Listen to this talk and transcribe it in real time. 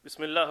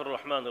بسم الله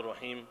الرحمن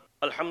الرحيم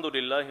الحمد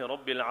لله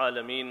رب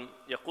العالمين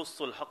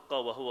يقص الحق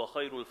وهو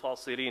خير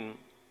الفاصلين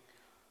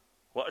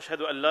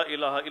وأشهد أن لا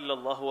إله إلا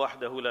الله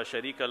وحده لا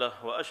شريك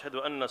له وأشهد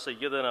أن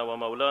سيدنا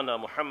ومولانا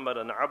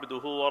محمدا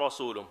عبده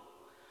ورسوله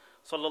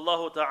صلى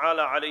الله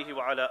تعالى عليه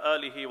وعلى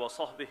آله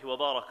وصحبه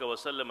وبارك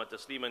وسلم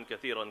تسليما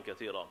كثيرا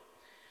كثيرا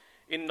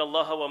إن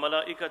الله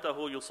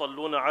وملائكته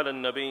يصلون على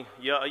النبي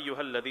يا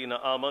أيها الذين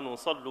آمنوا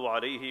صلوا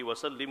عليه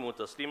وسلموا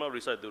تسليما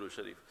رسالة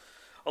الشريف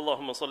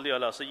اللهم صل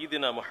على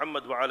سيدنا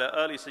محمد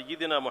وعلى آل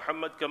سيدنا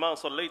محمد كما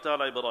صليت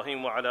على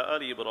إبراهيم وعلى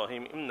آل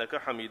إبراهيم إنك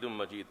حميد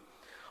مجيد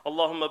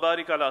اللهم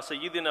بارك على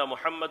سيدنا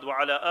محمد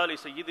وعلى آل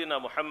سيدنا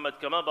محمد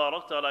كما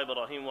باركت على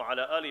إبراهيم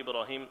وعلى آل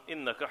إبراهيم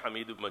إنك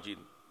حميد مجيد.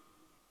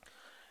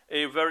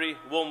 A very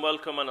warm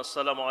welcome and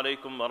assalamu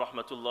alaikum wa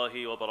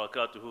rahmatullahi wa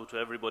barakatuhu to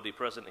everybody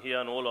present here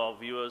and all our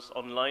viewers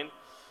online.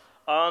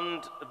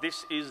 And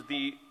this is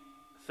the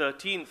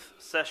 13th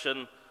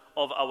session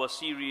of our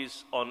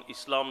series on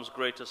Islam's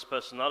greatest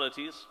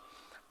personalities.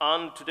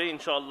 And today,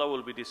 inshallah,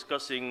 we'll be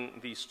discussing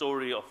the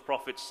story of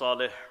Prophet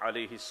Saleh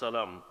alayhi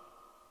salam.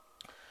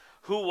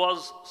 Who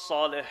was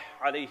Saleh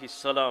alayhi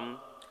salam?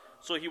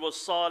 So he was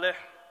Saleh,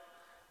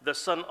 the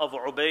son of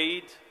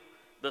Ubaid,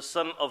 the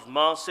son of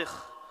Masikh,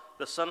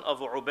 the son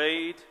of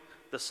Ubaid,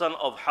 the son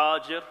of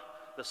Hajir,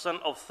 the son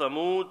of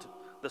Thamud,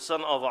 the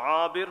son of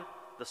Abir,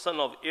 the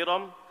son of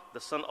Iram, the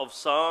son of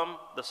Sam,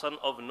 the son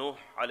of Nuh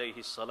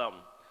alayhi salam.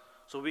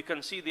 So we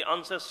can see the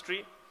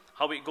ancestry,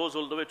 how it goes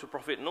all the way to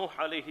Prophet Nuh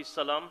alayhi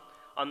salam.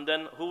 And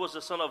then who was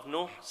the son of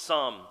Nuh?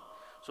 Sam.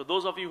 So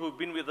those of you who've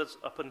been with us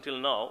up until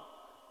now,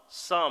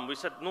 Sam, we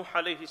said Nuh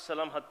alayhi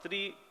salam had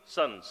 3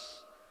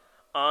 sons.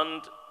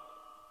 And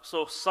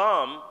so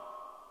Sam,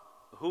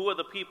 who were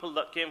the people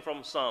that came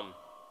from Sam?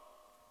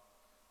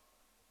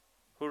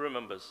 Who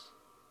remembers?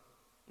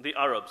 The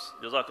Arabs.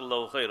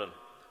 Jazakallahu khairan.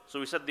 So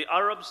we said the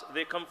Arabs,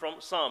 they come from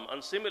Sam.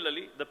 And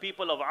similarly, the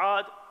people of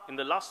Ad, in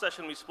the last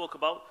session we spoke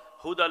about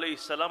Hud alayhi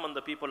salam and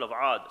the people of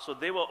Ad. So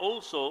they were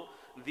also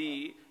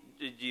the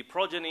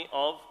progeny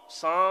of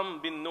Sam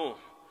bin Nuh.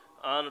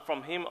 And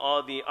from him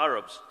are the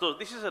Arabs. So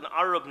this is an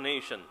Arab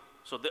nation.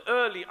 So the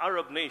early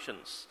Arab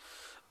nations,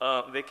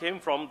 they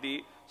came from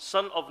the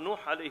son of Nuh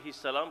alayhi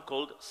salam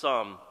called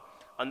Sam.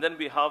 And then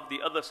we have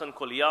the other son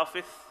called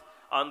Yafith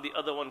and the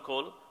other one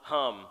called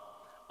Ham.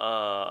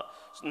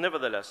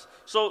 Nevertheless,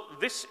 so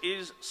this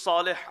is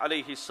Saleh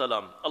alayhi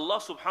salam. Allah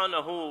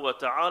subhanahu wa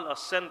ta'ala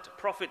sent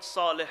Prophet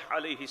Saleh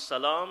alayhi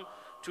salam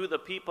to the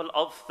people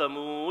of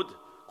Thamud.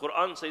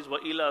 Quran says,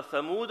 وَإِلَى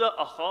ثَمُودَ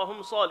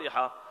أَخَاهُمْ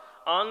صَالِحًا.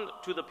 And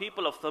to the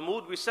people of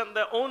Thamud, we sent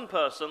their own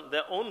person,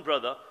 their own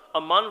brother,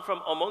 a man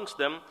from amongst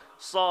them,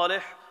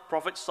 Saleh,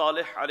 Prophet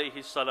Saleh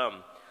alayhi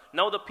salam.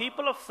 Now the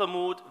people of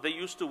Thamud, they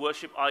used to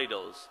worship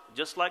idols,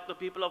 just like the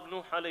people of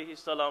Nuh alayhi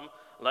salam,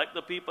 like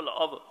the people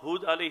of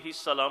Hud alayhi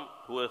salam,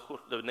 who were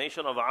the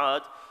nation of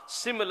Ad.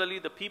 Similarly,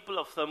 the people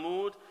of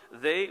Thamud,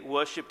 they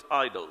worshipped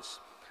idols.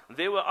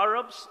 They were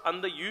Arabs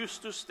and they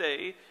used to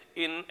stay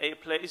in a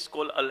place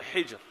called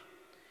Al-Hijr.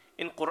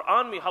 In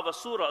Quran, we have a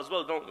surah as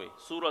well, don't we?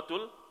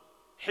 Suratul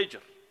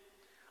Hijr.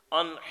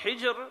 And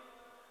Hijr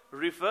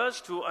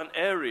refers to an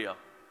area,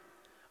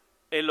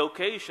 a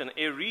location,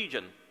 a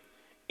region.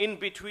 In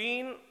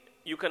between,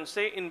 you can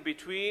say in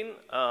between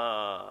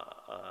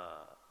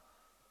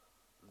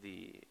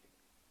the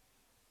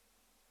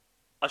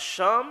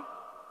Asham,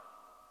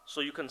 so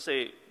you can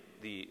say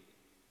the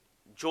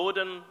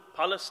Jordan,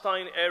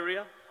 Palestine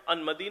area,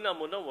 and Medina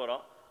Munawwara,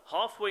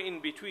 halfway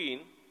in between,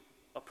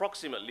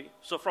 approximately.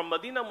 So from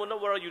Medina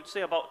Munawwara, you'd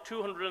say about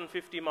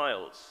 250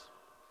 miles.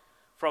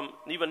 From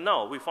even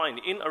now, we find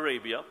in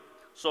Arabia,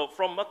 so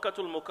from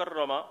Makkatul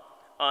Mukarramah,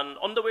 and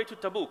on the way to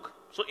Tabuk.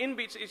 So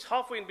it's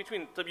halfway in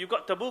between. You've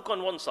got Tabuk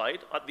on one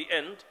side, at the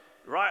end,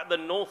 right at the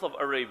north of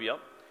Arabia,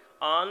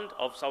 and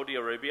of Saudi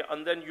Arabia,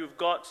 and then you've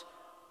got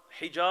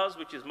Hijaz,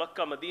 which is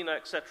Makkah, Medina,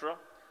 etc.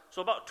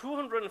 So about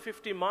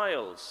 250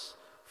 miles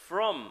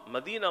from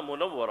Medina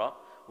Munawwara,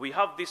 we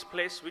have this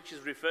place which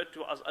is referred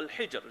to as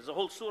Al-Hijr. There's a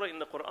whole surah in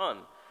the Quran.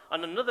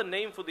 And another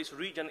name for this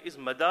region is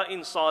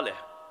Mada'in Saleh.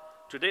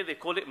 Today they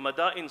call it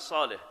Mada'in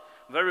Saleh.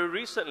 Very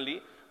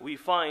recently, we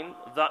find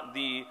that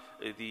the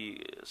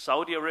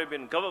Saudi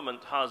Arabian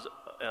government has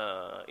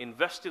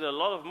invested a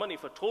lot of money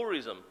for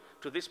tourism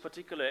to this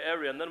particular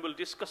area, and then we'll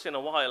discuss in a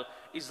while,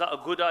 is that a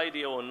good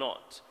idea or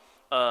not?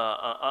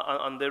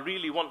 And they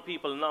really want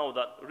people now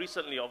that,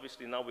 recently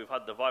obviously now we've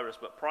had the virus,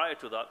 but prior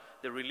to that,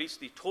 they released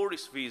the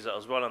tourist visa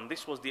as well, and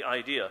this was the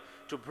idea,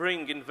 to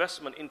bring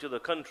investment into the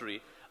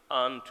country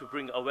and to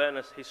bring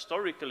awareness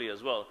historically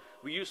as well.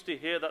 We used to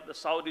hear that the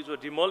Saudis were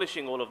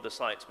demolishing all of the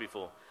sites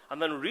before.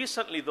 And then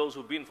recently, those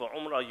who've been for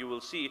Umrah, you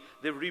will see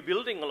they're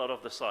rebuilding a lot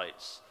of the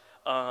sites.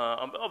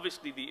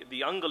 Obviously,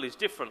 the angle is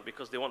different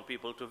because they want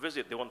people to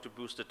visit. They want to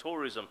boost the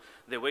tourism.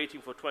 They're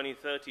waiting for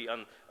 2030,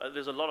 and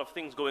there's a lot of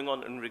things going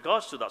on in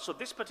regards to that. So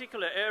this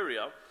particular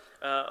area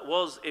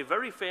was a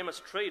very famous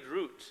trade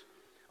route,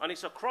 and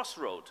it's a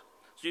crossroad.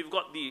 So you've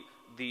got the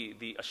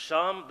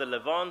Asham, the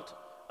Levant,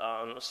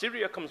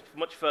 Syria comes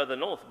much further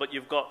north, but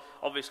you've got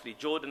obviously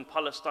Jordan,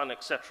 Palestine,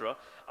 etc.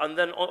 And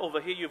then over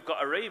here you've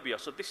got Arabia.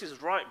 So this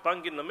is right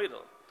bang in the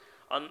middle,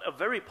 and a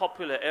very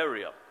popular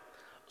area.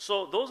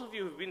 So those of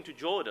you who've been to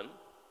Jordan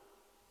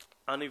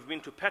and you've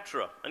been to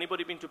Petra,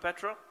 anybody been to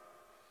Petra?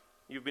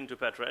 You've been to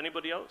Petra.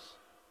 Anybody else?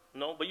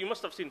 No, but you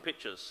must have seen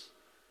pictures.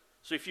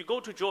 So if you go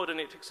to Jordan,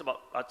 it takes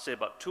about, I'd say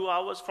about 2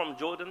 hours from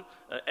Jordan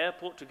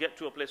airport to get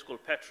to a place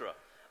called Petra.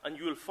 And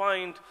you will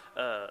find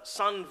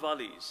sand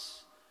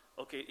valleys.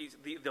 Okay,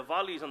 the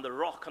valleys and the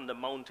rock and the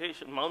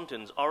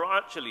mountains are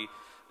actually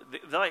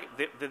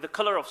the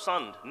color of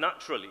sand,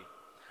 naturally.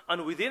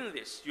 And within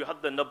this, you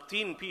had the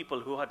Nabteen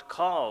people who had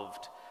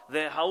carved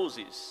their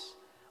houses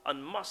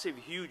and massive,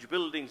 huge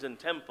buildings and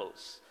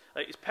temples.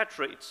 It's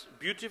Petra, it's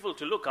beautiful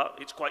to look at,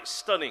 it's quite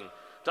stunning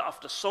that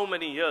after so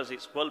many years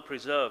it's well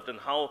preserved, and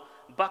how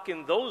back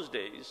in those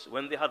days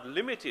when they had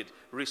limited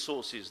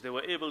resources, they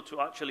were able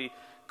to actually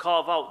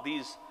carve out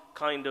these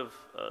kind of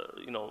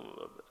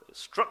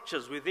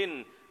structures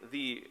within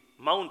the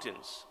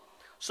mountains.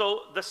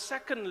 So the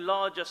second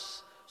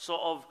largest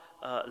sort of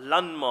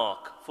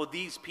landmark for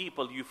these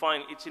people, you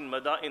find it's in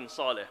Madain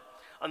Saleh.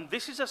 And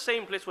this is the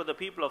same place where the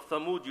people of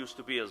Thamud used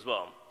to be as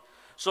well.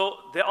 So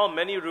there are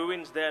many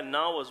ruins there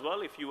now as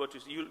well. If you were to,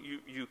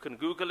 you can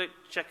Google it,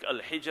 check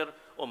Al-Hijr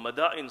or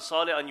Madain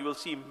Saleh, and you will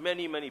see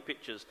many, many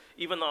pictures.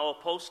 Even our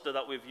poster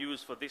that we've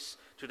used for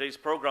today's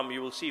program,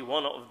 you will see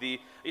one of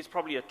it's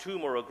probably a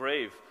tomb or a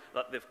grave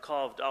that they've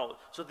carved out.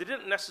 So they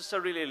didn't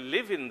necessarily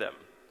live in them.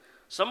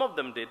 Some of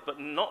them did, but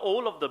not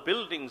all of the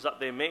buildings that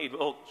they made,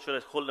 or should I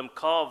call them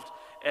carved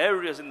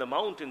areas in the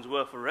mountains,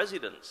 were for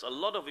residence. A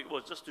lot of it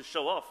was just to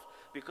show off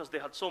because they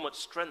had so much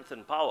strength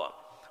and power.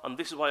 And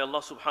this is why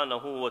Allah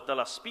subhanahu wa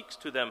ta'ala speaks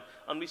to them.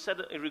 And we said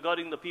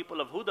regarding the people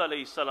of Hud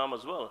alayhi salam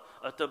as well,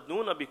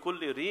 أَتَبْنُونَ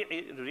بِكُلِّ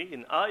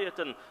رِيءٍ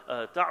آيَةً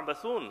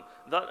تَعْبَثُونَ,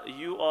 that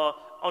you are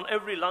on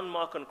every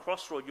landmark and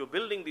crossroad, you're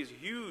building these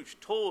huge,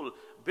 tall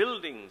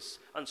buildings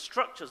and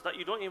structures that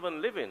you don't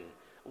even live in.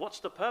 What's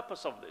the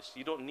purpose of this?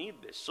 You don't need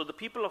this. So the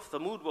people of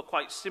Thamud were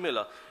quite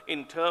similar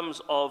in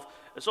terms of,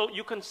 so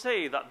you can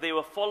say that they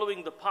were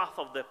following the path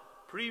of the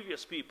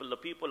previous people, the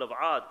people of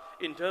Ad,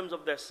 in terms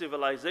of their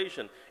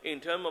civilization,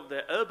 in terms of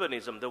their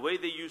urbanism, the way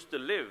they used to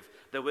live,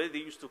 the way they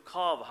used to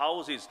carve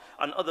houses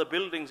and other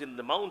buildings in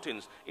the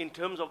mountains, in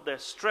terms of their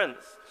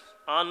strength.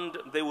 And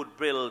they would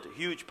build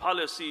huge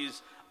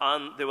palaces,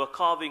 and they were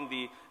carving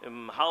the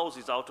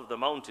houses out of the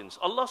mountains.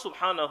 Allah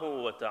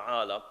subhanahu wa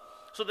ta'ala,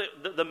 so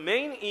the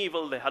main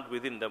evil they had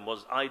within them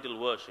was idol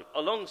worship.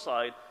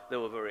 Alongside, they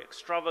were very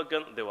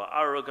extravagant, they were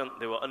arrogant,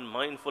 they were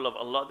unmindful of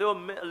Allah. There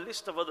were a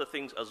list of other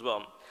things as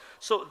well.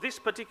 So this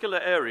particular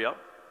area,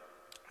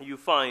 you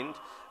find,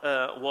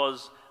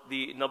 was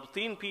the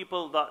Nabteen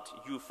people that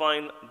you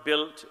find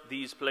built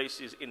these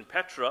places in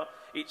Petra.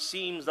 It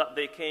seems that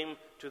they came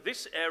to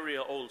this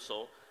area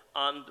also,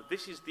 and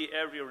this is the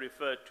area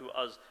referred to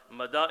as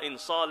Madain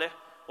Saleh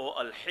or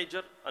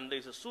Al-Hijr. And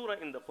there's a surah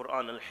in the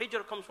Quran.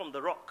 Al-Hijr comes from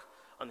the rock,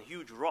 and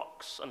huge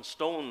rocks and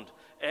stoned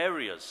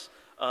areas.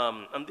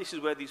 And this is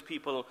where these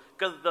people,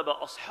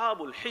 كَذَّبَ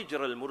أَصْحَابُ الْحِجْرِ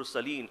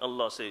الْمُرْسَلِينَ,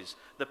 Allah says.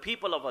 The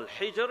people of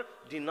Al-Hijr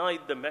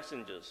denied the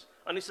messengers.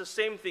 And it's the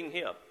same thing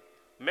here.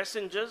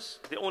 Messengers,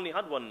 they only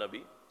had one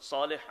Nabi,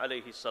 Salih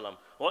alayhi salam.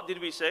 What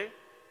did we say?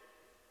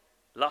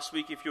 Last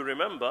week, if you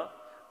remember,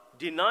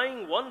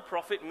 denying one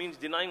prophet means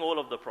denying all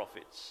of the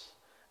prophets.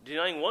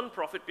 Denying one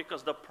prophet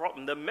because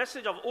the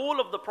message of all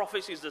of the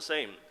prophets is the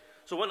same.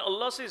 So when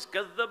Allah says,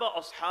 كَذَّبَ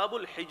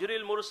أَصْحَابُ الْحِجْرِ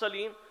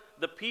الْمُرْسَلِينَ,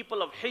 the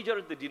people of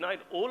Hijr, they denied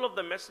all of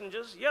the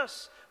messengers.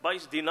 Yes, by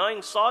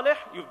denying Salih,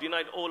 you've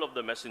denied all of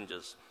the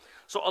messengers.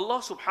 So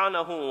Allah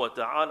subhanahu wa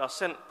ta'ala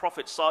sent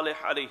Prophet Salih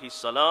alayhi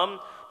salam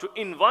to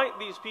invite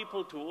these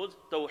people towards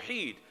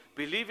Tawheed,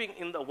 believing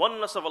in the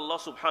oneness of Allah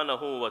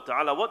subhanahu wa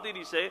ta'ala. What did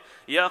he say?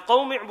 Ya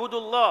qawmi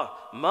ibudullah,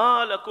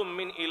 ma lakum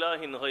min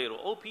ilahin ghayru.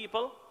 O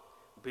people,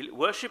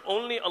 worship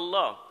only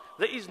Allah.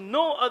 There is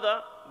no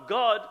other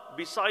God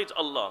besides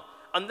Allah.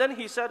 And then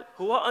he said,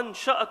 Huwa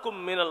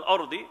ansha'akum min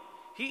al-ardi.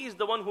 He is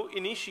the one who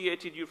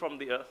initiated you from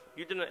the earth.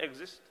 You didn't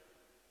exist.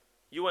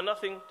 You were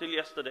nothing till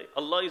yesterday.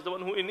 Allah is the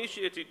one who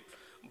initiated,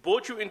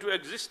 brought you into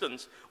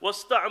existence.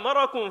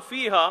 وَاسْتَعْمَرَكُمْ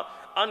فِيهَا,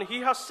 and He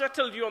has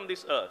settled you on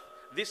this earth.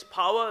 This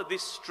power,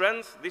 this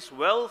strength, this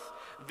wealth,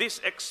 this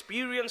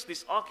experience,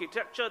 this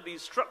architecture,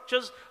 these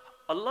structures,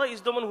 Allah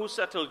is the one who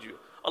settled you.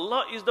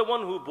 Allah is the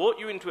one who brought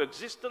you into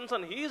existence,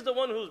 and He is the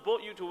one who's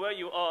brought you to where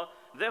you are.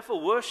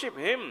 Therefore worship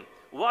Him.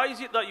 Why is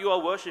it that you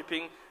are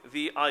worshipping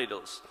the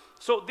idols?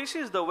 So this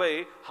is the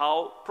way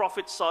how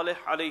Prophet Salih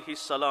alayhi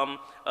salam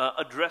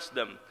addressed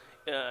them.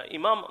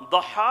 Imam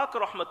Dhahak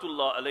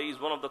rahmatullah alayhi is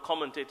one of the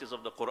commentators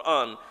of the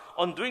Quran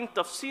on doing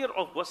tafsir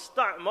of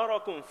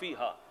وَاسْتَعْمَرَكُمْ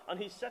فِيهَا, and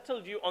He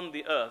settled you on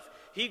the earth.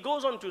 He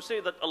goes on to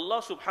say that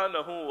Allah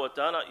subhanahu wa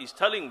ta'ala is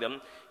telling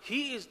them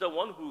He is the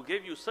one who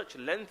gave you such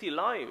lengthy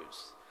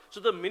lives. So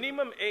the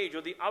minimum age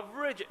or the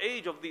average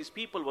age of these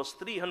people was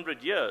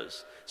 300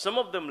 years. Some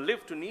of them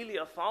lived to nearly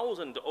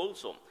 1,000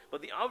 also.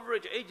 But the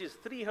average age is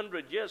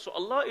 300 years. So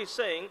Allah is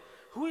saying,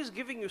 who is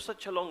giving you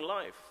such a long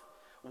life?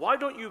 Why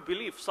don't you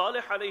believe?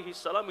 Salih alayhi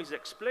salam is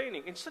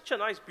explaining in such a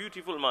nice,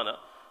 beautiful manner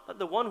that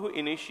the one who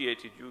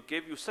initiated you,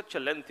 gave you such a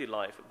lengthy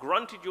life,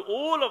 granted you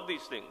all of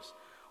these things.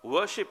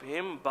 Worship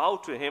him, bow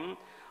to him,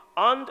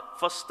 and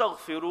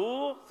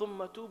fastaghfiru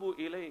thumma tubu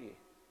ilayhi.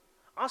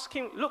 Ask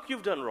him, look,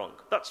 you've done wrong.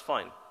 That's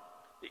fine.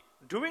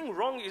 Doing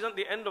wrong isn't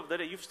the end of the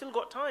day. You've still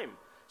got time.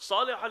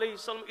 Salih alayhi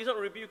salam isn't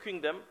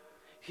rebuking them.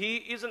 He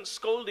isn't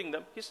scolding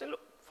them. He's saying,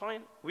 look,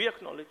 fine, we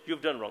acknowledge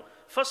you've done wrong.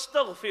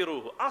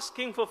 Fastaghfiruhu,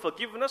 asking for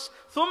forgiveness,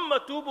 thumma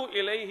tubu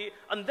ilayhi,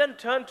 and then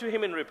turn to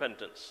him in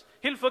repentance.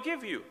 He'll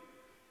forgive you.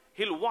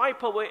 He'll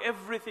wipe away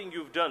everything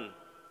you've done.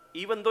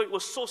 Even though it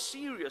was so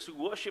serious, you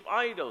worship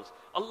idols.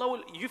 Allah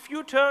will, if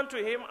you turn to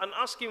him and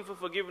ask him for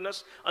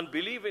forgiveness and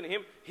believe in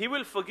him, he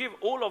will forgive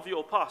all of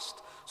your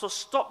past. So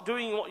stop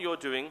doing what you're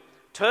doing,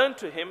 turn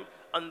to him,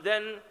 and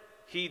then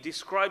he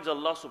describes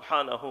Allah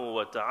subhanahu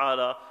wa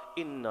ta'ala,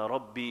 Inna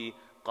Rabbi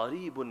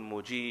qareebun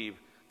mujib.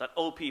 That,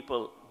 oh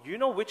people, you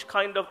know which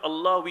kind of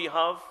Allah we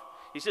have?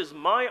 He says,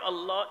 my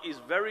Allah is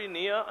very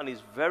near and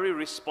is very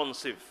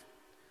responsive.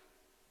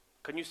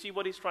 Can you see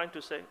what he's trying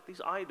to say? These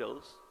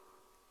idols,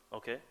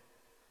 okay,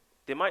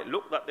 they might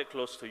look that they're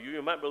close to you.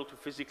 You might be able to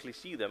physically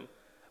see them,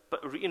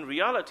 but in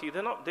reality,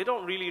 they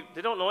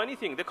don't know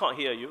anything. They can't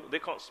hear you. They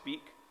can't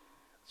speak.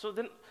 So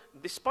then,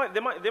 despite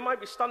they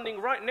might be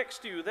standing right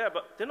next to you there,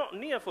 but they're not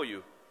near for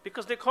you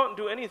because they can't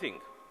do anything.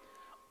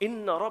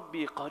 Inna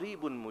Rabbi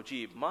qareebun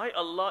mujib. My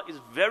Allah is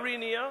very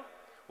near.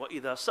 Wa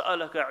idha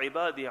sa'alaka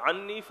ibadi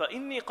anni fa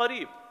inni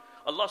qareeb.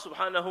 Allah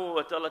subhanahu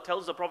wa ta'ala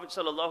tells the Prophet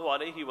sallallahu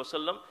alayhi wa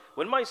sallam,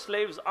 when my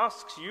slaves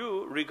asks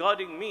you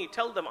regarding me,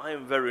 tell them I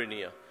am very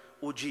near.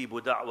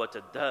 Ujibu da'wat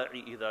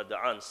ad-da'i idha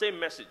da'an. Same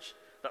message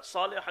that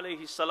Salih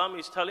alayhi salam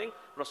is telling,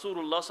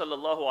 Rasulullah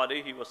sallallahu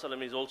alayhi wa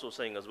sallam is also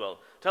saying as well.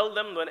 Tell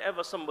them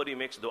whenever somebody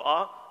makes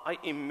dua, I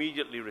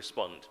immediately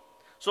respond.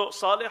 So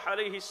Salih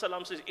alayhi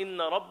salam says,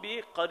 Inna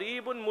Rabbi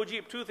qareebun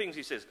mujib. Two things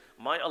he says.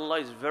 My Allah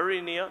is very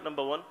near,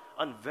 number one,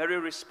 and very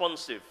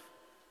responsive.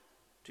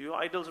 Do your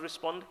idols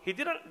respond? He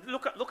didn't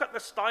look at the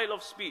style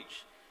of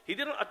speech. He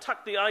didn't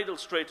attack the idol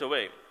straight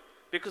away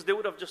because they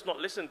would have just not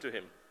listened to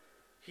him.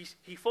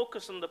 He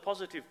focused on the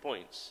positive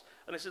points.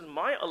 And he says,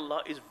 my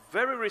Allah is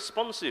very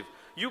responsive.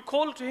 You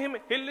call to him,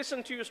 he'll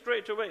listen to you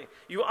straight away.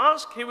 You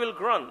ask, he will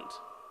grant.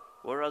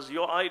 Whereas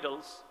your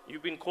idols,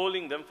 you've been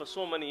calling them for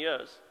so many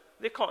years.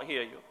 They can't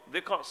hear you.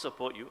 They can't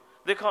support you.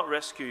 They can't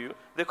rescue you.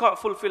 They can't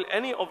fulfill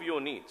any of your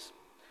needs.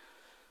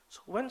 So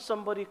when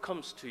somebody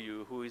comes to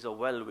you who is a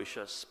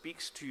well-wisher,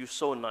 speaks to you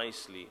so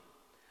nicely,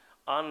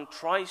 and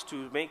tries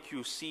to make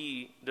you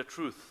see the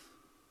truth,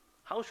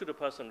 how should a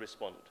person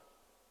respond?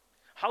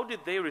 How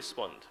did they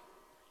respond?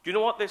 Do you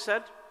know what they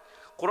said?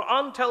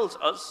 Quran tells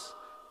us,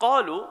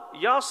 قالوا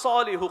يا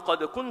صالح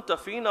قد كنت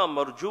فينا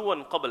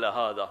مرجوا قبل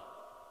هذا.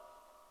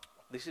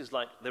 This is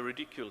like they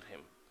ridiculed him.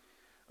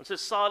 And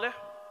says, Salih,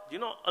 you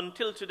know,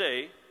 until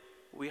today,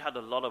 we had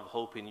a lot of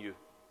hope in you.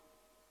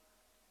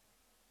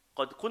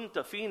 قد كنت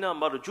فينا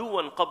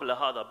مرجوا قبل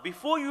هذا.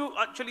 Before you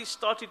actually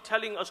started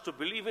telling us to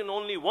believe in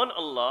only one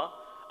Allah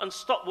and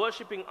stop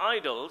worshipping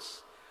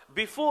idols,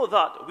 before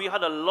that, we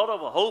had a lot of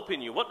hope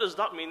in you. What does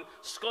that mean?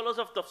 Scholars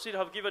of tafsir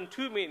have given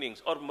two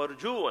meanings, or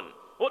marjuwan.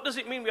 What does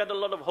it mean we had a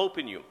lot of hope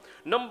in you?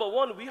 Number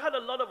one, we had a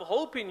lot of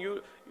hope in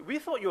you. We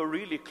thought you were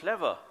really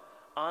clever,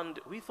 and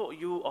we thought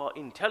you are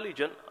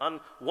intelligent,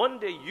 and one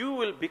day you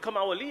will become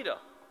our leader.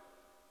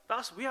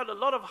 We had a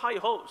lot of high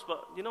hopes,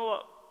 but you know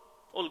what?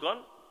 All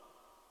gone.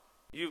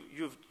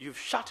 You've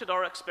shattered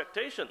our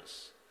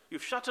expectations.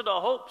 You've shattered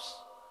our hopes.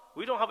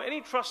 We don't have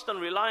any trust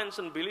and reliance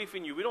and belief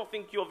in you. We don't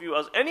think of you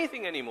as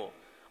anything anymore.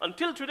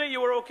 Until today,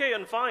 you were okay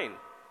and fine.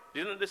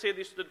 Didn't they say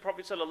this to the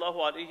Prophet sallallahu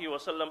alaihi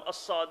wasallam,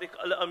 as-sadiq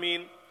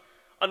al-amin?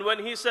 And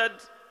when he said,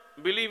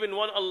 believe in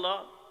one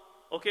Allah,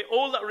 okay,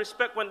 all that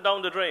respect went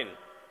down the drain.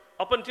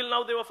 Up until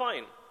now, they were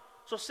fine.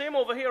 So same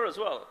over here as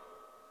well.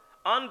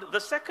 And the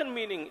second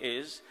meaning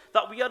is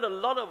that we had a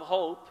lot of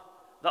hope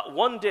that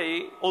one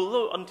day,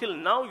 although until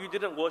now you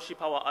didn't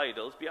worship our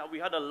idols, we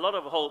had a lot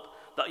of hope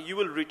that you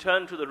will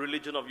return to the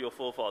religion of your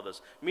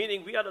forefathers.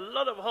 Meaning we had a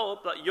lot of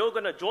hope that you're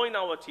going to join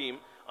our team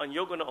and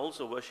you're going to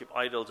also worship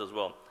idols as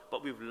well.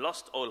 But we've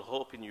lost all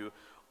hope in you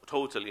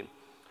totally.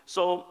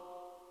 So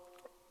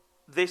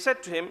they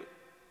said to him,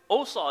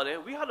 O Saleh,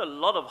 we had a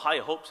lot of high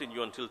hopes in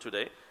you until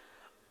today.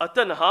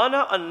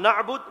 أَتَنْهَانَا أَن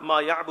نَعْبُدْ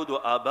مَا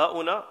يَعْبُدُ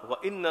آبَاؤُنَا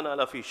وَإِنَّنَا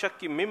لَفِي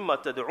شَكٍّ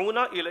مِّمَّا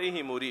تَدْعُونَا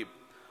إِلَيْهِ مُرِيبٍ.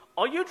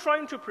 Are you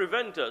trying to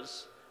prevent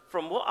us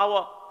from what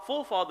our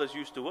forefathers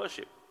used to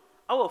worship?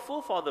 Our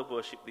forefathers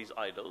worshipped these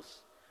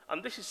idols.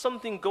 And this is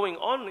something going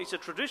on. It's a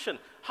tradition.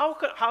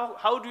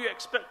 How do you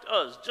expect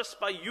us, just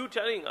by you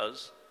telling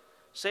us,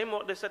 same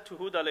what they said to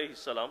Hud alayhi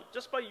salam,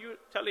 just by you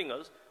telling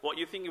us what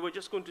you think, we're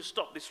just going to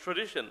stop this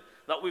tradition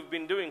that we've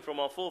been doing from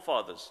our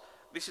forefathers.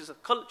 This is a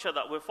culture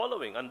that we're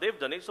following, and they've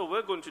done it, so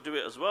we're going to do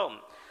it as well.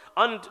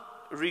 And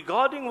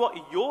regarding what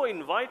you're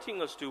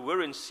inviting us to,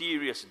 we're in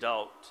serious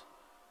doubt.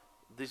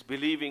 This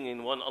believing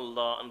in one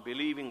Allah and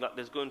believing that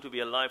there's going to be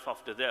a life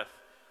after death.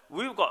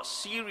 We've got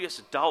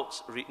serious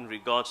doubts in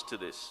regards to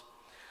this.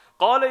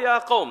 قَالَ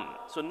يَا قَوْمِ.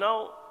 So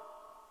now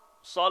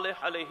Salih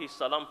alayhi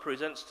salam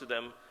presents to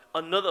them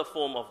another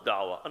form of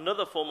da'wah,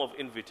 another form of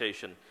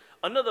invitation,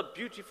 another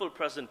beautiful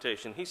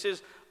presentation. He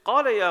says,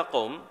 قَالَ يَا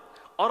قَوْمِ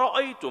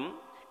أَرَأَيْتُمْ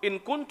إِن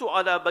كُنْتُ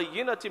عَلَى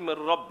بَيِّنَةٍ مِّن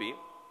رَبِّي.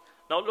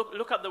 Now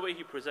look at the way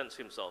he presents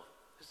himself.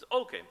 He says,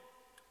 okay,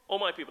 oh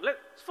my people,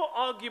 for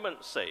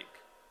argument's sake,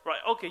 right,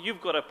 okay,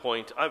 you've got a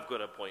point, I've got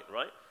a point,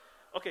 right?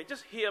 Okay,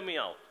 just hear me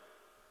out.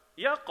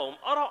 يَا قَوْمِ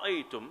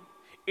أَرَأَيْتُمْ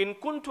إِن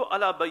كُنْتُ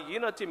عَلَى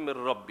بَيِّنَةٍ مِّن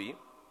رَبِّي.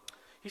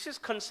 He says,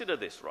 consider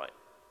this, right?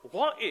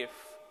 What if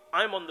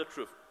I'm on the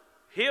truth?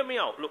 Hear me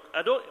out. Look,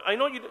 I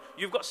know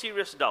you've got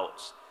serious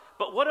doubts.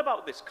 But what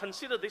about this?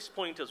 Consider this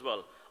point as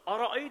well.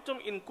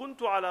 أَرَأَيْتُمْ إِن كُنْتُ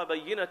عَلَى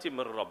بَيِّنَةٍ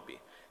مِّن رَبِّي.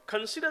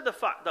 Consider the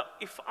fact that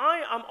if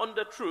I am on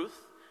the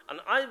truth and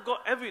I've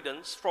got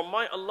evidence from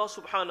my Allah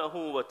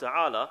subhanahu wa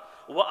ta'ala,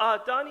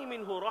 وَآتَانِي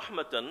مِنْهُ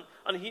رَحْمَةً,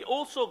 and He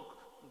also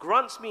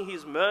grants me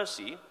His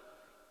mercy,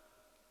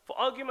 for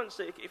argument's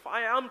sake, if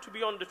I am to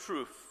be on the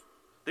truth,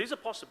 there's a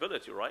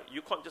possibility, right?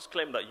 You can't just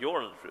claim that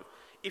you're on the truth.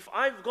 If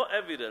I've got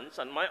evidence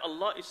and my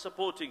Allah is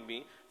supporting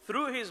me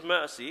through His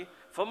mercy,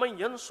 فَمَنْ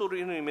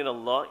يَنْصُرِنِي مِنَ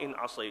اللَّهِ إِنْ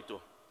عَصَيْتُهُ.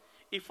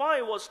 If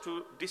I was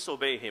to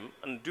disobey Him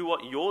and do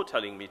what you're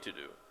telling me to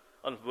do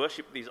and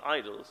worship these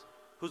idols,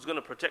 who's going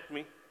to protect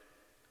me?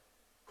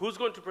 Who's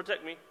going to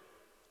protect me?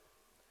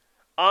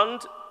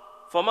 And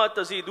فَمَا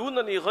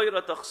تَزِيدُونَنِي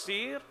غَيْرَ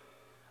تَخْسِيرٍ.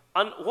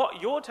 And what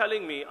you're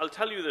telling me, I'll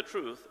tell you the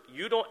truth,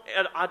 you don't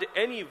add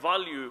any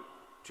value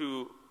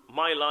to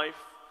my life,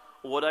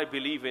 or what I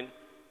believe in,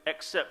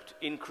 except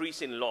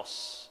increase in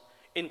loss,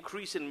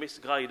 increase in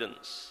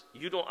misguidance.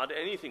 You don't add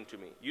anything to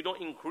me. You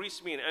don't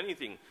increase me in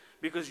anything,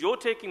 because you're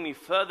taking me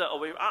further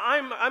away.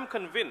 I'm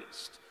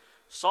convinced.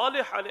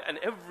 Salih and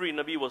every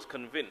Nabi was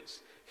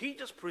convinced. He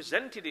just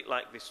presented it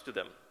like this to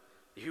them.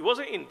 He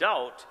wasn't in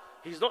doubt.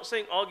 He's not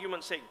saying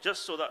argument's sake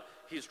just so that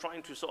he's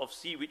trying to sort of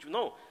see which.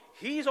 No,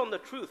 he's on the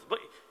truth. But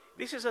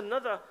this is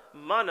another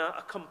manner,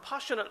 a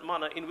compassionate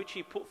manner in which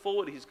he put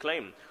forward his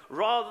claim.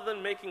 Rather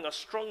than making a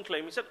strong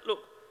claim, he said, look,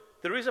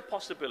 there is a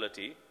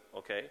possibility,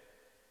 okay,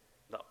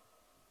 that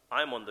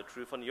I'm on the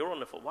truth and you're on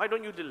the fault. Why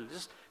don't you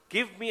just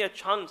give me a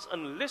chance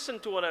and listen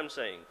to what I'm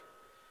saying?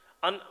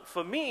 And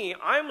for me,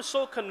 I'm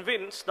so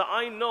convinced that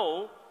I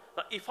know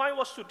that if I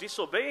was to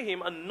disobey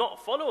Him and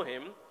not follow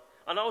Him,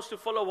 and I was to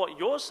follow what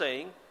you're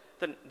saying,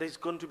 then there's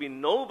going to be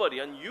nobody,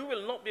 and you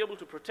will not be able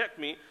to protect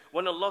me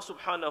when Allah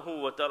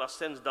subhanahu wa ta'ala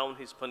sends down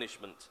His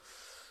punishment.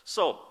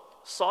 So,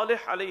 Salih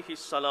alayhi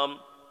salam,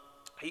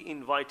 he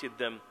invited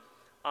them,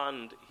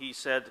 and he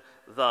said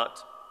that,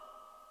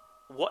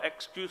 what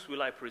excuse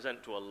will I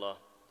present to Allah?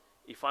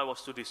 If I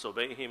was to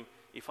disobey Him,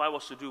 if I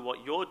was to do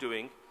what you're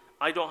doing,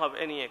 I don't have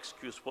any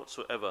excuse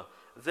whatsoever.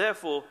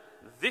 Therefore,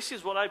 this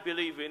is what I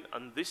believe in,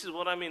 and this is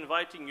what I'm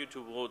inviting you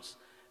towards.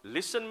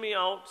 Listen me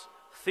out,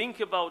 think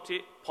about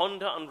it,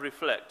 ponder and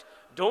reflect.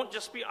 Don't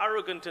just be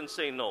arrogant and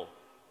say no,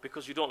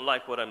 because you don't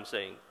like what I'm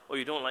saying, or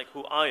you don't like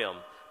who I am.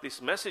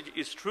 This message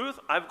is truth.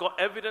 I've got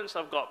evidence,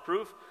 I've got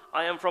proof.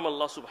 I am from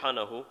Allah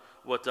subhanahu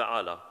wa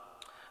ta'ala.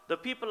 The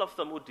people of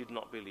Thamud did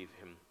not believe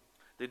him.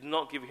 They did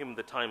not give him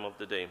the time of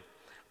the day.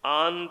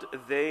 And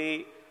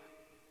they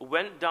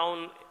went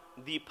down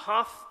the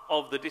path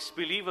of the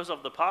disbelievers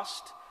of the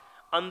past,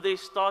 and they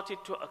started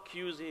to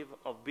accuse him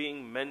of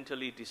being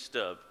mentally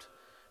disturbed.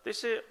 They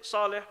say,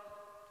 Saleh,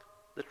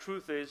 the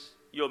truth is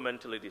you're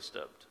mentally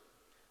disturbed.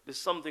 There's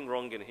something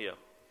wrong in here.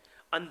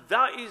 And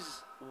that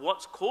is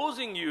what's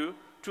causing you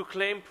to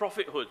claim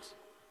prophethood.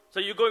 So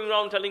you're going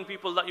around telling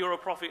people that you're a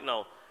prophet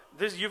now.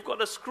 You've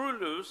got a screw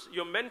loose,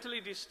 you're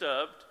mentally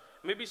disturbed,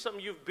 maybe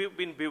you've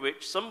been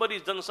bewitched,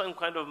 somebody's done some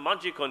kind of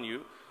magic on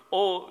you,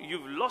 or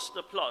you've lost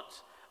the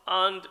plot,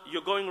 and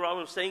you're going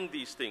around saying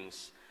these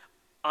things.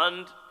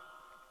 And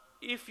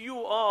if you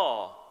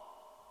are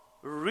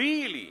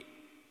really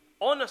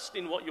honest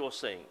in what you're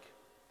saying,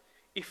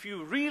 if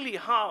you really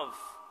have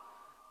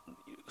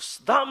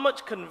that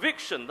much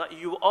conviction that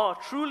you are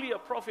truly a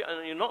prophet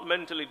and you're not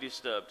mentally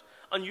disturbed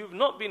and you've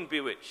not been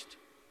bewitched,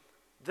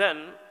 then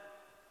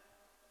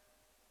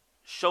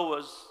show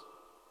us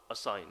a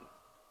sign.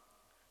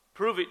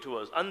 Prove it to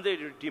us. And they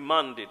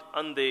demanded,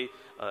 and they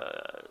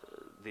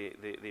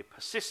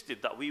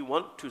persisted that we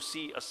want to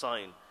see a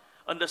sign.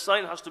 And the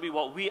sign has to be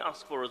what we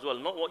ask for as well,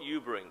 not what you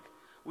bring.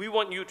 We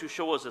want you to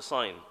show us a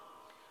sign.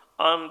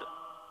 And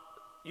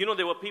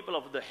there were people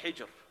of the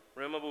Hijr.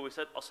 Remember we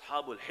said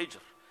Ashabul Hijr,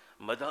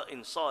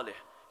 Mada'in Salih,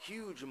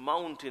 huge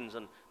mountains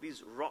and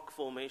these rock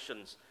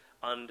formations.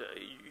 And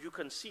you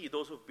can see,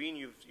 those who've been,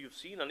 you've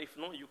seen, and if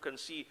not, you can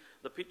see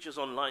the pictures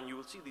online. You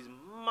will see these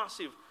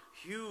massive,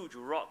 huge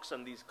rocks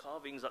and these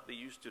carvings that they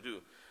used to do.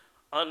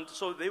 And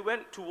so they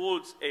went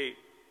towards a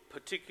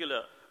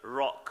particular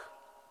rock,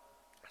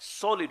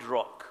 solid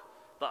rock,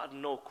 that had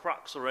no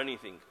cracks or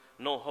anything,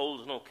 no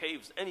holes, no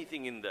caves,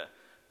 anything in there.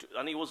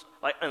 And it was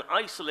like an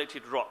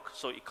isolated rock,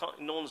 so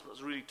no one's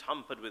really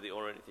tampered with it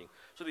or anything.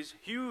 So this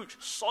huge,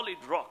 solid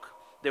rock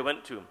they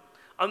went to.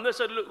 And they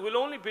said, look, we'll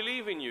only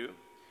believe in you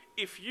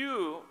if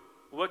you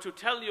were to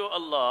tell your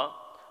Allah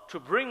to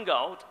bring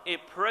out a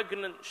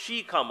pregnant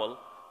she-camel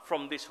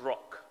from this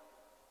rock.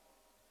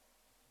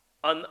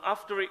 and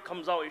after it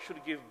comes out, it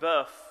should give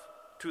birth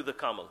to the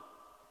camel.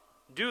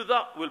 Do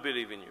that, we'll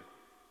believe in you.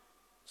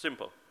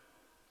 Simple.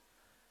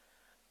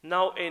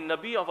 Now, a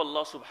Nabi of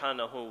Allah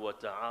subhanahu wa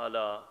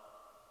ta'ala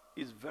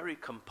is very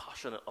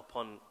compassionate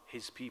upon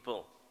his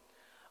people.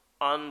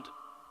 And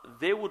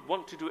they would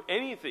want to do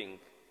anything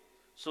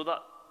so that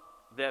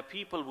their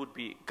people would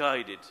be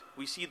guided.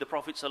 We see the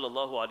Prophet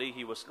sallallahu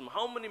alaihi wasallam,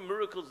 how many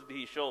miracles did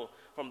he show?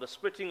 From the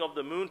splitting of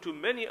the moon to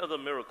many other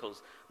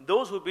miracles.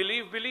 Those who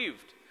believed,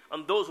 believed.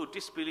 And those who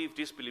disbelieved,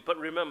 disbelieved. But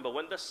remember,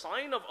 when the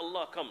sign of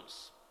Allah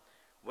comes,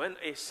 when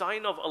a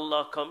sign of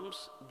Allah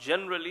comes,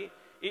 generally,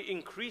 it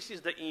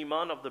increases the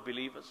iman of the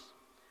believers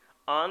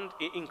and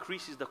it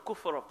increases the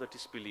kufr of the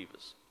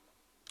disbelievers.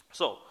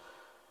 So,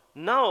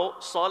 now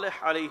Salih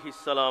alayhi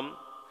salam,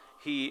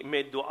 he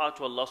made dua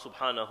to Allah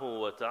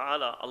subhanahu wa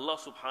ta'ala. Allah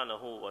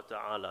subhanahu wa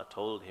ta'ala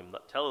told him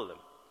that, tell them,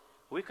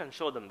 we can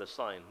show them the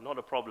sign, not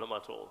a problem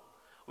at all.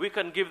 We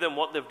can give them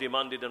what they've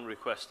demanded and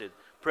requested.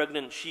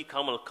 Pregnant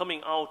she-camel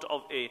coming out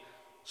of a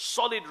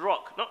solid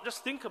rock. Not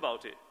just think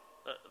about it.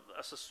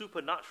 That's a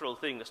supernatural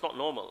thing. It's not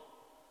normal.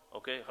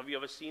 Okay, have you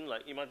ever seen,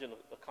 like, imagine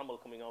a camel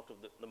coming out of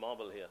the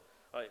marble here.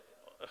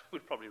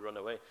 We'd probably run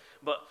away.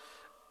 But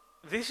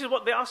this is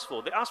what they asked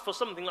for. They asked for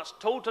something that's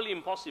totally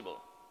impossible.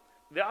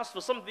 They asked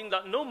for something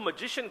that no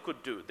magician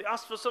could do. They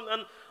asked for something,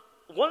 and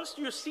once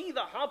you see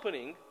that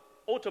happening,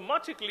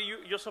 automatically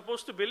you're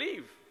supposed to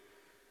believe.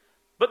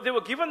 But they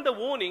were given the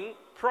warning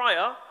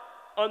prior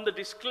on the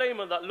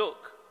disclaimer that,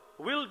 look,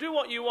 we'll do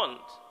what you want,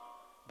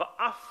 but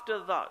after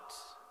that,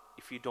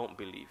 if you don't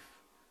believe,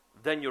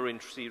 then you're in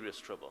serious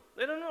trouble.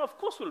 They don't know, of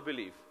course we'll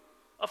believe.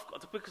 Of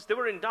course, because they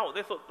were in doubt.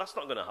 They thought, that's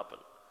not going to happen.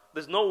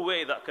 There's no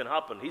way that can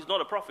happen. He's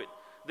not a prophet.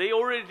 They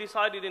already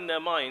decided in their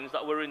minds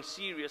that we're in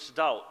serious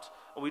doubt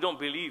and we don't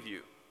believe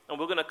you. And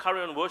we're going to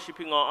carry on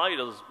worshipping our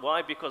idols.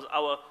 Why? Because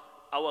our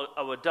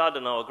dad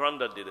and our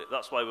granddad did it.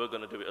 That's why we're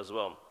going to do it as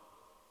well.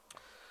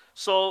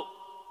 So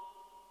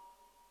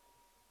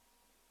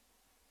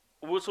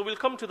we'll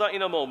come to that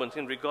in a moment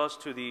in regards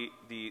to the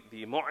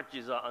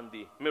mu'jiza and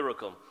the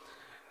miracle.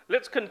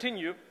 Let's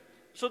continue.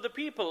 So the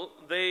people,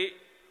 they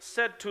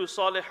said to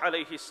Salih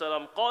alayhi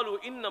salam,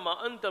 قَالُوا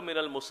إِنَّمَا أَنْتَ مِنَ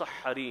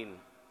الْمُسَحَّرِينَ.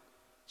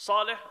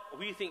 Salih,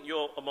 we think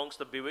you're amongst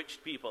the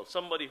bewitched people,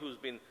 somebody who's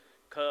been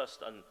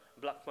cursed and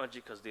black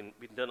magic has been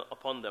done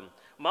upon them.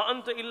 مَا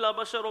أَنْتَ إِلَّا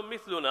بَشَرٌ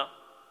مِثْلُنَا.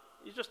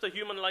 He's just a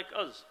human like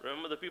us.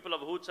 Remember the people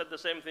of Hud said the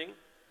same thing?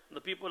 The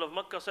people of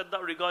Makkah said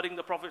that regarding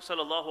the Prophet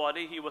sallallahu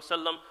alaihi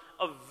wasallam.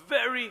 A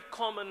very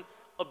common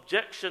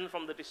objection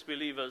from the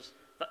disbelievers,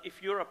 that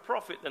if you're a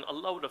prophet, then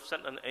Allah would have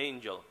sent an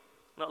angel.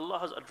 Now Allah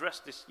has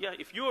addressed this. Yeah,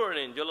 if you were an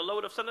angel, Allah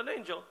would have sent an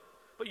angel.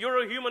 But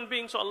you're a human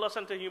being, so Allah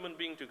sent a human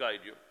being to guide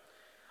you.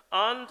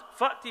 And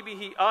فَأْتِ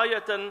بِهِ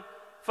آيَةً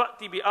فَأْتِ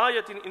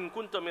بِآيَةٍ إِن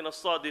كُنْتَ مِنَ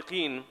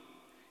الصَّادِقِينَ.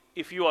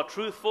 If you are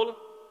truthful,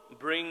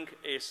 bring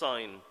a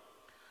sign.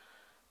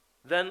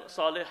 Then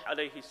Salih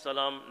alayhi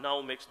salam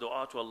now makes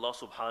dua to Allah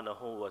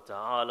subhanahu wa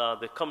ta'ala.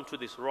 They come to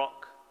this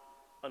rock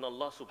and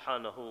Allah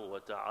subhanahu wa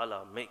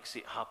ta'ala makes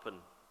it happen.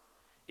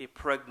 A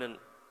pregnant,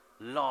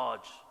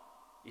 large,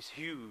 it's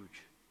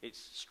huge, it's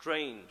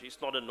strange,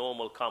 it's not a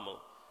normal camel.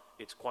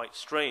 It's quite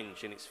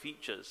strange in its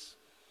features.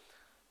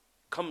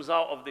 Comes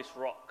out of this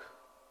rock,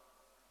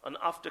 and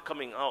after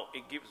coming out,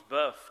 it gives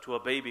birth to a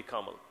baby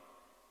camel.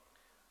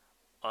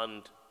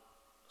 And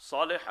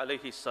Salih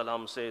alayhi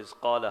salam says,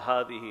 قَالَ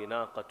هَذِهِ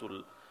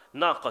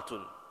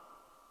نَاقَةٌ.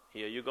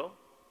 Here you go.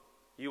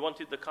 You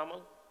wanted the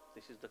camel?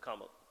 This is the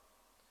camel.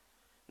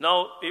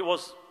 Now, it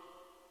was,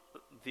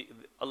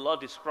 Allah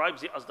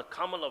describes it as the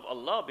camel of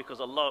Allah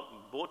because Allah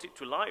brought it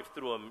to life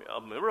through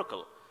a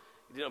miracle.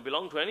 It didn't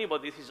belong to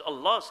anybody. This is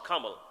Allah's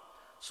camel.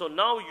 So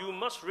now you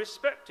must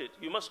respect it.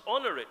 You must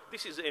honor it.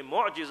 This is a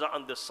mu'jiza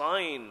and the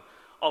sign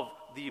of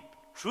the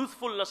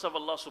truthfulness of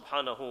Allah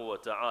subhanahu wa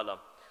ta'ala.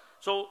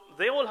 So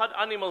they all had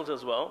animals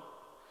as well.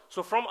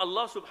 So from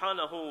Allah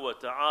subhanahu wa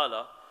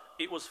ta'ala,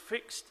 it was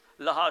fixed.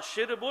 لَهَا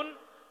شِرْبٌ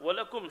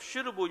وَلَكُمْ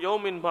شِرْبُ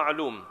يَوْمٍ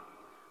مَعْلُومٍ.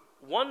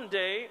 One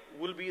day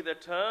will be the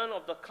turn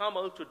of the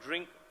camel to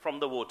drink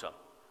from the water.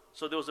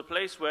 So there was a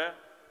place where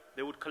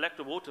they would collect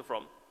the water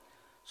from.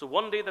 So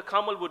one day the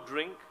camel would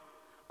drink,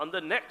 and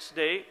the next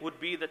day would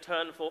be the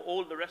turn for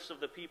all the rest of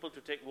the people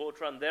to take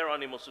water and their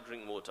animals to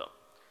drink water.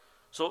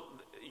 So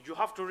you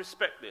have to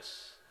respect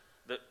this.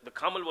 The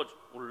camel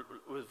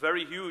was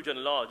very huge and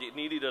large. It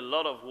needed a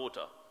lot of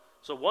water.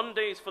 So one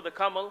day is for the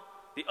camel,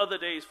 the other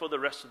day is for the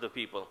rest of the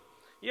people.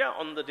 Yeah,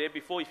 on the day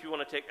before, if you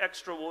want to take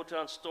extra water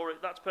and store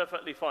it, that's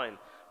perfectly fine.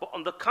 But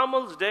on the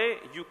camel's day,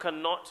 you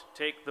cannot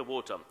take the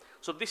water.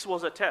 So this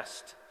was a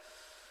test.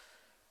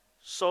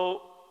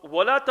 So,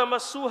 وَلَا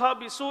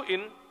تَمَسُّوهَا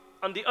بِسُوءٍ.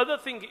 And the other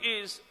thing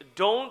is,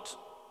 don't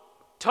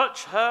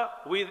touch her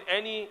with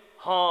any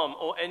harm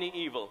or any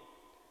evil.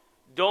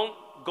 Don't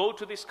go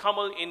to this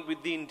camel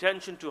with the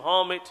intention to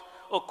harm it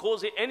or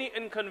cause it any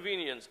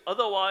inconvenience.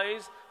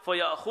 Otherwise,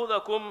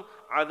 فَيَأْخُذَكُمْ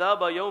عَذَابَ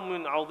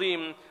يَوْمٍ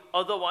عَظِيمٍ.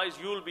 Otherwise,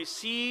 you'll be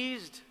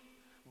seized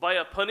by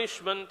a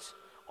punishment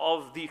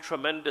of the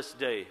tremendous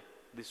day.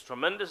 This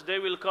tremendous day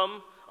will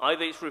come,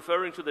 Either it's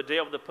referring to the day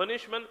of the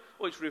punishment,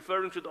 or it's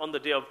referring to on the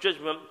day of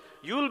judgment.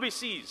 You will be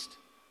seized.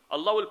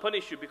 Allah will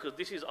punish you because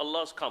this is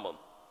Allah's camel.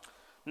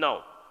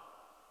 Now,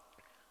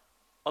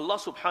 Allah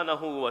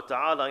subhanahu wa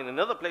ta'ala in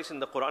another place in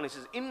the Quran, He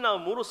says, Inna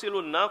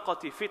mursilun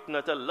naqati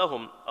fitnatan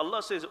lahum.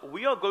 Allah says,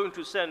 we are going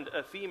to send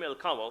a female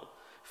camel.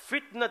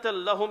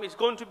 Fitnatan lahum is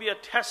going to be a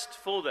test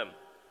for them.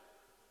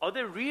 Are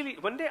they really,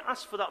 when they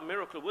asked for that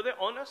miracle, were they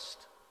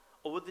honest?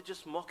 Or were they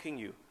just mocking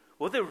you?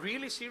 Were they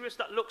really serious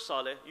that, look,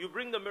 Saleh, you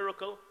bring the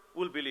miracle,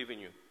 we'll believe in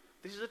you.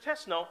 This is a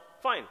test now,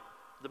 fine.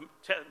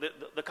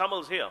 The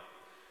camel's here.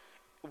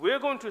 We're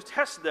going to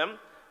test them.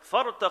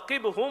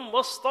 فَارْتَقِبْهُمْ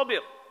وَاسْطَبِرْ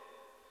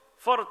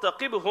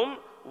فَارْتَقِبْهُمْ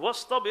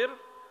وَاسْطَبِرْ.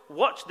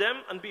 Watch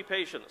them and be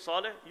patient.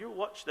 Saleh, you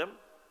watch them,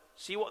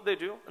 see what they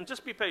do, and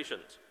just be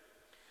patient.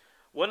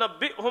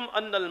 وَنَبِّئْهُمْ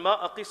أَنَّ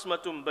الْمَاءَ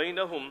قِسْمَةٌ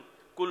بَيْنَهُمْ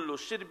كُلُّ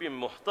شِرْبٍ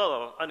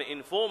مُحْتَضَرٍ. And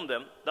inform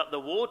them that the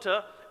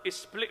water is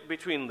split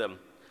between them.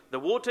 The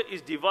water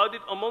is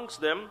divided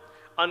amongst them,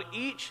 and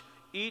each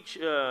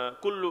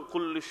كُلُّ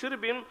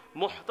شِرْبٍ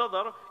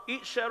مُحْتَضَرٍ,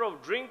 each share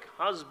of drink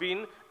has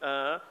been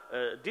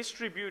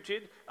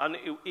distributed and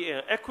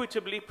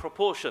equitably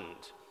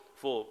proportioned.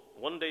 For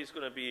one day it's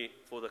going to be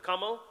for the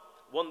camel,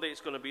 one day it's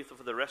going to be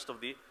for the rest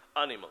of the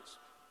animals.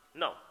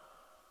 Now,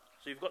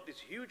 so you've got this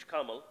huge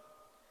camel,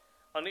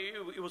 and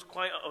it was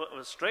quite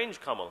a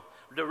strange camel.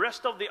 The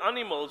rest of the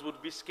animals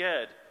would be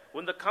scared.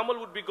 When the camel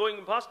would be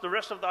going past, the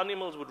rest of the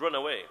animals would run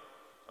away.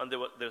 And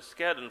they're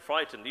scared and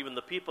frightened. Even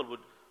the people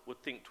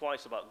would think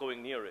twice about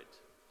going near it.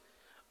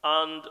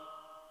 And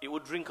it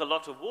would drink a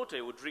lot of water.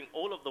 It would drink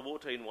all of the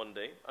water in one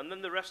day. And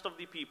then the rest of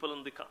the people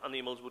and the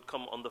animals would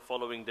come on the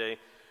following day.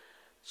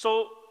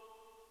 So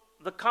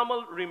the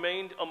camel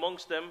remained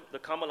amongst them, the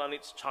camel and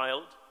its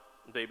child,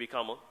 baby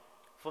camel,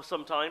 for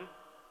some time.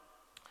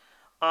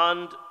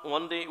 And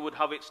one day it would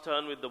have its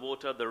turn with the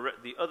water.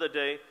 The other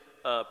day,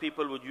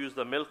 people would use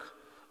the milk.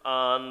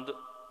 And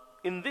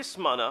in this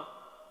manner,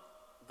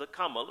 the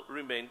camel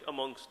remained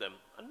amongst them,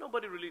 and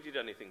nobody really did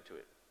anything to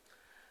it.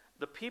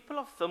 The people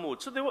of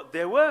Thamud, so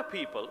there were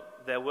people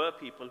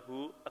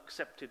who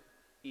accepted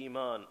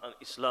Iman and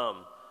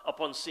Islam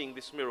upon seeing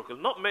this miracle.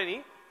 Not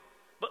many,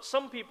 but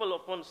some people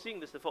upon seeing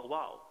this, they thought,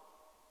 wow,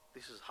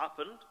 this has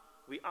happened.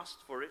 We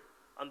asked for it,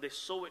 and they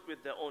saw it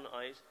with their own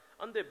eyes,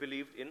 and they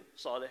believed in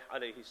Saleh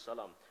alayhi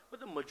salam.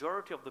 But the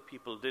majority of the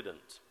people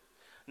didn't.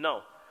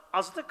 Now,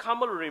 as the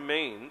camel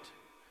remained,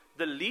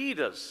 the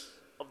leaders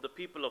of the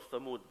people of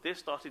Thamud, they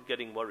started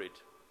getting worried.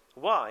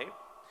 Why?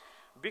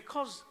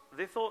 Because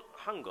they thought,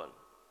 hang on,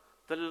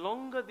 the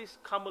longer this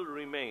camel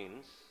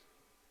remains,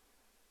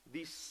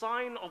 the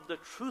sign of the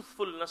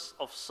truthfulness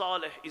of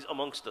Saleh is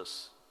amongst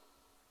us.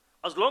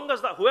 As long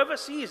as that, whoever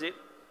sees it,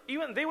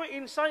 even they were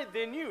inside,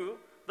 they knew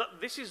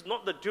that this is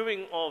not the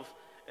doing of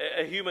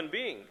a human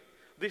being.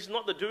 This is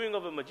not the doing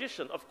of a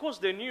magician. Of course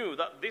they knew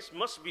that this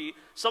must be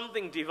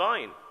something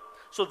divine.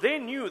 So they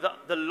knew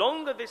that the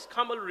longer this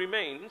camel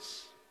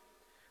remains,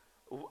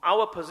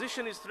 our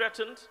position is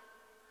threatened,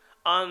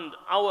 and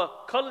our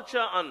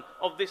culture and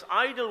of this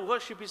idol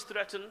worship is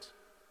threatened.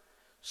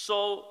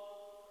 So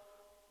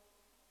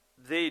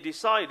they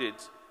decided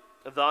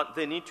that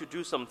they need to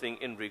do something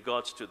in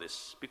regards to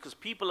this, because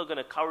people are going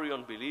to carry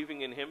on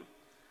believing in Him,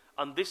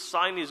 and this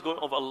sign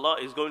of Allah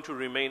is going to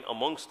remain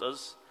amongst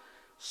us.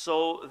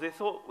 So they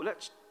thought,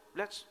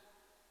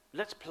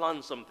 let's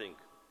plan something.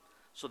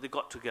 So they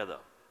got together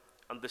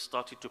and they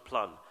started to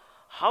plan.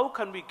 How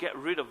can we get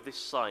rid of this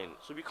sign?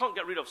 So we can't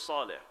get rid of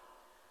Saleh.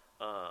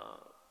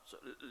 So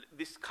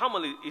this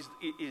camel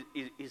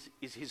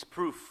is his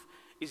proof,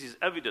 is his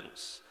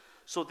evidence.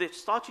 So they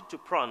started to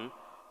plan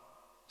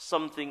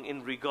something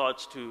in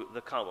regards to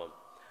the camel.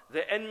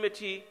 The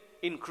enmity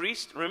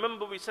increased.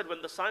 Remember we said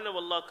when the sign of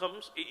Allah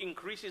comes, it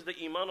increases the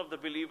iman of the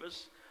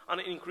believers and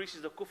it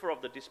increases the kufr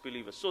of the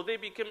disbelievers. So they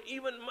became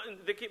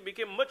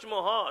much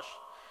more harsh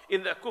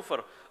in their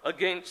kufr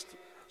against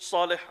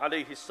Saleh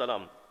alayhi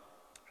salam.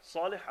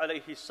 Saleh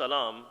alayhi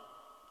salam,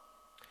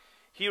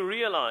 he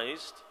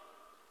realized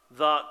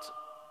that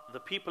the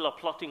people are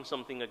plotting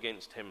something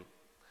against him.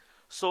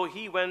 So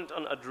he went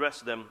and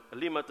addressed them.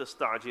 لِمَ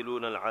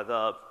تَسْتَعْجِلُونَ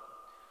الْعَذَابِ.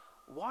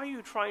 Why are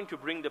you trying to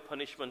bring the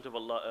punishment of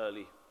Allah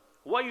early?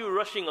 Why are you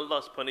rushing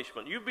Allah's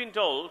punishment? You've been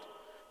told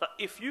that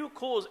if you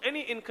cause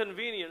any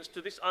inconvenience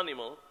to this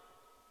animal,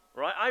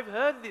 right? I've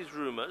heard these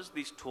rumors,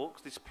 these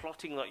talks, this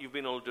plotting that you've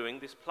been all doing,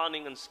 this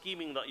planning and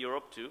scheming that you're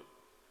up to.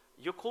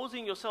 You're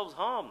causing yourselves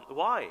harm.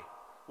 Why?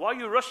 Why are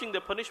you rushing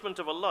the punishment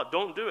of Allah?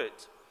 Don't do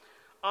it.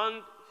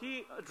 And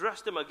he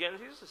addressed them again.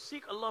 He said,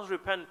 seek Allah's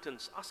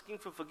repentance, asking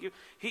for forgiveness.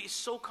 He is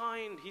so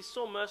kind. He's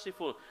so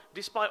merciful.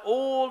 Despite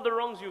all the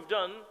wrongs you've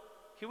done,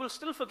 He will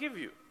still forgive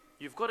you.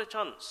 You've got a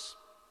chance.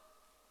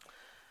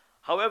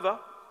 However,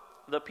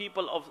 the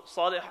people of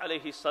Saleh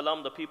alayhi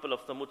salam, the people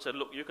of Thamud said,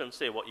 look, you can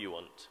say what you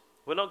want.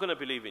 We're not going to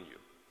believe in you.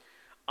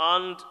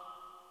 And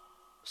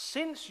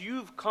since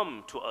you've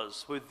come to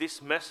us with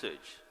this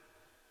message,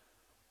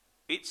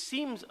 it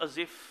seems as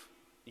if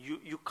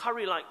you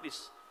carry like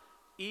this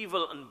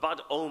evil and bad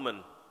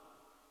omen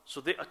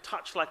So they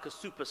attach like a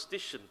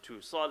superstition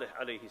to Salih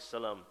alayhi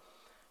salam.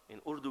 In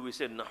Urdu we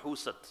say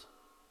nahusat.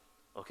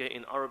 Okay,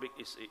 in Arabic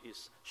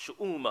is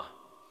shu'umah.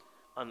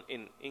 And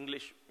in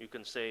English you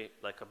can say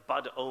like a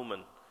bad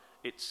omen.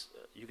 It's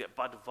you get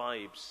bad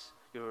vibes,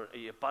 you're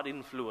a bad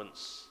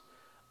influence,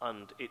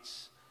 and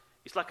it's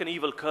like an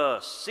evil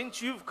curse.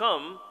 Since you've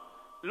come,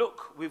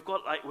 look, we've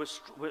got like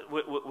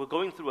we're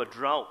going through a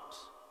drought.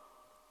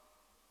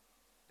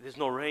 There's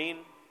no rain,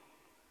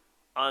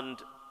 and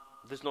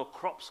there's no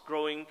crops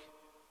growing,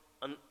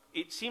 and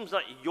it seems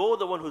like you're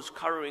the one who's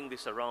carrying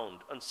this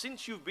around. And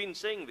since you've been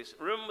saying this,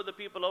 remember the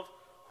people of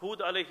Hud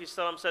alayhi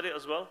salam said it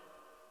as well.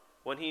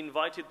 When he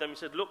invited them, he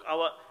said, look,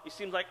 it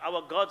seems like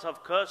our gods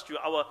have cursed you,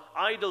 our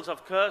idols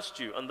have cursed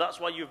you, and that's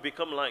why you've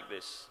become like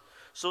this.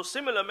 So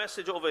similar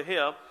message over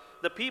here,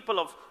 the people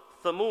of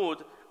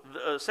Thamud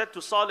said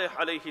to Salih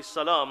alayhi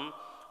salam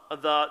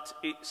that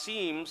it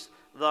seems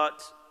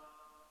that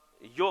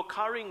you're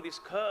carrying this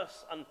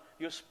curse and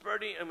you're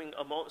spreading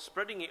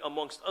it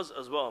amongst us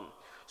as well.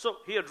 So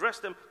he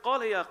addressed them,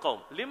 قَالَ يَا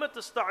قَوْمِ لِمَ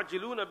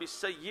تَسْتَعْجِلُونَ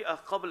بِالسَّيِّئَةِ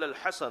قَبْلَ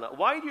الْحَسَنَةِ.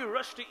 Why do you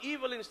rush to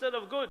evil instead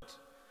of good?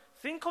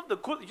 Think of the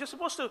good. You're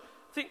supposed to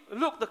think,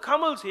 look, the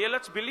camel's here,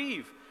 let's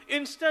believe.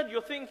 Instead,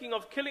 you're thinking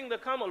of killing the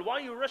camel. Why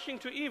are you rushing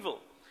to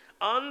evil?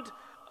 And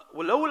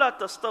وَلَوْلَا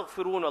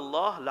تَسْتَغْفِرُونَ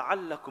اللَّهَ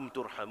لَعَلَّكُمْ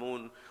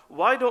تُرْحَمُونَ.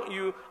 Why don't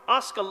you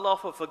ask Allah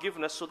for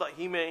forgiveness so that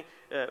He may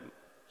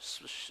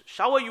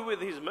shower you with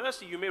His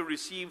mercy, you may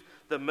receive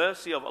the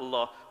mercy of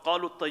Allah.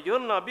 قَالُوا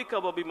طَيَّرْنَا بِكَ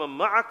وَبِمَنْ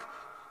مَعَكَ.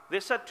 They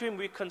said to him,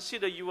 we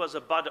consider you as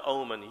a bad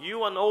omen.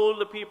 You and all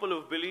the people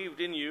who've believed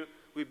in you,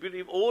 we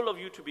believe all of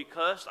you to be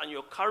cursed, and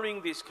you're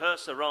carrying this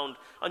curse around,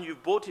 and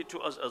you've brought it to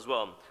us as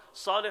well.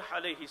 Salih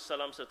alayhi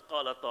salam said,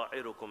 قَالَ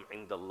طَائِرُكُمْ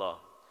عِنْدَ اللَّهِ.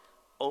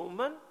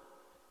 Omen?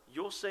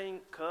 You're saying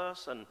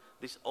curse and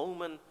this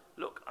omen.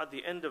 Look, at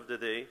the end of the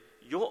day,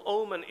 your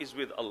omen is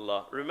with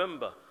Allah.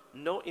 Remember,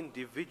 no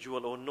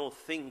individual or no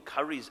thing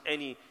carries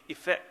any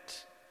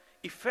effect.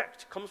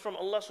 Effect comes from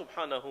Allah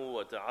subhanahu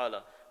wa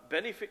ta'ala.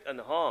 Benefit and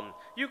harm.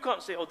 You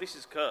can't say, oh, this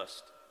is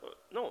cursed.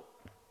 No.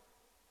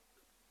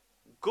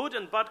 Good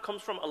and bad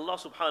comes from Allah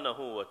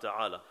subhanahu wa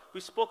ta'ala. We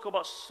spoke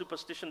about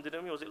superstition,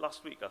 didn't we? Was it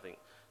last week, I think?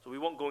 So we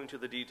won't go into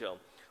the detail.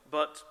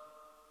 But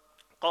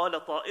قَالَ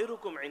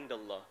طَائِرُكُمْ عِنْدَ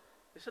اللَّهِ.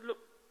 They said, look,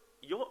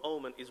 your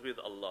omen is with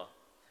Allah.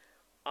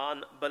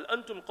 And بَلْ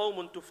أَنْتُمْ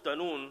قَوْمٌ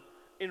تُفْتَنُونَ.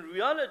 In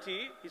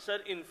reality, he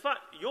said, in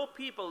fact, your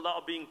people that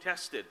are being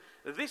tested.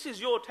 This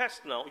is your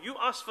test now. You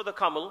asked for the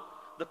camel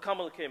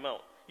came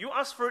out. You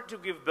asked for it to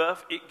give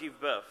birth, it gave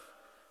birth.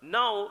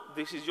 Now,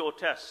 this is your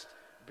test.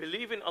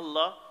 Believe in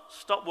Allah,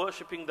 stop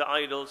worshipping the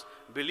idols,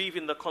 believe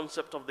in the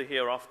concept of the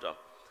hereafter.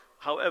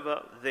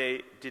 However,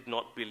 they did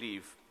not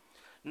believe.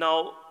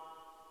 Now,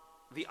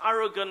 the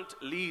arrogant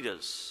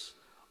leaders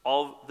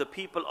of the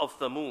people of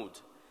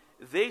Thamud,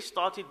 they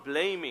started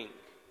blaming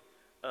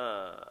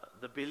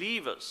the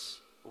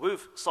believers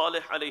with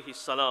Salih alayhi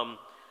salam,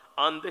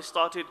 and they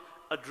started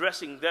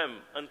addressing them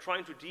and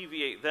trying to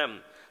deviate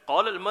them.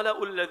 قال الملأ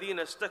الذين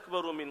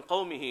استكبروا من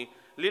قومه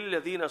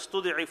للذين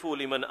استضعفوا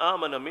لمن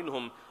آمن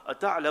منهم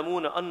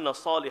أتعلمون أن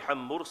صالحا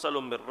مرسل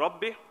من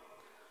ربه.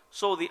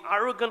 So the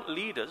arrogant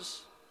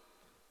leaders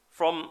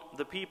from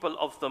the people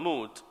of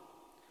Thamud,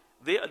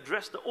 they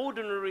addressed the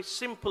ordinary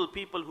simple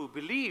people who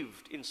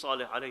believed in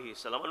Salih alayhi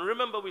salam. And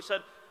remember, we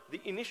said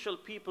the initial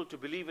people to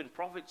believe in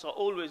prophets are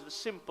always the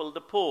simple,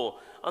 the poor,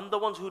 and the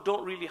ones who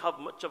don't really have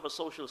much of a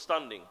social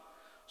standing.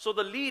 So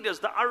the leaders,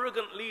 the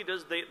arrogant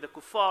leaders, the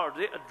kuffar,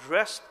 they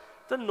addressed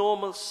the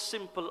normal,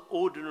 simple,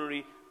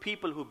 ordinary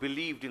people who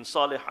believed in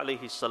Salih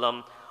alayhi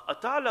salam.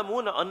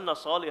 أَتَعْلَمُونَ أَنَّ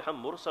صَالِحًا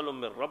مُرْسَلٌ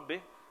مِّن رَبِّهِ.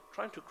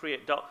 Trying to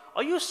create doubt.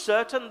 Are you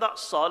certain that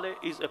Salih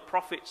is a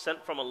prophet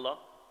sent from Allah?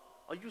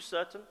 Are you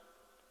certain?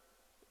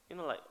 You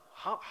know, like,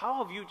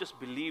 how have you just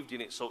believed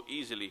in it so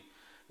easily?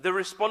 They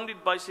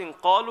responded by saying,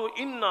 قَالُوا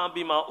إِنَّا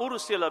بِمَا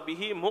أُرْسِلَ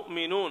بِهِ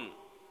مُؤْمِنُونَ.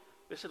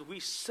 They said,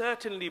 we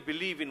certainly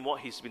believe in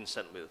what he's been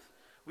sent with.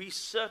 We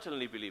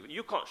certainly believe it.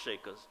 You can't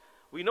shake us.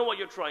 We know what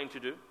you're trying to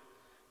do.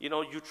 You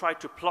know, you try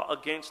to plot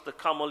against the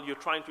camel. You're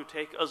trying to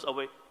take us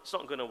away. It's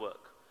not going to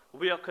work.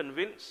 We are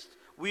convinced.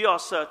 We are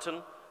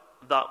certain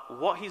that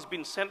what he's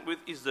been sent with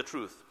is the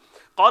truth.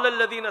 قَالَ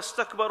الَّذِينَ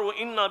اسْتَكْبَرُوا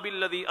إِنَّا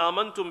بِالَّذِي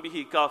آمَنْتُمْ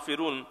بِهِ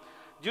كَافِرُونَ.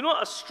 Do you know,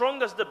 as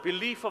strong as the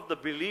belief of the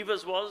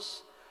believers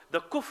was, the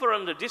kufr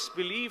and the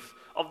disbelief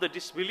of the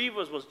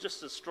disbelievers was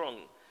just as strong.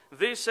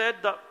 They said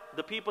that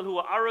the people who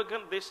are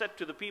arrogant, they said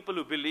to the people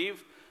who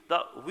believe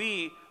that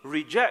we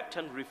reject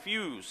and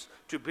refuse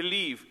to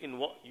believe in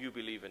what you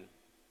believe in.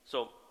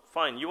 So,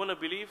 fine, you want to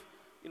believe?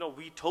 You know,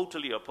 we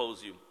totally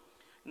oppose you.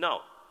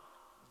 Now,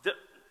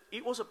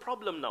 it was a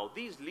problem now.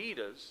 These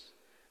leaders,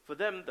 for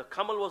them, the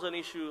camel was an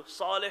issue,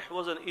 Salih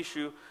was an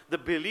issue, the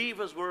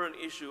believers were an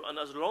issue, and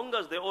as long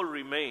as they all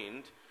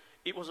remained,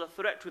 it was a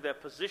threat to their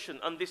position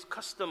and this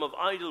custom of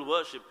idol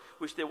worship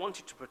which they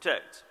wanted to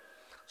protect.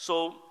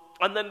 So,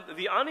 and then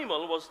the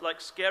animal was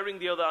like scaring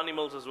the other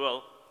animals as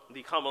well,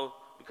 the camel,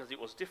 because it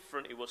was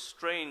different, it was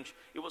strange,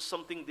 it was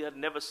something they had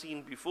never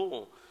seen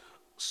before.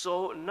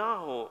 So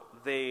now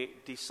they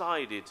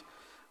decided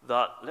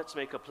that let's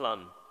make a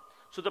plan.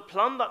 So the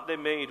plan that they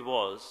made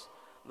was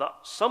that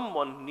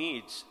someone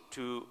needs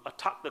to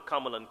attack the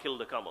camel and kill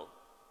the camel.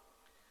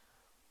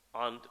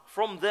 And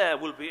from there,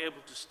 we'll be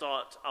able to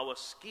start our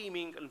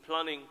scheming and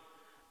planning,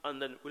 and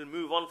then we'll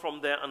move on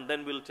from there, and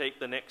then we'll take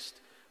the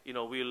next,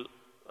 we'll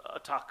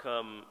attack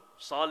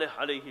Salih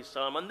alayhi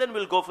salam, and then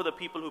we'll go for the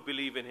people who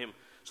believe in him.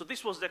 So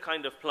this was their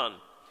kind of plan.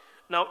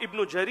 Now, Ibn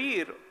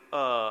Jarir,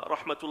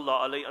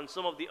 rahmatullah alayhi, and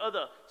some of the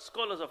other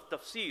scholars of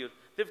tafsir,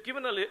 they've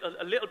given a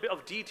little bit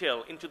of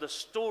detail into the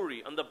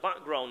story and the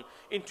background,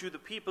 into the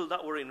people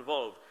that were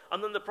involved.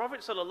 And then the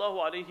Prophet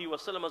sallallahu alaihi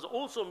wasallam has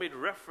also made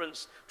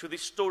reference to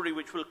this story,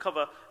 which we'll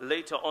cover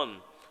later on.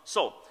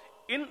 So,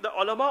 in the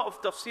ulama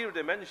of tafsir,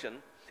 they mention,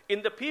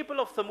 in the people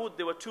of Thamud,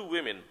 there were two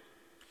women.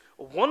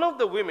 One of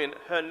the women,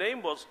 her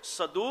name was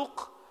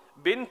Saduq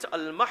bint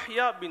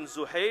al-Mahya bin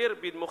Zuhair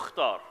bin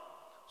Mukhtar.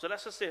 So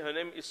let's just say her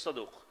name is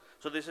Saduq.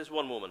 So this is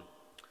one woman.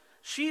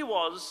 She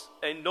was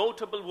a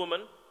notable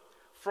woman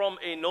from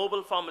a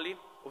noble family,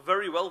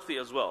 very wealthy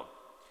as well.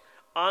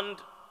 And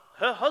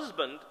her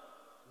husband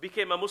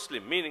became a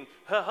Muslim, meaning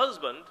her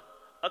husband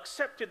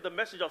accepted the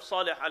message of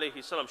Salih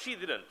alayhi salam. She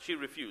didn't, she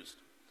refused.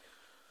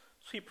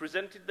 He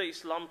presented the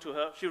Islam to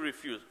her, she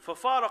refused.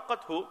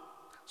 فَفَارَقَتْهُ.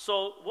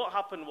 So what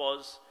happened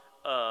was,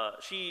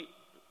 she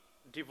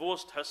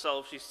divorced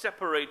herself, she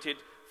separated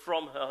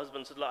from her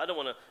husband, said, I don't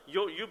want to,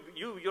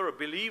 you're a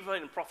believer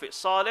in Prophet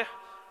Salih,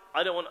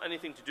 I don't want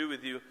anything to do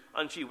with you,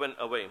 and she went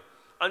away.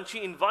 And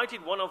she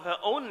invited one of her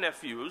own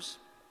nephews,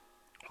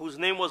 whose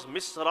name was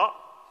Misra,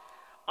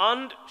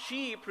 and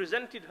she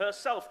presented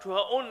herself to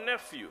her own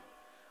nephew,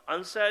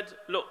 and said,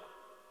 look,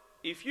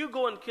 if you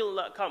go and kill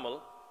that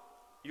camel,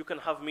 you can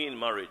have me in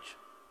marriage.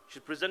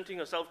 She's presenting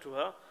herself to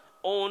her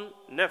own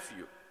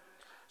nephew.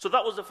 So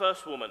that was the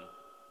first woman,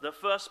 the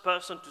first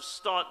person to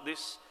start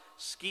this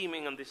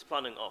scheming and this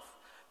planning off.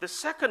 The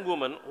second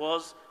woman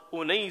was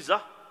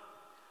Unayza,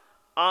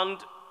 and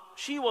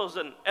she was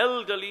an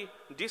elderly,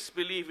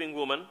 disbelieving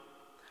woman,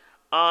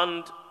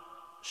 and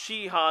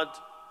she had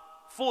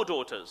 4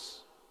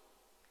 daughters.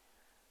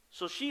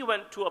 So she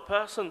went to a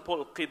person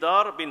called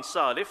Qidar bin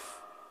Salif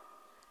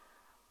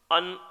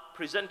and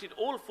presented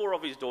all 4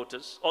 of his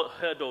daughters, or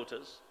her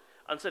daughters,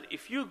 and said,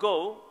 if you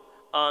go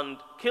and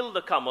kill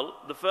the camel,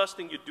 the first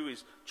thing you do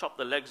is chop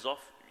the legs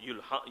off.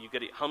 You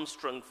get it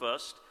hamstrung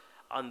first,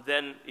 and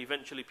then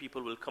eventually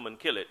people will come and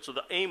kill it. So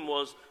the aim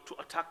was to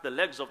attack the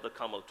legs of the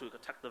camel, to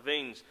attack the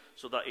veins,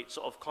 so that it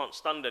sort of can't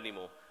stand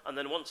anymore. And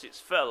then once it's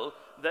fell,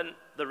 then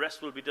the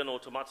rest will be done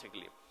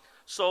automatically.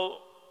 So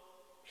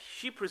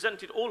she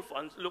presented all 4,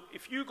 and look,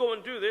 if you go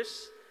and do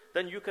this,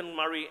 then you can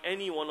marry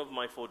any one of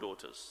my 4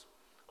 daughters.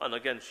 And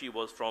again, she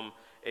was from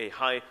a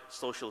high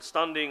social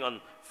standing,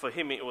 and for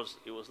him it was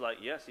like,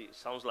 yes, it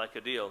sounds like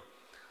a deal.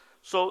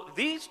 So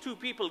these 2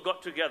 people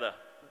got together.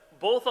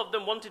 Both of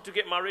them wanted to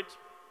get married.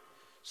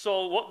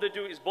 So what they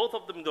do is both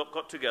of them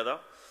got together.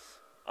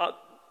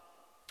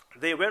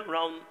 They went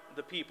round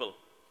the people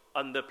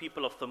and the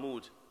people of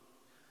Thamud,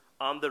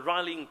 and the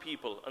rallying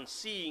people, and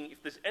seeing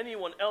if there's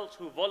anyone else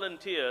who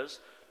volunteers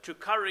to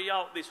carry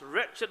out this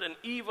wretched and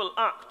evil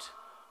act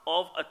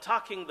of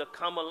attacking the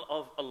camel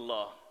of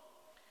Allah.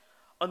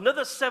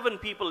 Another 7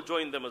 people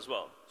joined them as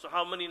well. So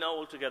how many now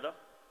altogether?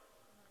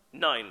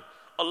 9.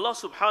 Allah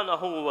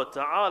subhanahu wa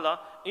ta'ala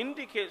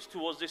indicates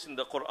towards this in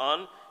the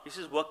Quran. He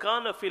says,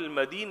 وَكَانَ فِي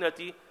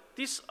الْمَدِينَةِ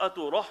تِسْأَةُ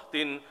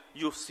رَهْطٍ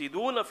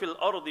يُفْسِدُونَ فِي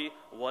الْأَرْضِ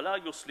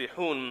وَلَا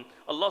يُصْلِحُونَ.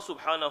 Allah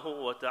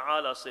subhanahu wa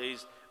ta'ala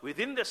says,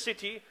 within the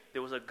city,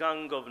 there was a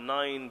gang of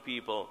 9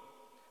 people.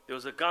 There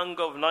was a gang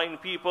of 9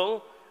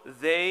 people.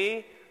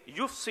 They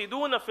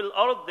يُفْسِدُونَ فِي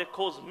الْأَرْضِ. They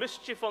caused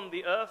mischief on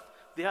the earth.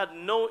 They had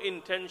no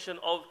intention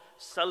of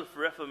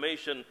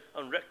self-reformation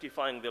and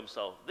rectifying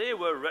themselves. They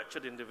were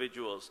wretched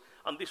individuals.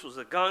 And this was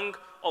a gang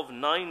of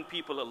 9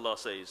 people, Allah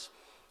says.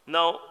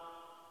 Now,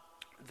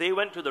 they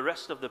went to the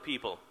rest of the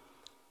people.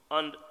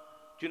 And do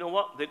you know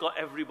what? They got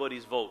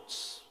everybody's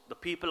votes. The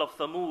people of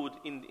Thamud,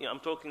 I'm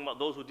talking about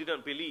those who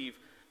didn't believe,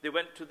 they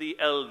went to the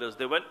elders,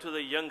 they went to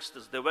the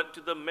youngsters, they went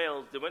to the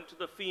males, they went to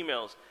the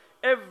females.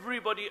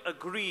 Everybody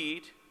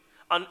agreed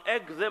and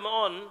egged them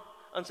on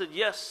and said,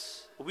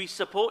 yes, we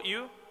support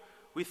you.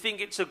 We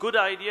think it's a good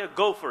idea,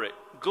 go for it.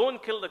 Go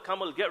and kill the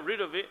camel, get rid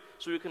of it,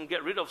 so we can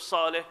get rid of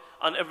Saleh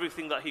and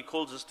everything that he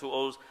calls us to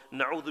owe.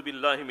 Na'udhu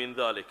billahi min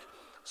dhalik.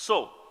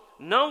 So,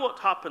 now what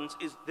happens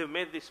is they've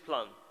made this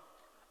plan.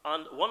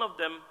 And one of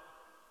them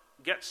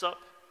gets up,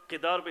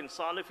 Qidar bin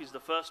Salif is the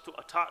first to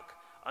attack,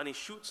 and he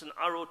shoots an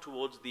arrow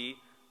towards the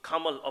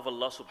camel of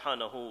Allah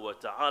subhanahu wa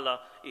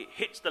ta'ala. It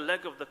hits the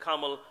leg of the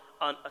camel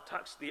and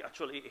attacks it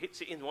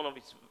hits it in one of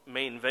its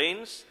main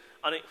veins,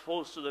 and it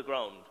falls to the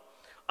ground.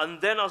 And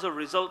then as a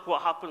result,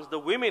 what happens? The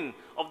women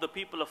of the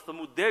people of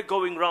Thamud, they're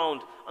going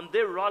round and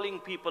they're rallying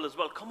people as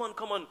well. Come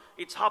on,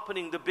 it's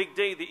happening, the big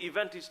day, the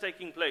event is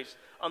taking place.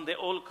 And they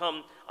all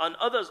come. And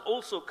others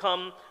also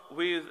come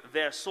with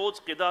their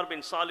swords. Qidar bin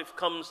Salif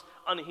comes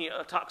and he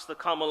attacks the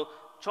camel,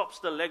 chops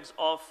the legs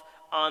off,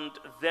 and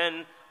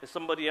then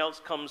somebody else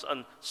comes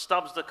and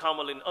stabs the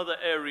camel in other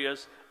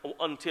areas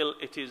until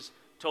it is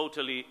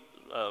totally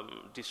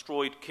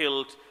destroyed,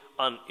 killed,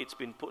 and it's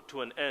been put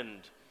to an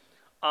end.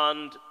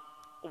 And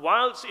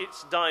whilst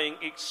it's dying,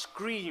 it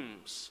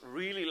screams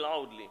really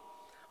loudly.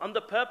 And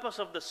the purpose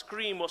of the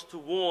scream was to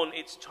warn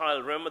its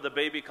child, remember the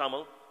baby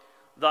camel,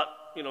 that,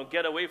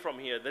 get away from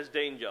here, there's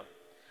danger.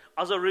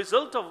 As a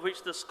result of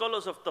which the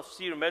scholars of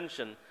tafsir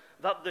mention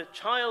that the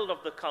child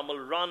of the camel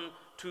ran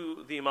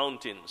to the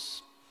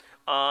mountains.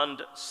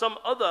 And some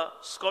other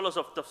scholars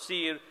of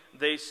tafsir,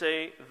 they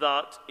say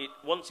that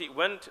once it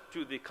went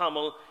to the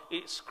camel,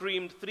 it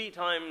screamed 3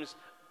 times,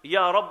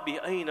 Ya Rabbi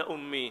ayna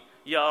ummi,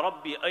 Ya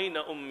Rabbi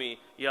ayna ummi,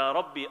 Ya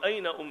Rabbi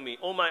ayna ummi.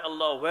 Oh my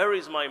Allah, where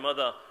is my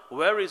mother?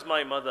 Where is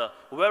my mother?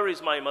 Where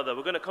is my mother?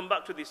 We're going to come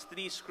back to these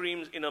 3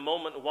 screams in a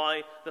moment.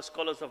 Why the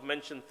scholars have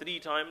mentioned 3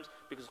 times?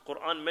 Because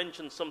Quran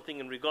mentions something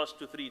in regards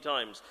to 3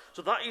 times.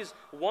 So that is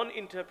one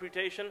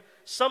interpretation.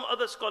 Some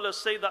other scholars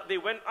say that they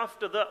went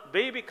after the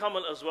baby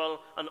camel as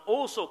well and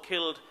also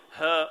killed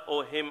her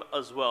or him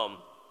as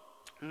well.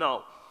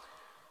 Now,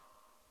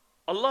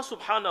 Allah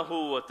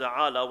subhanahu wa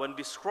ta'ala, when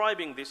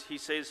describing this, He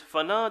says,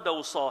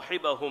 فَنَادَوْا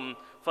صَاحِبَهُمْ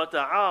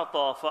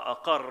فَتَعَاطَى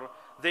فَأَقَرَّ.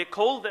 They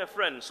called their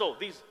friend. So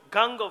these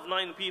gang of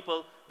 9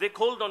 people, they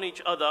called on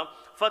each other,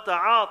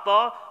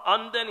 فَتَعَاطَى,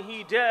 and then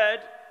he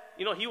dared,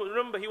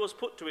 remember he was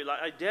put to it,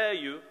 like, I dare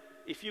you,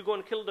 if you go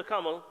and kill the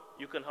camel,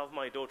 you can have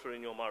my daughter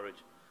in your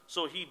marriage.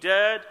 So he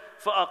dared,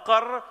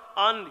 فَأَقَرَّ,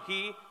 and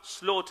he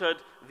slaughtered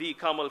the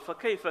camel.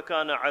 فَكَيْفَ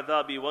كَانَ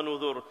عَذَابِي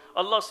وَنُذُرْ.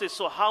 Allah says,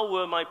 so how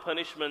were my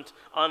punishment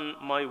and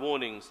my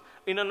warnings?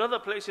 In another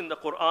place in the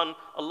Quran,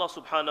 Allah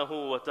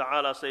subhanahu wa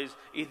ta'ala says,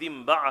 إِذِ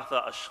انْبَعَثَ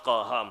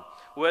أَشْقَاهَا.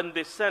 When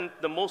they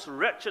sent the most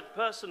wretched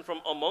person from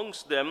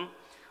amongst them,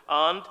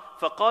 and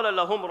فَقَالَ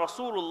لَهُمْ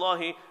رَسُولُ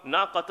اللَّهِ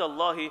نَاقَةَ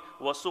اللَّهِ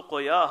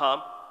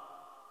وَسُقْيَاهَا.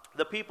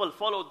 The people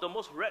followed the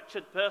most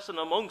wretched person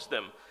amongst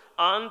them.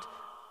 And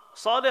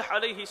Salih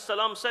alayhi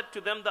salam said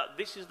to them that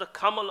this is the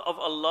camel of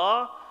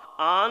Allah,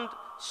 and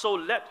so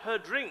let her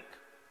drink.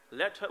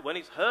 When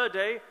it's her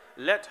day,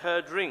 let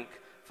her drink.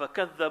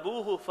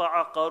 فَكَذَّبُوهُ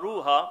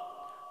فَعَقَرُوهَا.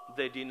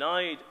 They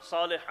denied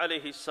Salih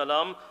alayhi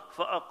salam,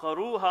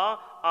 فَأَقَرُوهَا,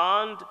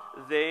 and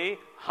they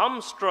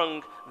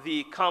hamstrung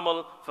the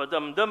camel.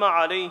 فَدَمْدَمَ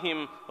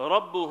عَلَيْهِمْ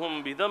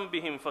رَبُّهُمْ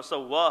بِذَنْبِهِمْ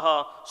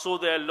فَسَوَّاهَا. So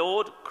their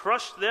Lord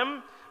crushed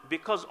them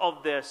because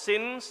of their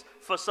sins.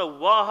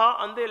 فَسَوَّاهَا,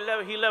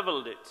 and He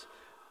leveled it.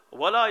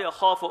 وَلَا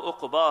يَخَافُ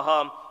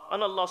عُقْبَاهَا.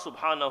 And Allah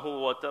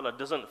subhanahu wa ta'ala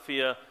doesn't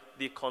fear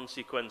the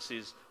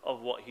consequences of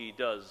what He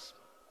does.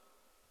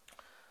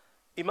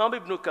 Imam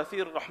Ibn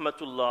Kathir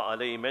rahmatullah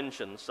alayhi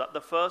mentions that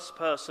the first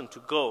person to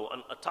go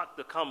and attack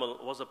the camel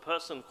was a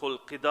person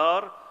called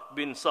Qidar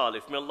bin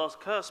Salif. May Allah's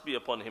curse be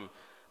upon him.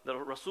 The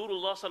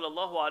Rasulullah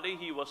sallallahu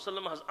alayhi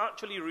wasallam has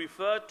actually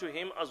referred to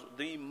him as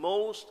the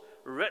most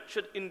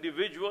wretched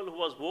individual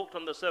who has walked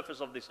on the surface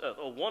of this earth,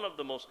 or one of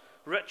the most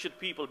wretched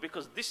people,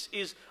 because this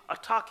is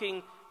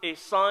attacking a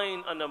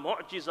sign and a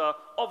mu'jiza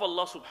of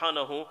Allah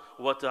subhanahu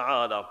wa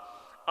ta'ala.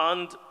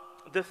 And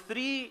the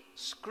 3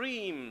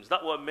 screams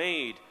that were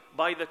made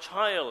by the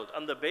child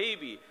and the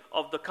baby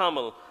of the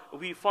camel,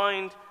 we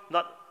find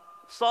that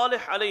Salih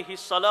alayhi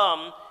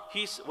salam,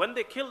 when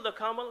they killed the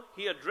camel,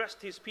 he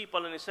addressed his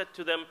people and he said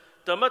to them,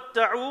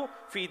 تَمَتَّعُوا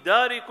فِي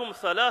دَارِكُمْ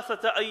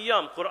ثَلَاثَةَ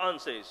أَيَّامٍ. Quran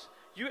says,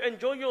 you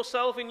enjoy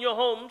yourself in your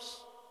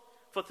homes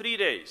for 3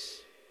 days.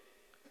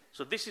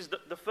 So this is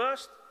the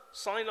first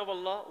sign of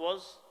Allah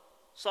was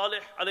Salih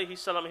alayhi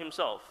salam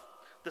himself.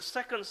 The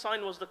second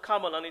sign was the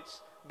camel and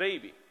its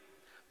baby.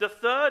 The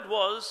third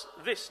was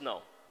this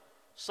now.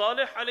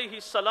 Salih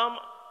alayhi salam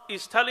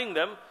is telling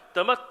them,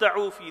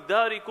 تَمَتَّعُوا فِي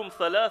دَارِكُمْ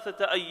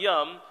ثَلَاثَةَ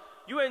أَيَّامٍ.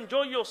 You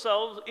enjoy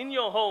yourselves in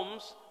your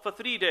homes for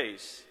 3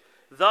 days.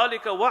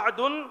 ذَلِكَ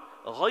وَعْدٌ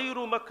غَيْرُ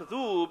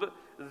مَكْذُوبٍ.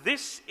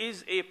 This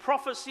is a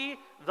prophecy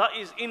that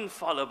is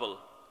infallible.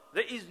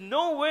 There is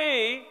no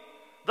way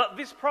that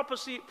this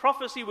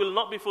prophecy will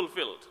not be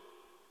fulfilled.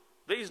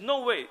 There is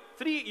no way.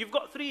 You've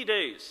got 3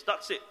 days,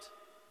 that's it.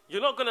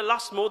 You're not going to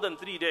last more than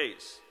 3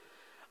 days.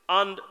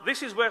 And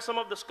this is where some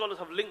of the scholars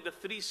have linked the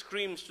 3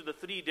 screams to the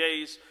 3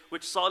 days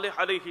which Salih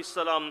alayhi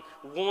salam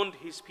warned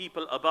his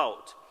people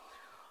about.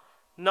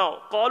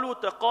 Now,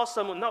 قَالُوا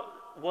تَقَاسَمُوا. Now,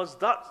 was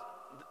that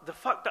the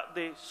fact that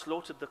they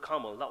slaughtered the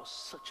camel, that was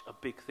such a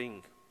big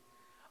thing.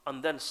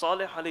 And then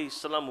Salih alayhi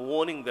salam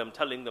warning them,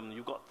 telling them,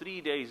 you've got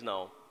 3 days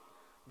now.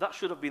 That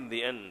should have been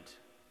the end.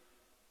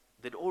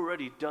 They'd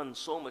already done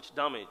so much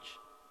damage.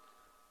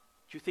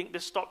 Do you think they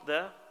stopped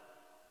there?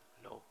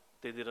 No,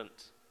 they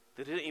didn't.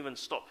 They didn't even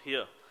stop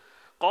here.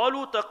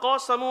 قَالُوا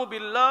تَقَاسَمُوا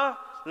بِاللَّهِ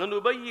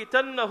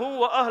لَنُبَيِّتَنَّهُ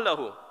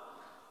وَأَهْلَهُ.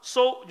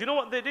 So, you know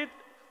what they did?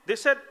 They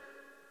said,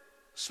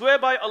 swear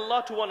by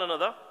Allah to one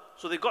another.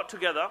 So they got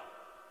together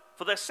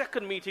for their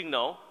second meeting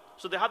now.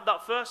 So they had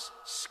that first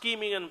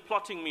scheming and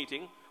plotting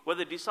meeting where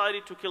they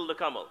decided to kill the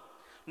camel.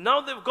 Now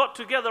they've got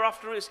together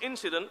after this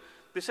incident.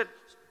 They said,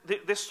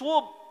 they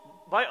swore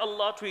by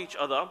Allah to each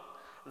other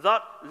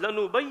that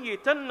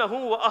لَنُبَيِّتَنَّهُ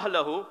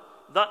وَأَهْلَهُ,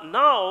 that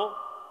now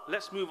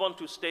let's move on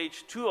to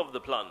stage 2 of the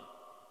plan.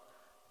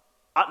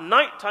 At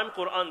night time,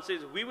 Quran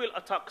says, we will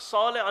attack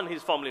Saleh and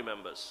his family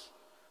members.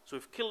 So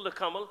we've killed the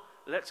camel.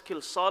 let's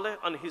kill Saleh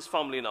and his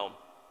family now.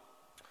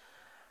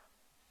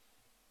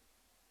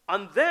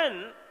 And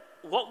then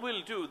what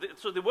we'll do,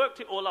 so they worked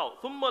it all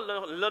out. ثُمَّ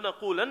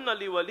لَنَقُولَنَّ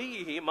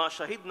لِوَلِيِّهِ مَا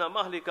شَهِدْنَا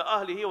مَهْلِكَ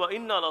أَهْلِهِ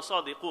وَإِنَّا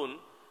لَصَادِقُونَ.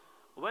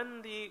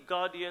 When the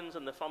guardians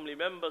and the family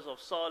members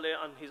of Saleh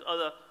and his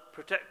other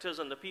protectors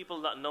and the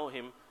people that know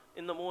him,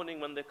 in the morning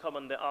when they come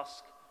and they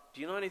ask,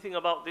 do you know anything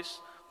about this?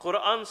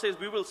 Quran says,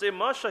 we will say,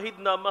 مَا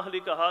شَهِدْنَا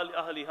مَهْلِكَ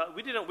أَهْلِهَا.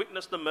 We didn't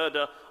witness the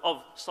murder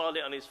of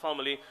Saleh and his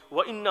family.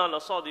 وَإِنَّا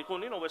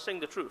لَصَادِقُونَ. We're saying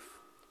the truth.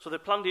 So they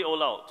planned it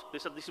all out. They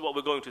said, this is what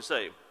we're going to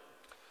say.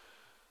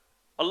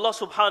 Allah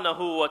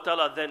subhanahu wa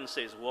ta'ala then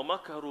says,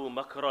 وَمَكَرُوا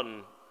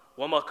مَكْرًا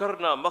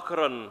وَمَكَرْنَا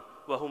مَكْرًا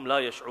وَهُمْ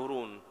لَا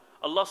يَشْعُرُونَ.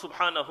 Allah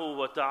subhanahu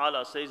wa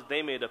ta'ala says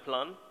they made a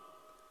plan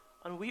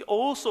and we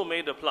also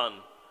made a plan.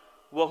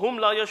 وَهُمْ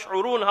لَا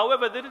يَشْعُرُونَ.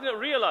 However, they didn't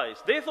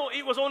realize. They thought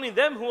it was only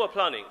them who were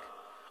planning.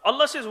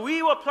 Allah says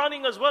we were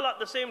planning as well at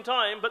the same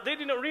time, but they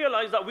didn't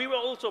realize that we were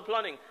also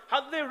planning.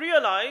 Had they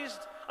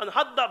realized and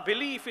had that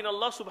belief in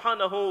Allah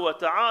subhanahu wa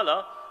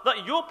ta'ala,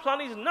 that your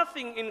plan is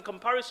nothing in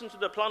comparison to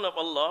the plan of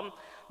Allah,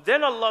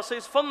 then Allah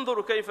says,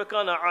 فَانظُرْ كَيْفَ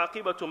كَانَ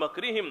عَاقِبَةُ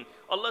مَكْرِهِمْ.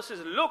 Allah says,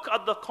 look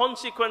at the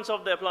consequence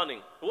of their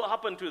planning. What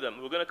happened to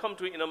them? We're going to come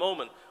to it in a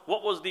moment.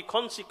 What was the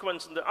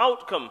consequence and the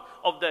outcome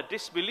of their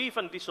disbelief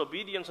and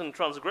disobedience and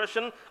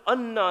transgression?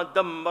 أَنَّا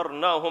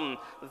دَمَّرْنَاهُمْ.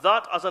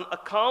 That as an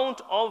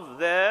account of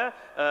their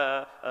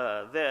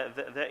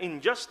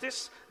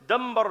injustice,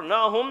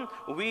 دَمَّرْنَاهُمْ.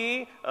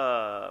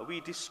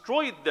 We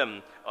destroyed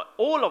them,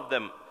 all of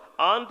them.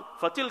 And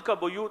فَتِلْكَ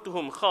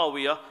بُيُوتُهُمْ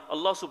خَاوِيَةٌ.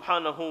 Allah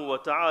subhanahu wa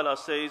ta'ala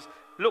says,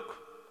 look,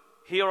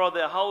 here are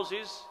their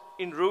houses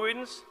in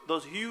ruins,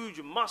 those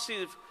huge,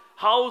 massive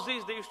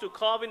houses they used to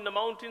carve in the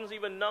mountains.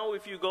 Even now,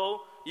 if you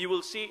go, you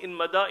will see in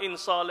Madain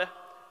Saleh,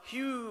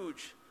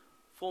 huge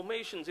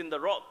formations in the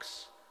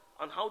rocks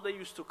and how they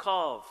used to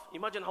carve.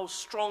 Imagine how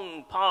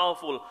strong,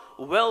 powerful,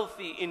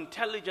 wealthy,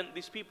 intelligent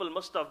these people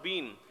must have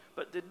been.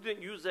 But they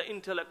didn't use their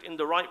intellect in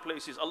the right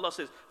places. Allah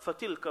says,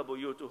 فَتِلْكَ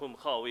بُيُوتُهُمْ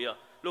خَاوِيَةٌ.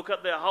 Look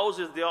at their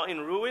houses, they are in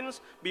ruins.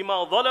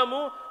 بِمَا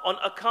ظَلَمُوا. On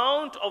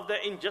account of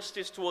their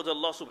injustice towards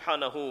Allah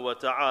subhanahu wa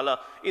ta'ala.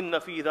 إِنَّ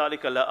فِي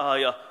ذَلِكَ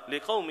لَآيَةٌ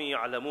لِقَوْمٍ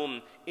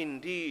يَعْلَمُونَ.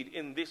 Indeed,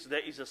 in this there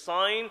is a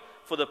sign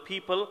for the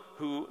people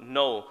who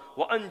know.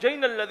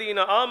 وَأَنْجَيْنَا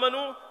الَّذِينَ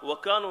آمَنُوا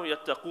وَكَانُوا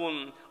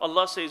يَتَّقُونَ.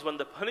 Allah says, when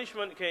the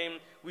punishment came,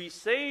 we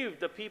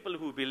saved the people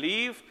who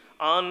believed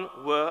and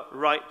were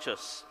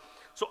righteous.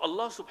 So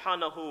Allah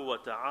subhanahu wa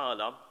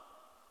ta'ala,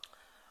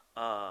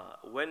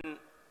 when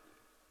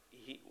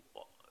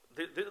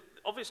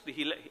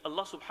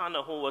Allah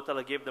subhanahu wa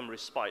ta'ala gave them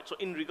respite. So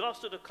in regards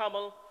to the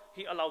camel,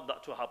 He allowed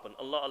that to happen.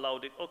 Allah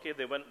allowed it. Okay,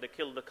 they went, they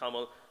killed the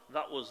camel.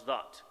 That was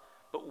that.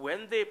 But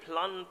when they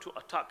planned to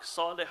attack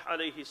Saleh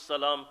alayhi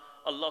salam,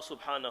 Allah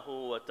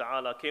subhanahu wa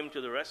ta'ala came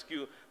to the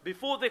rescue.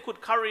 Before they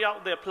could carry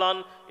out their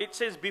plan, it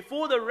says,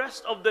 before the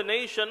rest of the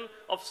nation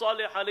of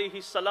Saleh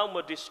alayhi salam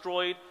were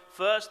destroyed,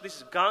 first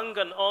this gang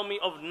and army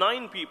of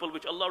 9 people,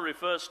 which Allah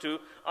refers to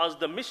as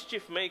the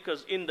mischief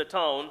makers in the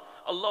town,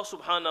 Allah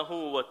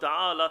subhanahu wa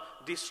ta'ala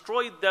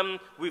destroyed them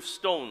with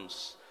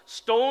stones.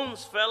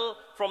 Stones fell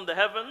from the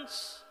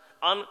heavens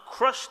and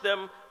crushed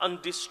them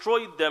and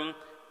destroyed them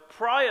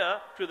prior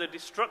to the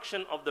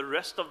destruction of the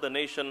rest of the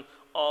nation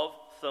of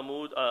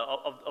Thamud.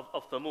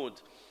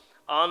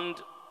 And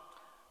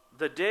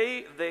the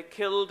day they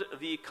killed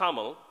the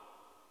camel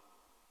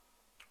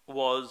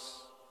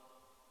was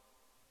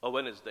a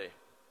Wednesday.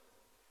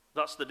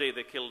 That's the day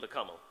they killed the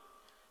camel.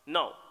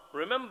 Now,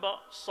 remember,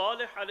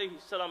 Saleh alayhi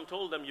salam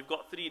told them, you've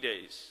got 3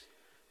 days.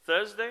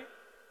 Thursday,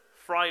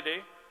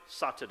 Friday,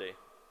 Saturday.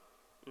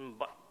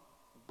 But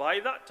by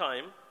that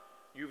time,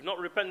 you've not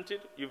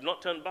repented, you've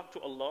not turned back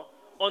to Allah.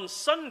 On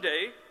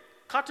Sunday,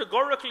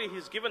 categorically,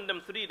 He's given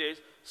them 3 days.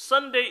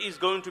 Sunday is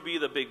going to be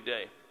the big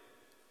day.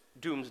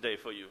 Doomsday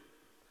for you.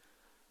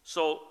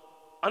 So,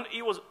 and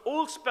it was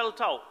all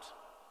spelt out.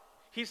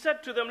 He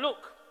said to them,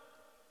 look,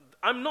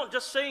 I'm not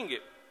just saying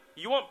it.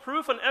 You want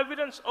proof and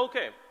evidence?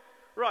 Okay.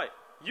 Right.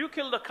 You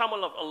killed the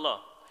camel of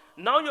Allah.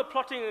 Now you're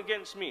plotting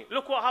against me.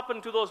 Look what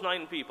happened to those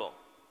 9 people.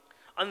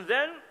 And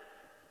then,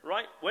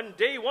 right, when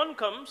day 1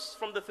 comes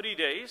from the 3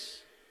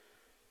 days,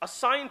 a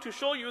sign to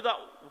show you that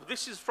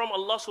this is from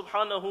Allah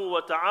subhanahu wa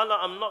ta'ala.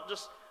 I'm not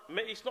just,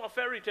 it's not a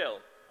fairy tale.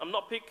 I'm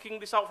not picking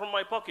this out from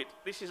my pocket.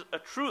 This is a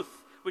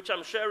truth which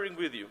I'm sharing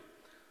with you.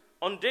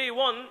 On day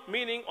 1,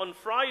 meaning on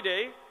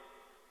Thursday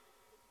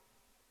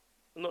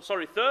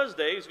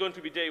is going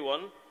to be day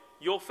 1,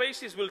 your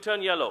faces will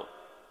turn yellow.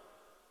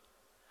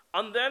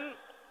 And then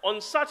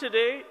on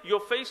Saturday,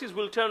 your faces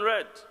will turn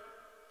red.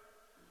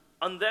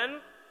 And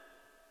then,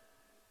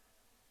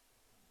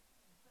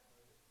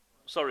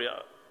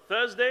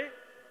 Thursday,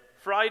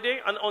 Friday,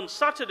 and on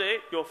Saturday,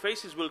 your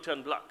faces will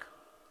turn black.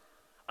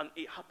 And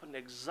it happened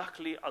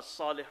exactly as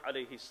Saleh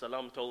alayhi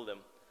salam told them.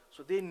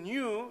 So they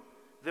knew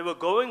they were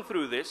going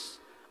through this,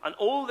 and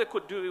all they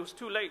could do, it was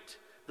too late.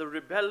 The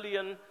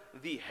rebellion,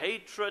 the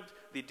hatred,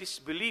 the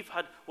disbelief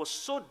was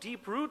so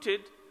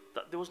deep-rooted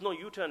that there was no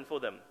U-turn for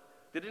them.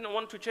 They didn't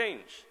want to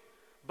change.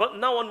 But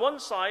now on one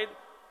side,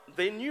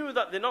 they knew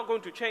that they're not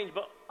going to change,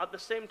 but at the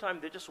same time,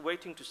 they're just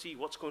waiting to see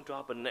what's going to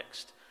happen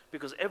next.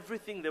 Because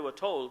everything they were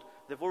told,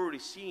 they've already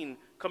seen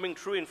coming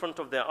true in front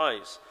of their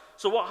eyes.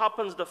 So what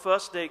happens, the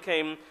first day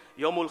came,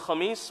 Yawmul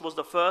Khamis was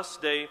the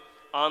first day,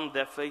 and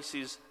their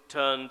faces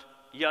turned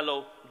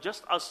yellow,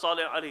 just as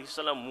Salih alayhi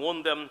salam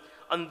warned them.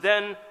 And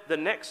then the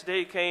next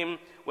day came,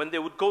 when they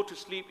would go to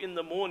sleep in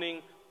the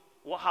morning,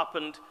 what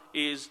happened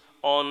is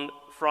on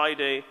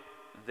Friday,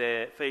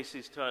 their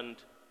faces turned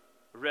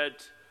red.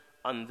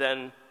 And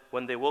then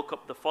when they woke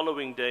up the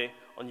following day,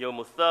 on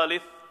Yawmul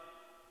Thalith,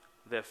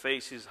 their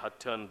faces had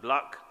turned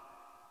black.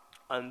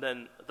 And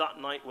then that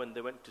night when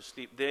they went to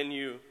sleep, they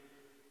knew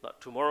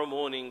that tomorrow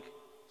morning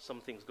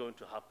something's going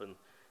to happen.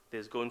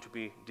 There's going to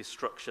be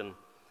destruction.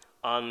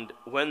 And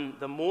when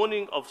the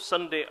morning of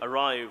Sunday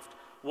arrived,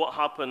 what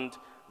happened?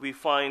 We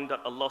find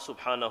that Allah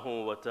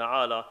subhanahu wa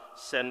ta'ala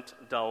sent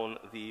down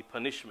the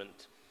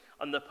punishment.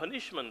 And the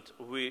punishment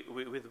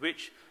with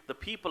which the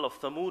people of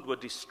Thamud were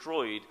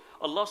destroyed,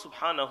 Allah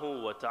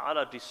subhanahu wa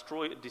ta'ala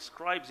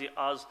describes it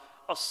as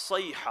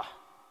as-sayha.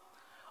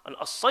 And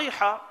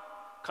as-sayha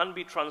can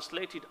be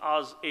translated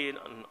as an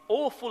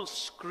awful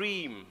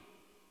scream.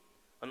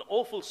 An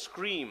awful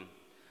scream.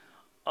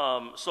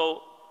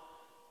 So,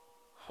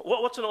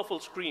 what's an awful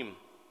scream?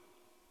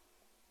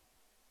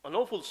 An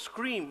awful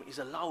scream is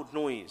a loud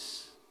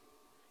noise.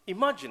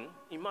 Imagine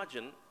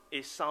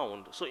a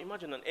sound. So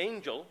imagine an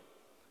angel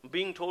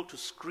being told to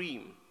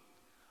scream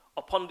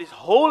upon this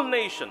whole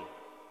nation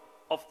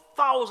of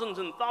thousands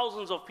and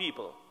thousands of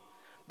people.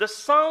 The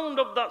sound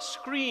of that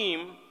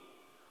scream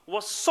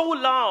was so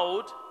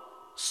loud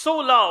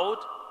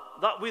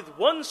that with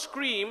one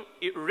scream,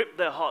 it ripped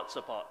their hearts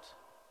apart.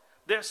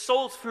 Their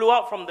souls flew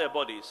out from their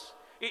bodies.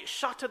 It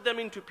shattered them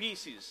into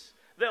pieces.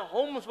 Their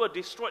homes were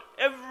destroyed.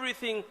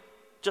 Everything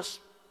just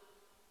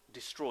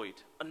destroyed,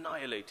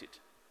 annihilated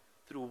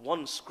through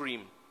one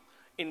scream.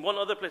 In one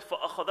other place,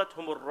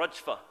 فَأَخَذَتْهُمُ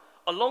الرَّجْفَةِ.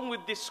 Along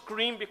with this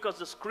scream, because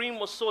the scream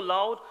was so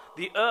loud,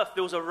 the earth,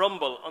 there was a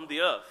rumble on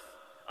the earth.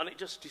 And it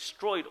just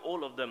destroyed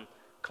all of them,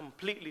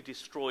 completely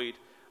destroyed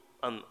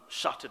and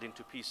shattered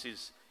into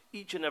pieces.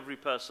 Each and every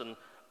person,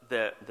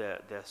 their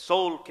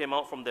soul came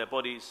out from their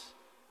bodies,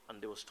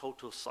 and there was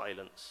total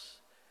silence.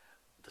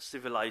 The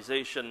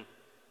civilization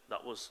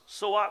that was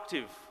so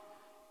active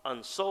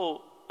and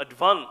so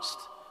advanced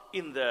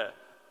in their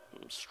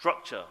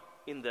structure,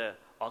 in their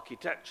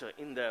architecture,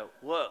 in their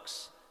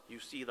works, you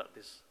see that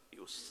it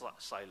was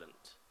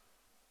silent.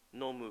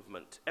 No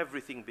movement.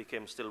 Everything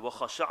became still.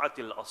 وَخَشَعَتِ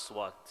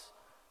الْأَصْوَاتِ.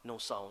 No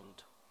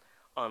sound.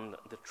 And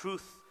the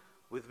truth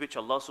with which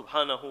Allah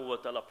subhanahu wa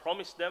ta'ala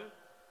promised them,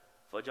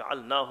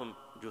 فَجَعَلْنَاهُمْ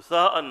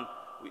جُثَاءً.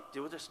 They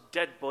were just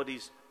dead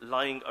bodies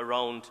lying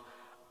around.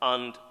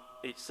 And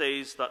it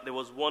says that there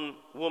was one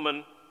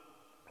woman,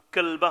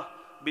 Kalba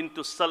bintu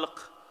Salq.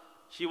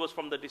 She was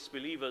from the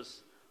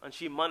disbelievers, and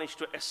she managed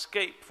to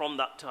escape from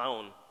that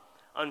town.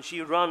 And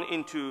she ran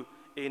into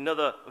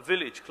another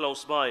village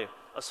close by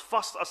as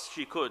fast as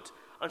she could.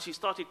 And she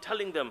started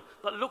telling them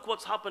that, look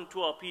what's happened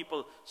to our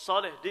people.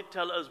 Saleh did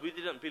tell us, we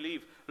didn't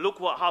believe. Look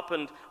what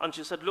happened. And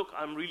she said, look,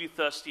 I'm really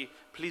thirsty.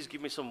 Please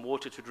give me some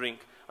water to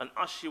drink. And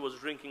as she was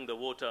drinking the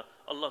water,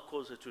 Allah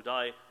caused her to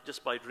die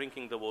just by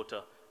drinking the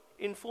water,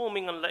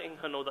 informing and letting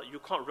her know that you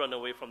can't run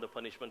away from the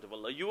punishment of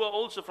Allah. You are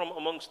also from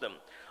amongst them.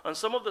 And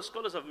some of the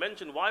scholars have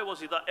mentioned, why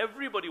was it that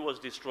everybody was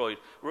destroyed,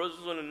 whereas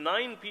there were only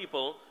 9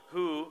 people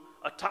who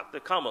attacked the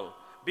camel?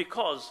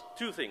 Because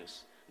two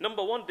things.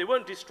 Number one, they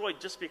weren't destroyed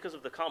just because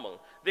of the camel.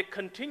 They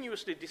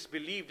continuously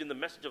disbelieved in the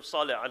message of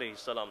Salih alayhi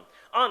salam.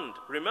 And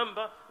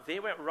remember, they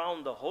went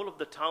round the whole of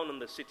the town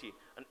and the city,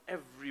 and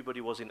everybody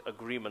was in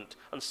agreement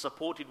and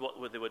supported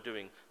what they were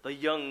doing. The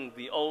young,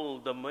 the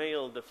old, the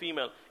male, the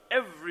female,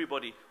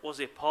 everybody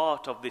was a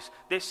part of this.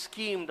 They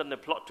schemed and they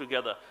plotted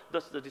together.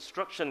 Thus the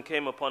destruction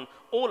came upon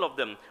all of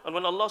them. And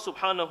when Allah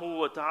subhanahu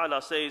wa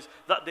ta'ala says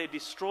that they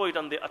destroyed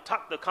and they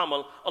attacked the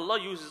camel,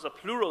 Allah uses a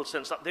plural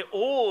sense that they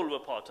all were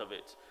part of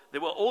it. They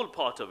were all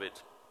part of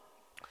it.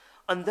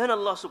 And then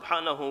Allah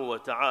subhanahu wa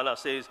ta'ala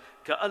says,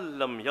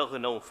 كَأَلَّمْ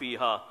يَغْنَوْا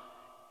فِيهَا.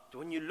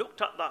 When you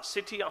looked at that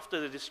city after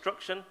the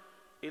destruction,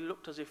 it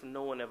looked as if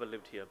no one ever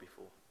lived here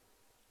before.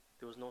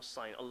 There was no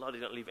sign. Allah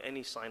didn't leave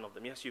any sign of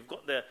them. Yes, you've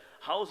got their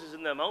houses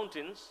in their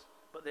mountains,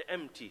 but they're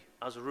empty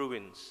as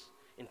ruins.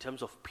 In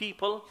terms of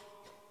people,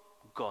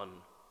 gone.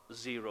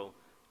 Zero.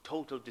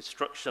 Total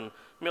destruction.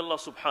 May Allah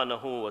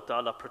subhanahu wa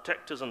ta'ala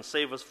protect us and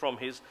save us from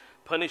His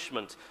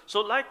punishment.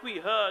 So like we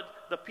heard,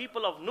 the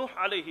people of Nuh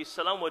alayhi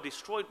salam were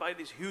destroyed by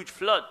this huge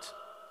flood.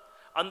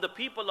 And the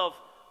people of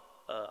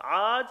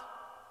Ad,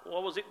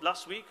 what was it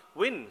last week?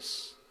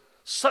 Winds.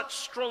 Such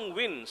strong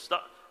winds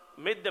that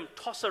made them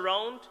toss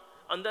around,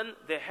 and then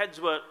their heads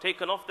were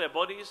taken off their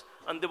bodies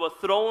and they were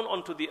thrown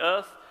onto the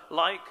earth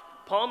like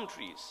palm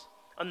trees.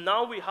 And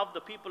now we have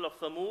the people of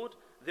Thamud.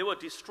 They were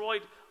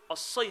destroyed.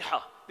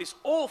 As-sayha, this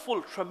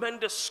awful,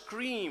 tremendous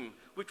scream,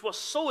 which was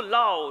so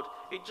loud,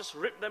 it just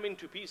ripped them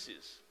into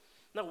pieces.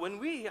 Now,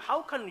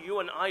 how can you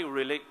and I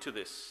relate to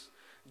this?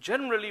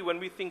 Generally, when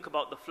we think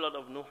about the flood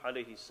of Nuh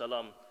alayhi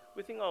salam,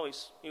 we think, oh,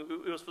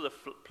 it was for the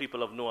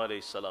people of Noah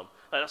alayhi salam.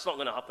 That's not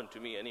going to happen to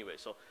me anyway.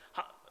 So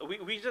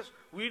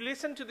we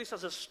listen to this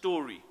as a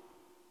story.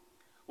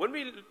 When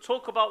we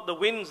talk about the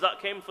winds that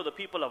came for the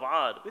people of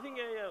Ad, we think,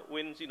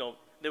 winds,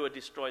 they were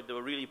destroyed. They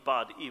were really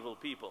bad, evil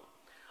people.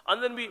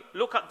 And then we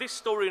look at this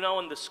story now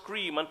and the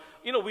scream, and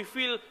we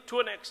feel, to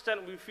an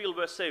extent,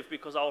 we're safe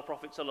because our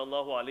Prophet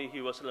sallallahu alaihi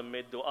wasallam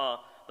made dua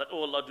that,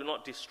 oh Allah, do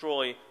not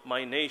destroy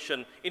my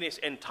nation in its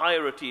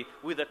entirety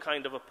with a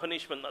kind of a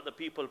punishment that the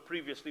people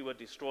previously were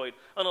destroyed.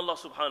 And Allah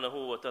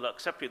subhanahu wa ta'ala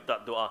accepted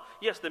that dua.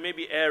 Yes, there may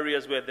be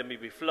areas where there may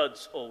be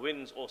floods or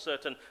winds or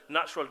certain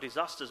natural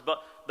disasters,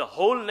 but the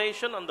whole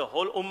nation and the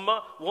whole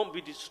ummah won't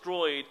be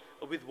destroyed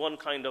with one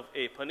kind of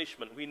a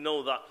punishment. We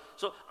know that.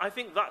 So I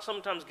think that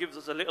sometimes gives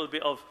us a little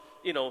bit of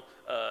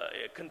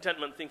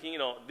contentment, thinking,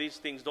 these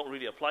things don't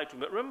really apply to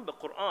me. But remember,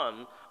 the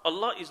Quran,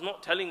 Allah is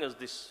not telling us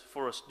this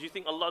for us. Do you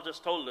think Allah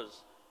just told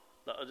us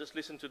that, just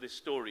listen to this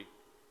story,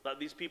 that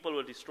these people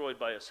were destroyed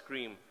by a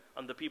scream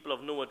and the people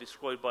of Noah were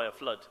destroyed by a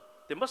flood?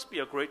 There must be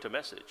a greater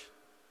message.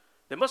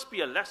 There must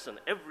be a lesson.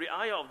 Every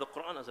ayah of the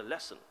Quran has a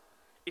lesson.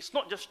 It's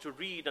not just to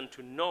read and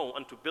to know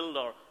and to build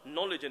our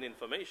knowledge and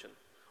information.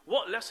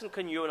 What lesson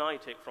can you and I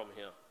take from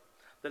here?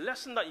 The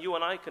lesson that you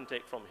and I can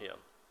take from here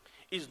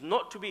is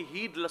not to be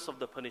heedless of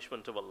the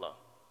punishment of Allah.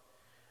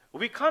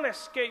 We can't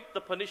escape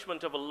the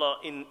punishment of Allah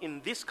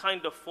in this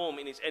kind of form,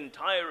 in its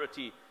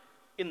entirety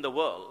in the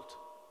world.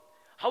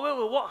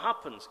 However, what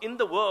happens in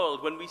the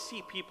world when we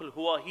see people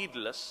who are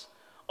heedless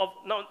of,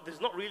 now there's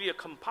not really a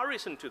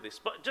comparison to this,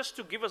 but just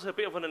to give us a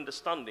bit of an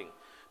understanding,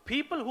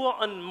 people who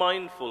are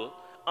unmindful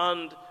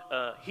and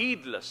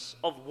heedless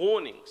of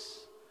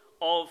warnings,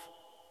 of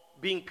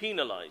being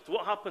penalized,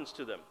 what happens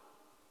to them?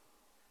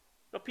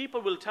 Now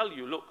people will tell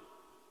you, look,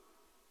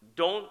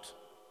 don't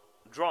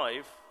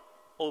drive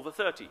over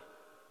 30.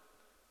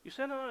 You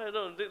say,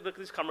 no,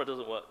 this camera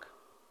doesn't work.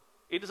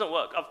 It doesn't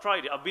work. I've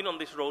tried it. I've been on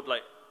this road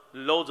like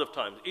loads of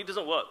times. It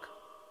doesn't work.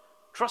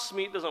 Trust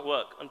me, it doesn't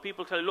work. And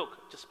people tell you,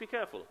 look, just be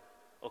careful,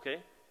 okay?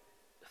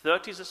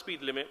 30 is the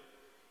speed limit.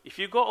 If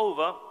you go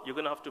over, you're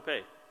going to have to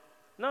pay.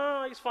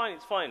 No, it's fine,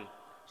 it's fine.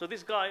 So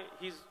this guy,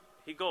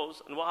 he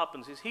goes, and what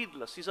happens? He's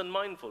heedless, he's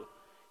unmindful.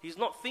 He's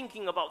not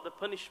thinking about the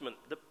punishment,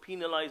 the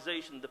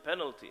penalization, the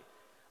penalty.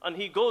 And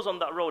he goes on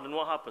that road, and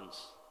what happens?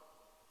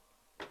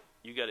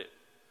 You get it.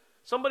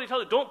 Somebody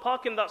tells you, don't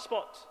park in that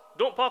spot.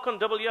 Don't park on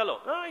double yellow.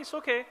 No, it's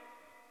okay.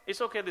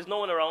 It's okay, there's no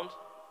one around.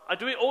 I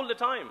do it all the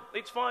time.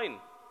 It's fine.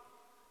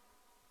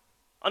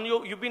 And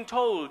you've been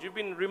told, you've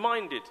been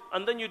reminded,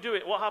 and then you do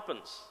it. What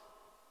happens?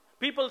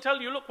 People tell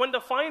you, look, when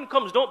the fine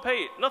comes, don't pay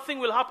it. Nothing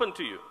will happen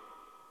to you.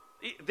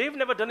 They've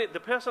never done it.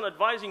 The person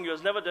advising you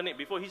has never done it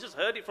before. He just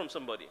heard it from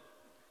somebody.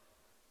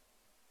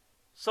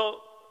 So,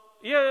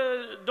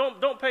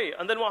 don't pay.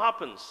 And then what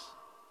happens?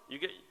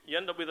 You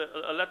end up with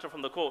a letter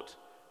from the court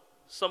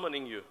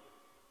summoning you.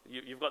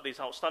 You've got these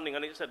outstanding,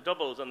 and it said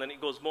doubles, and then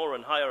it goes more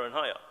and higher and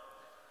higher.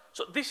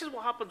 So this is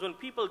what happens when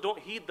people don't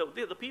heed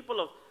the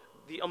people of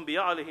the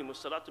Anbiya alayhimu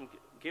salatum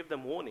gave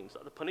them warnings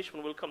that the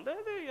punishment will come.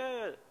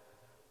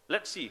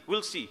 Let's see.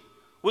 We'll see.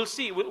 We'll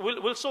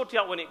sort it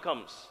out when it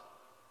comes.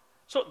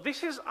 So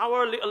this is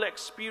our little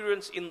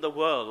experience in the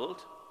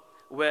world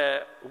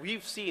where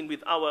we've seen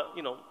with our,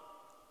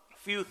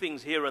 few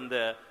things here and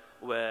there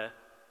where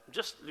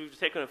we've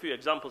taken a few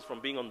examples from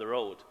being on the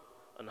road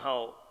and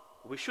how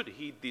we should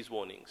heed these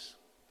warnings.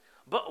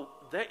 But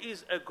there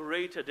is a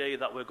greater day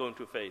that we're going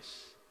to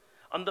face.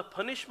 And the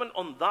punishment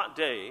on that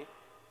day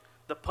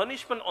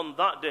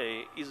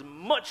is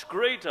much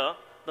greater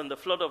than the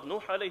flood of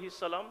Nuh alayhi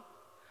salam,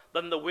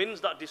 than the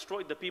winds that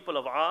destroyed the people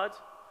of Ad,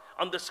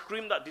 and the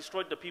scream that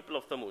destroyed the people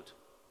of Thamud.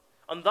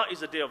 And that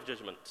is the day of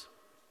judgment.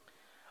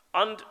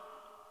 And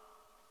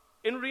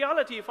in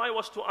reality, if I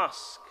was to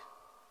ask,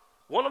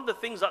 one of the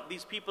things that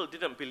these people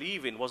didn't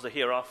believe in was the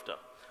hereafter.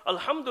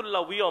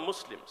 Alhamdulillah, we are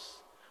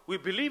Muslims. We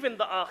believe in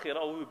the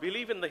akhirah, we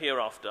believe in the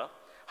hereafter.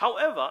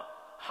 However,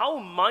 how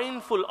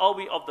mindful are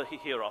we of the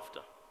hereafter?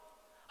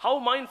 How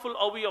mindful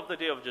are we of the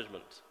day of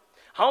judgment?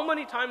 How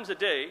many times a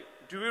day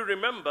do we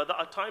remember that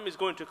a time is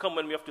going to come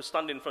when we have to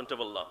stand in front of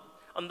Allah?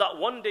 And that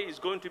one day is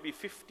going to be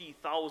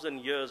 50,000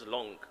 years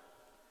long.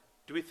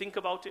 Do we think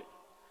about it?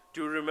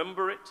 Do we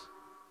remember it?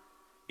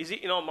 Is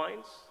it in our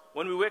minds?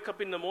 When we wake up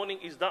in the morning,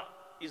 is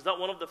that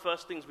one of the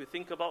first things we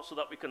think about so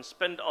that we can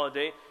spend our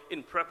day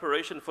in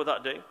preparation for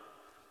that day?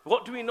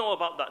 What do we know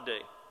about that day?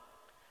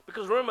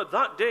 Because remember,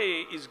 that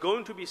day is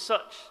going to be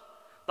such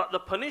that the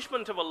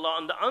punishment of Allah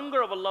and the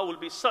anger of Allah will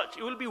be such,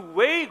 it will be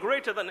way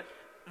greater than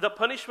the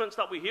punishments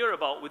that we hear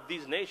about with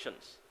these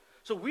nations.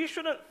 So we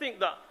shouldn't think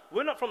that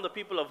we're not from the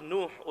people of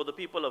Nuh or the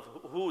people of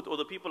Hud or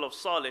the people of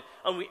Saleh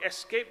and we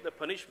escape the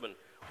punishment.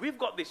 We've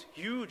got this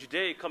huge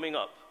day coming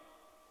up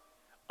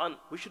and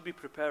we should be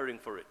preparing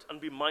for it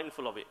and be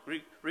mindful of it.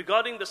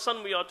 Regarding the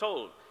sun, we are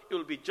told it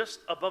will be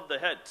just above the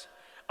head.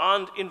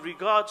 And in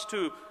regards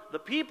to the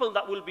people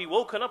that will be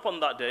woken up on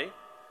that day,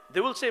 they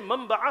will say,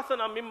 "Man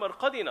ba'athana min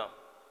marqadina."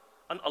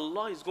 And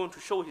Allah is going to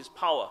show His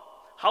power.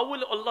 How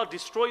will Allah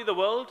destroy the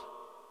world?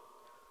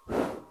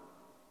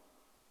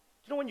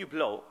 You know when you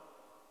blow,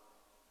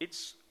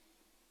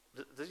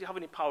 does it have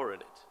any power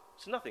in it?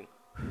 It's nothing.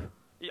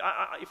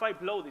 If I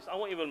blow this, I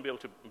won't even be able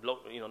to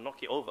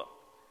knock it over.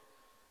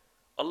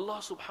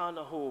 Allah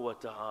subhanahu wa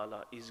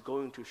ta'ala is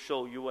going to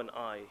show you and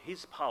I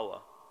His power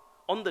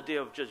on the Day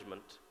of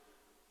Judgment,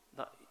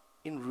 that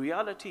in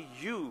reality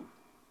you,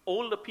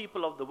 all the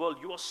people of the world,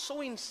 you are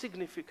so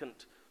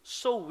insignificant,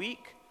 so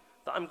weak,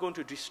 that I'm going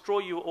to destroy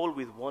you all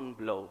with one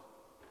blow.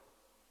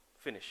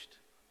 Finished.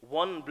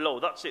 One blow,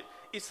 that's it.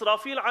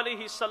 Israfil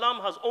alayhi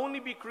salam has only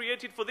been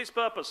created for this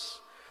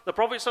purpose. The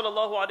Prophet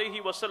sallallahu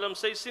alaihi wasallam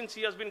says, since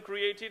he has been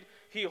created,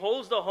 he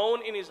holds the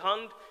horn in his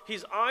hand.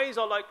 His eyes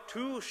are like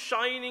two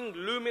shining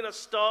luminous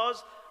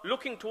stars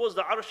looking towards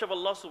the arsh of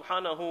Allah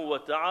subhanahu wa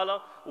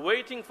ta'ala,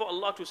 waiting for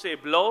Allah to say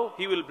blow.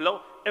 He will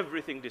blow,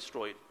 everything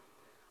destroyed.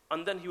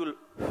 And then he will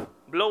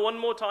blow one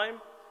more time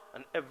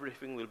and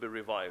everything will be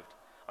revived.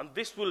 And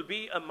this will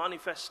be a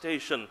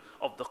manifestation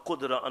of the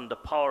qudra and the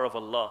power of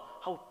Allah.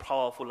 How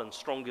powerful and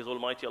strong is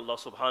Almighty Allah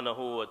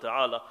subhanahu wa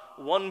ta'ala.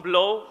 One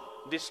blow,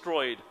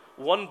 destroyed.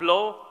 One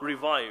blow,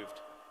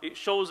 revived. It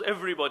shows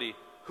everybody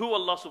who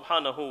Allah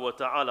subhanahu wa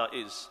ta'ala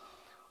is.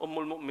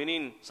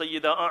 Al-Mu'mineen,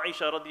 Sayyida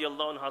Aisha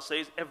radiyallahu anha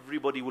says,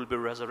 everybody will be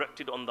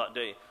resurrected on that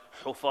day.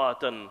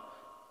 Hufatan,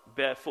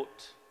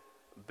 barefoot,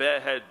 bare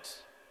head.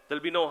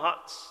 There'll be no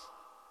hats.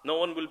 No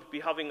one will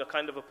be having a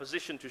kind of a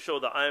position to show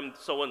that I am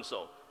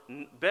so-and-so.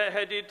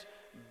 Bareheaded,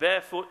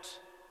 barefoot,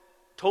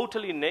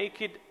 totally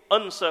naked,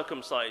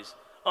 uncircumcised.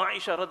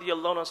 Aisha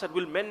radiyallahu anha said,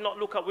 will men not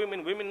look at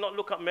women, women not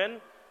look at men?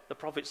 The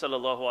Prophet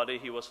sallallahu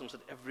alaihi wasallam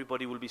said,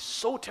 everybody will be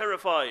so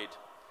terrified.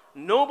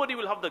 Nobody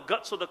will have the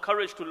guts or the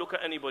courage to look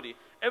at anybody.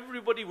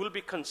 Everybody will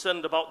be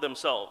concerned about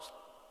themselves.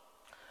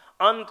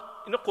 And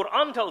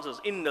Quran tells us,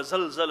 إِنَّ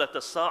زَلْزَلَةَ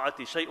السَّاعَةِ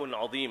شَيْءٌ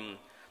عَظِيمٌ,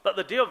 that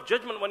the Day of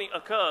Judgment, when it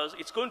occurs,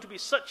 it's going to be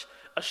such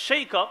a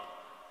shake-up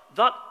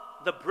that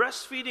the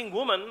breastfeeding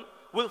woman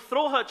will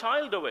throw her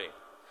child away.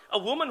 A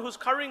woman who's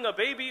carrying a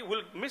baby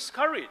will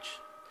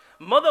miscarriage.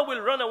 Mother will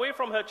run away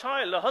from her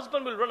child. A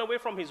husband will run away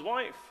from his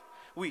wife.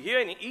 We hear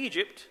in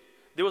Egypt,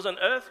 there was an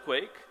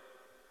earthquake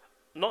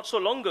not so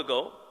long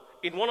ago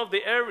in one of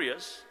the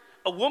areas.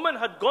 A woman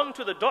had gone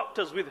to the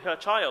doctors with her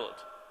child.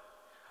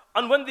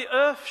 And when the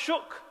earth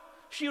shook,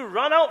 she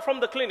ran out from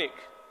the clinic.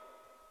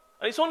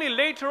 And it's only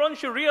later on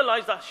she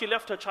realized that she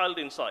left her child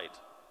inside.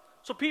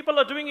 So people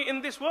are doing it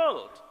in this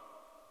world.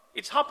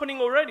 It's happening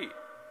already.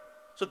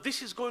 So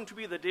this is going to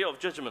be the Day of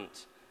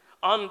Judgment.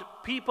 And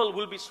people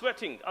will be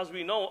sweating, as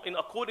we know, in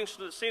accordance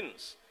to the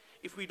sins.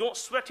 If we don't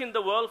sweat in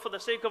the world for the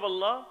sake of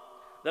Allah,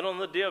 then on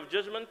the Day of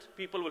Judgment,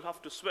 people will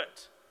have to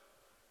sweat.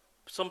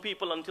 Some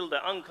people until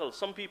their ankles,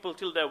 some people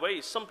till their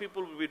waist, some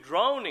people will be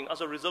drowning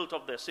as a result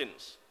of their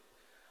sins.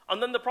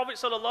 And then the Prophet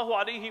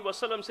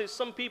ﷺ says,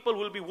 some people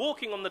will be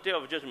walking on the Day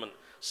of Judgment.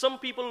 Some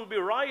people will be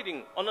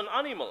riding on an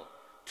animal.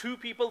 2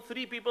 people,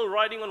 3 people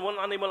riding on one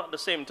animal at the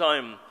same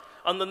time.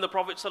 And then the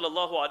Prophet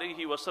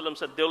ﷺ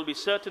said, there will be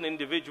certain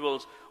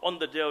individuals on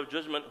the Day of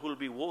Judgment who will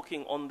be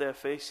walking on their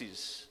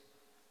faces.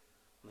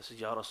 They said,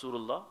 Ya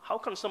Rasulullah, how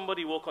can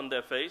somebody walk on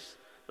their face?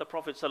 The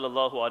Prophet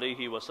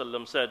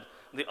ﷺ said,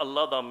 the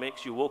Allah that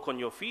makes you walk on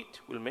your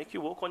feet will make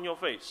you walk on your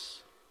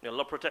face. May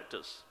Allah protect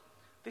us.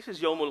 This is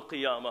Yawmul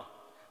Qiyamah.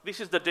 This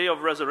is the day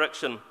of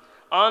resurrection.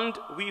 And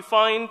we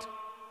find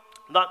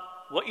that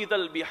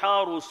وَإِذَا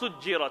الْبِحَارُ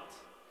سُجِّرَتْ,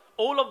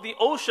 all of the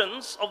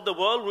oceans of the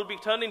world will be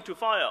turned into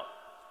fire.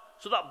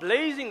 So that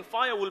blazing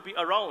fire will be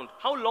around.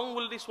 How long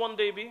will this one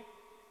day be?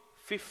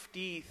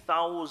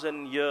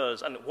 50,000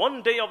 years. And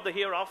one day of the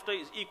hereafter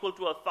is equal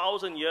to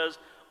 1,000 years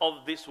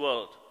of this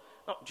world.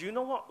 Now, do you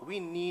know what? We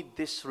need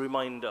this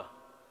reminder.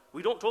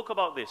 We don't talk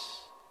about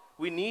this.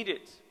 We need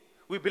it.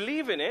 We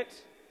believe in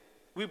it.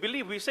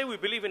 We say we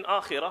believe in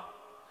Akhirah,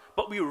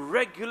 but we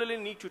regularly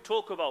need to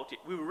talk about it.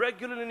 We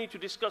regularly need to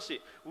discuss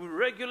it. We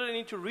regularly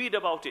need to read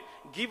about it.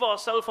 Give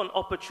ourselves an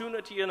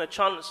opportunity and a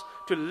chance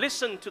to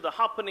listen to the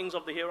happenings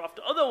of the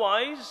hereafter.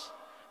 Otherwise,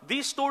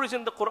 these stories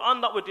in the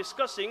Quran that we're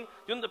discussing,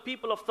 the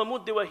people of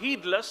Thamud, they were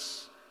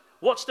heedless.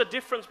 What's the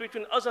difference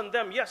between us and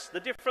them? Yes, the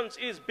difference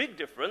is big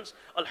difference.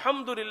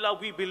 Alhamdulillah,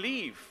 we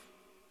believe.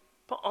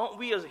 But aren't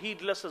we as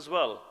heedless as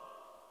well?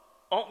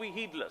 Aren't we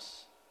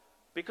heedless?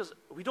 Because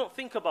we don't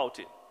think about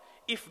it.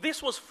 If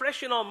this was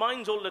fresh in our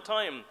minds all the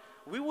time,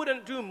 we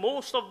wouldn't do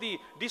most of the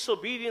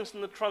disobedience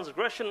and the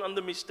transgression and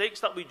the mistakes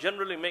that we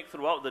generally make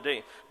throughout the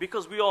day,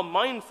 because we are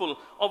mindful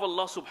of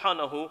Allah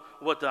subhanahu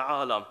wa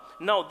ta'ala.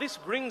 Now this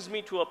brings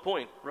me to a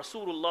point.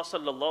 Rasulullah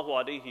sallallahu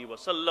alayhi wa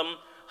sallam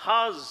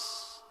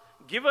has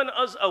given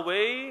us a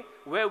way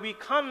where we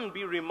can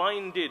be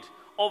reminded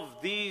of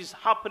these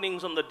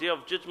happenings on the Day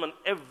of Judgment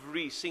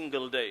every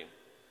single day.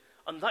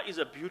 And that is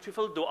a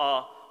beautiful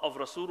dua of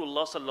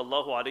Rasulullah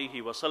sallallahu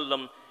alayhi wa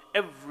sallam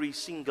every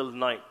single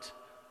night.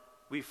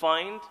 We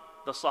find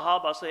the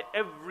Sahaba say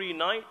every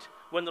night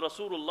when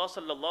Rasulullah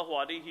sallallahu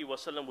alayhi wa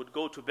sallam would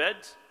go to bed,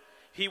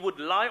 he would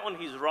lie on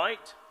his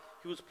right,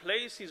 he would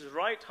place his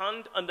right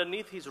hand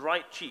underneath his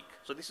right cheek.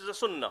 So this is a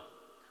sunnah.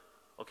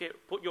 Okay,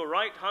 put your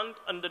right hand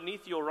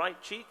underneath your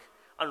right cheek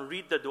and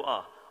read the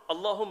dua.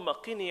 Allahumma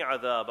qini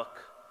adhabak.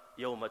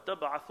 يَوْمَ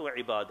تَبْعَثُ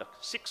عِبَادَكَ.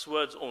 6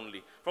 words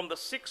only. From the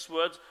 6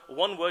 words,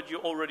 1 word you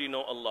already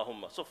know,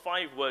 Allahumma. So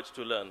 5 words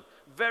to learn.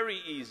 Very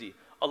easy.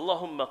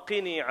 Allahumma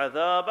qini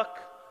adhabak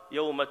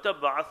yawma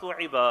tab'athu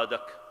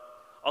ibadak.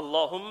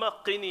 Allahumma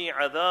qini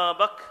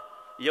adhabak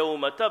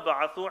yawma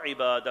tab'athu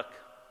ibadak.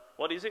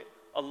 What is it?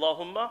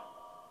 Allahumma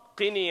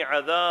qini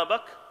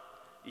adhabak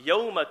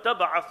yawma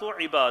tab'athu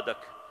ibadak.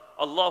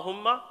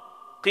 Allahumma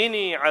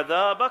qini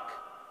adhabak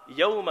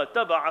yawma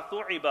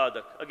tab'athu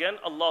ibadak. Again,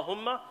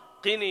 Allahumma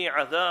qini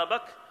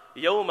adhabak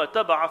yawma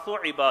tab'athu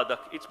ibadak.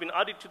 It's been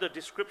added to the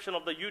description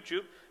of the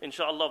YouTube,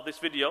 inshallah, of this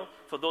video,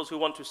 for those who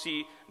want to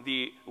see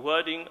the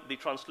wording, the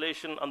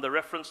translation, and the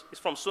reference. It's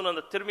from Sunan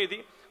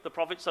al-Tirmidhi. The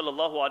Prophet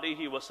sallallahu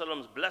alaihi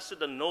wasallam's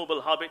blessed and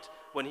noble habit,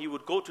 when he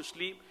would go to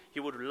sleep, he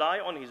would lie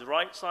on his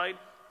right side,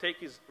 take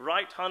his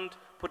right hand,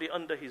 put it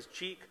under his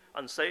cheek,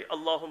 and say,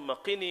 Allahumma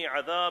qini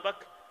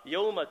adhabak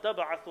yawma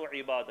tab'athu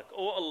ibadak.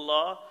 Oh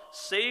Allah,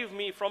 save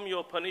me from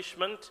your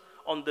punishment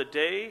on the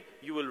day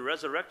you will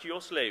resurrect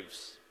your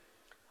slaves.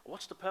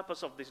 What's the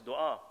purpose of this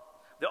dua?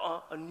 There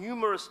are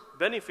numerous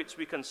benefits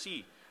we can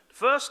see.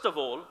 First of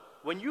all,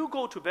 when you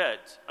go to bed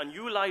and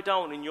you lie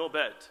down in your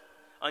bed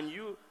and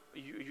you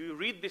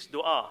read this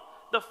dua,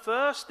 the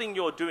first thing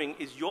you're doing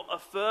is you're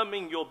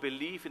affirming your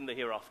belief in the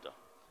hereafter.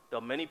 There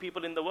are many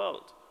people in the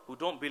world who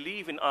don't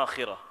believe in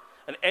akhirah.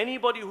 And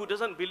anybody who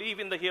doesn't believe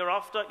in the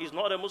hereafter is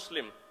not a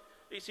Muslim.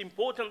 It's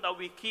important that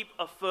we keep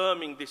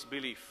affirming this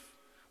belief.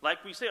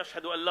 Like we say,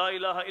 Ashhadu an la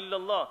ilaha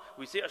illallah,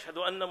 we say,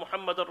 Ashhadu anna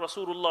Muhammadan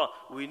Rasulullah.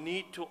 We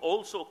need to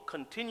also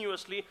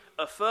continuously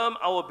affirm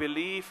our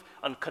belief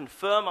and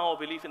confirm our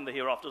belief in the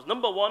hereafters.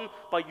 Number 1,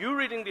 by you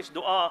reading this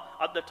dua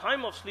at the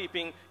time of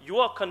sleeping, you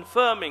are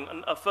confirming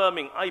and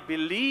affirming, I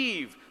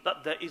believe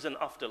that there is an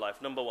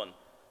afterlife. Number 1.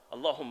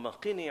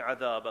 Allahumma qini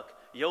adhabak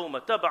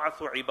yawma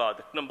tab'athu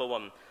ibadak. Number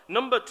 1.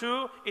 Number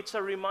 2, it's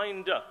a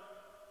reminder.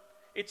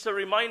 It's a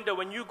reminder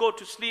when you go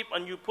to sleep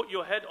and you put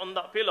your head on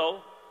that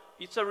pillow.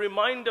 It's a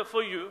reminder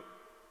for you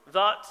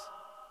that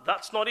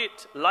that's not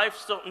it.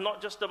 Life's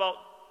not just about,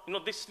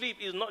 this sleep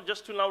is not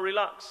just to now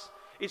relax.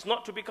 It's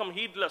not to become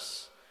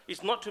heedless.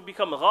 It's not to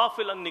become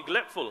ghafil and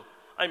neglectful.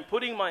 I'm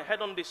putting my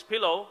head on this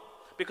pillow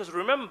because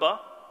remember,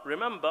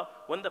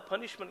 when the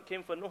punishment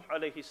came for Nuh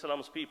alayhi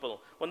salam's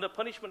people, when the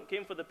punishment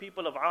came for the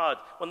people of Ad,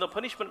 when the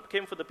punishment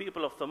came for the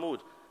people of Thamud,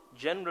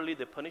 generally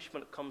the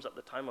punishment comes at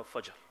the time of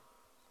Fajr.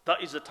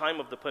 That is the time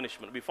of the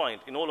punishment we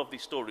find in all of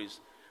these stories.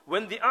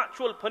 When the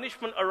actual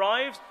punishment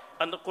arrives,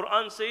 and the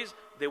Quran says,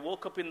 they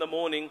woke up in the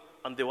morning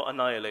and they were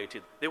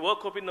annihilated. They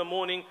woke up in the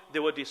morning, they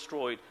were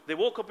destroyed. They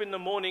woke up in the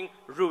morning,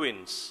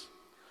 ruins.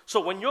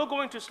 So when you're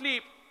going to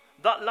sleep,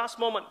 that last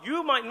moment,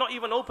 you might not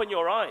even open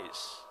your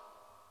eyes.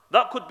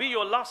 That could be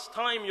your last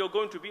time you're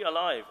going to be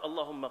alive.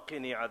 Allahumma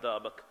qini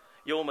adhabak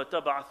yawma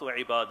tab'athu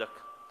ibadak.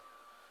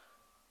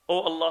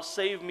 Oh Allah,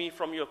 save me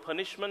from your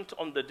punishment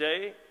on the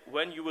day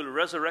when you will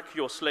resurrect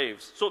your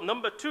slaves. So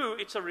number 2,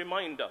 it's a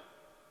reminder.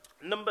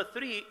 Number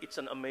 3, it's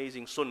an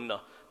amazing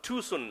sunnah.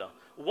 2 sunnah.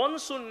 1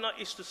 sunnah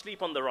is to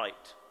sleep on the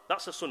right.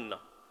 That's a sunnah.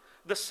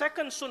 The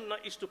second sunnah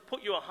is to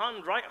put your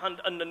right hand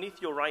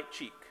underneath your right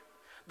cheek.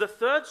 The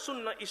third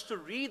sunnah is to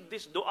read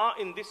this dua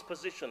in this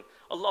position.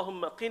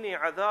 Allahumma qini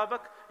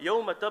adhabak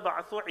yawma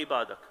tab'athu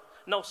ibadak.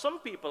 Now some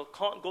people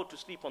can't go to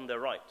sleep on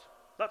their right.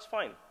 That's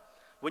fine.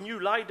 When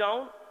you lie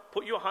down,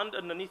 put your hand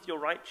underneath your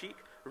right cheek,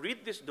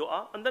 read this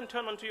dua, and then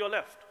turn onto your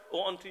left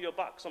or onto your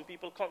back. Some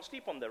people can't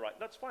sleep on their right.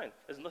 That's fine.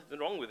 There's nothing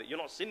wrong with it. You're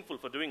not sinful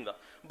for doing that.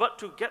 But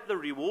to get the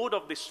reward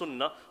of this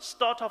sunnah,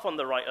 start off on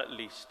the right at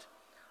least.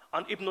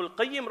 And Ibn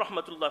al-Qayyim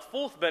rahmatullah,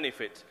 4th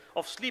benefit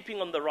of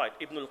sleeping on the right,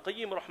 Ibn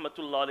al-Qayyim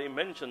rahmatullah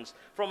mentions,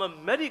 from a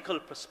medical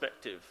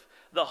perspective,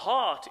 the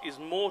heart is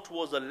more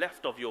towards the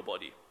left of your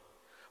body.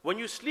 When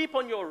you sleep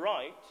on your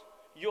right,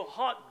 your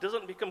heart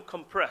doesn't become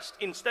compressed.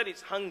 Instead,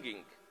 it's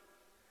hanging.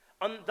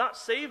 And that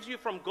saves you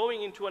from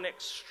going into an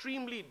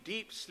extremely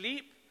deep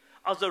sleep,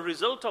 as a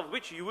result of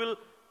which you will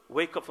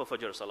wake up for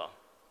Fajr Salah.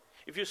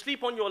 If you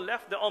sleep on your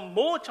left, there are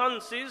more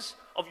chances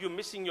of you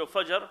missing your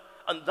Fajr,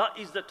 and that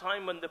is the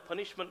time when the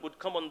punishment would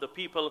come on the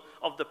people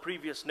of the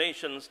previous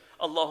nations.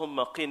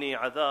 Allahumma qini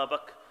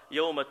adhabak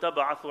yawma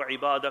tab'athu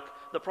ibadak.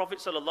 The Prophet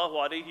sallallahu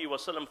alaihi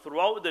wasallam,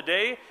 throughout the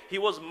day, he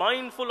was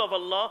mindful of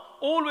Allah,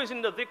 always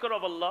in the dhikr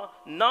of Allah.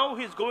 Now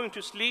he's going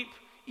to sleep.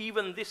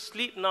 Even this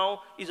sleep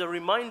now is a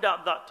reminder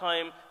at that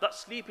time that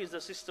sleep is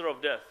the sister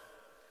of death.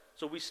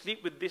 So we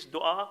sleep with this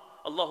dua,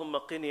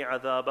 Allahumma qini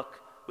adhabak,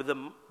 with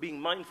being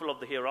mindful of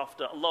the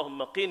hereafter.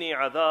 Allahumma qini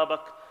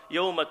adhabak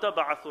yawma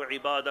tab'athu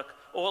ibadak.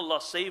 Oh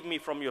Allah, save me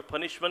from your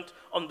punishment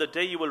on the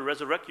day you will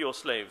resurrect your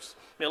slaves.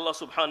 May Allah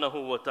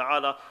subhanahu wa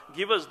ta'ala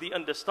give us the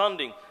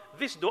understanding.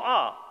 This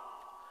dua,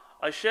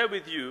 I share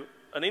with you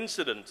an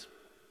incident.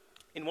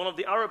 In one of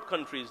the Arab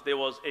countries, there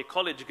was a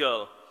college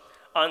girl,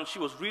 and she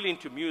was really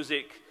into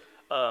music,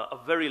 a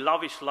very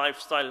lavish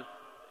lifestyle,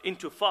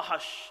 into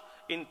fahash,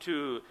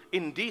 into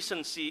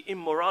indecency,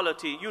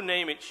 immorality, you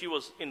name it, she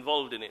was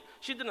involved in it.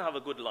 She didn't have a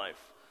good life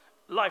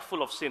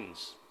full of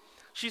sins.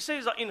 She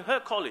says that in her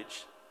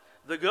college,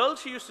 the girl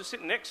she used to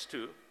sit next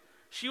to,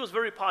 she was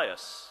very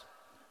pious.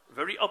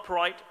 very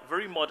upright,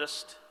 very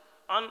modest,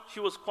 and she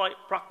was quite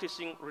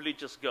practicing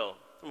religious girl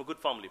from a good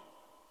family.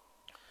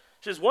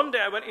 She says, one day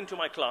I went into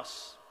my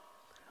class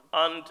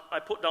and I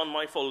put down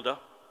my folder,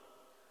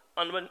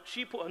 and when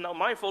she put, now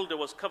my folder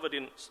was covered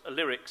in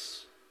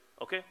lyrics,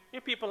 okay?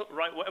 People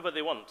write whatever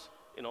they want.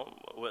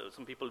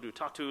 Some people do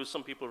tattoos,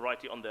 some people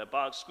write it on their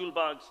bags, school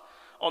bags,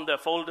 on their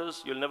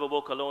folders, you'll never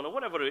walk alone, or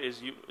whatever it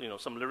is,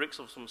 some lyrics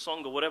of some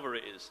song or whatever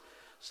it is,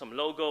 some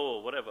logo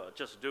or whatever,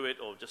 just do it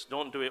or just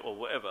don't do it or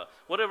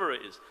whatever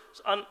it is.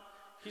 And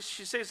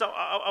she says,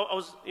 I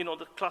was,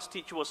 the class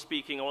teacher was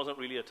speaking, I wasn't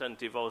really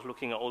attentive, I was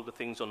looking at all the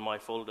things on my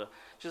folder.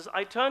 She says,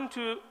 I turned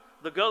to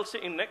the girl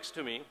sitting next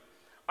to me,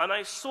 and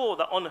I saw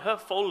that on her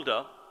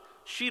folder,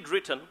 she'd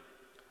written,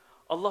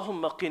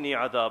 Allahumma qini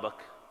adabak,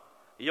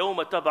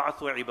 yawma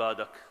tab'athu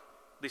ibadak.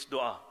 This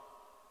dua.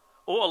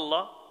 Oh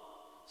Allah,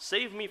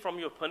 save me from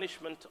your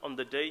punishment on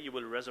the day you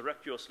will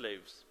resurrect your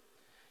slaves.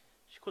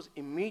 She goes,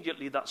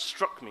 immediately that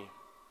struck me,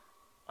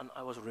 and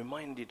I was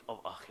reminded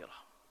of Akhirah.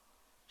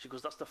 She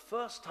goes, that's the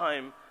first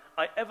time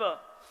I ever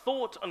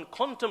thought and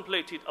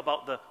contemplated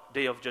about the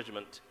Day of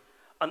Judgment.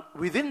 And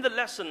within the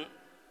lesson,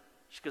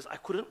 she goes, I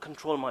couldn't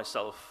control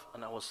myself,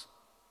 and I was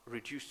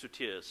reduced to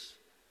tears.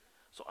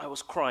 So I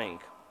was crying,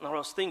 and I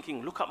was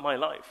thinking, look at my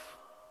life.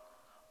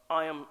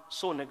 I am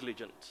so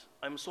negligent.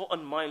 I'm so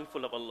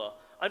unmindful of Allah.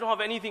 I don't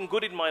have anything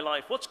good in my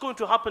life. What's going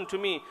to happen to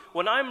me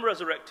when I'm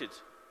resurrected?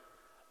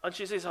 And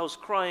she says, I was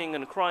crying,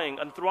 and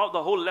throughout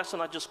the whole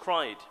lesson, I just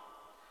cried.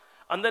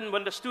 And then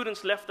when the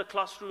students left the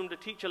classroom, the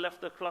teacher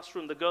left the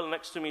classroom, the girl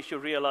next to me, she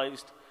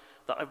realized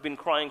that I've been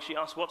crying. She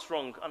asked, what's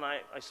wrong? And I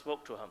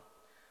spoke to her.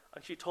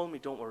 And she told me,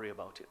 don't worry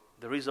about it.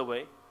 There is a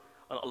way.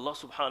 And Allah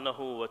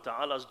subhanahu wa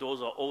ta'ala's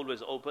doors are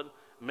always open.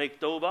 Make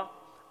tawbah.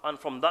 And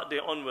from that day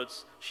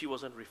onwards, she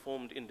was a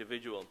reformed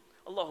individual.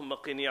 Allahumma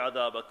qini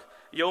adabak,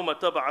 yawma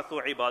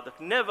tab'athu ibadak.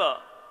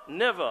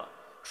 Never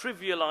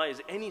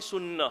trivialize any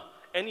sunnah,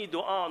 any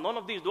dua. None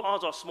of these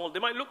du'as are small. They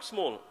might look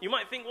small. You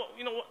might think,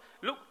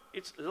 look,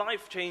 it's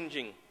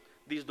life-changing.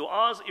 These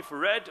du'as, if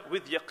read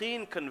with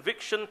yaqeen,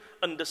 conviction,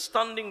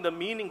 understanding the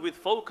meaning with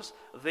focus,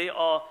 they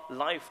are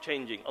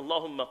life-changing.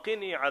 Allahumma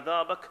qini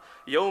adabak,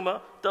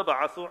 yawma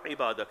tab'athu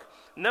ibadak.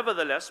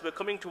 Nevertheless, we're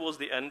coming towards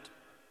the end.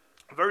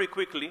 Very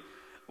quickly,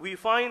 we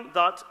find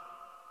that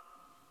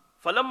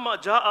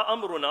فَلَمَّا جَاءَ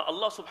أَمْرُنَا,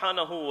 Allah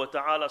subhanahu wa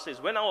ta'ala says,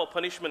 when our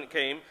punishment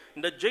came,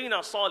 نَجَّيْنَا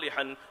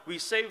صَالِحًا, we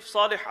saved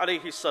Salih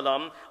alayhi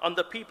salam and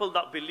the people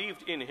that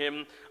believed in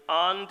him,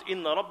 and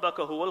إِنَّ رَبَّكَ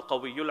هُوَ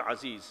الْقَوِيُّ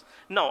الْعَزِيزُ.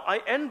 Now,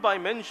 I end by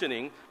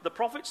mentioning the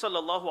Prophet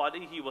sallallahu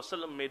alayhi wa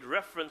sallam made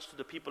reference to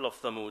the people of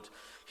Thamud.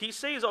 He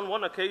says on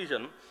one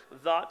occasion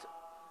that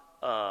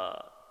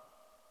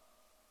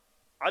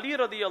Ali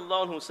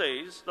radiyallahu anhu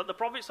says that the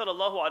Prophet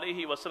sallallahu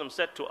alayhi wa sallam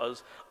said to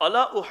us,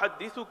 أَلَا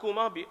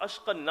أُحَدِّثُكُمَا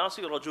بِأَشْقَى النَّاسِ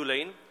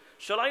رَجُلَيْنِ.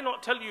 Shall I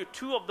not tell you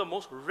two of the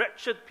most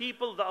wretched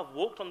people that have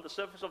walked on the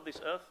surface of this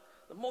earth?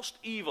 The most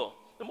evil,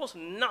 the most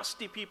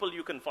nasty people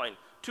you can find.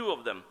 Two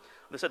of them.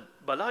 They said,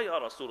 Bala ya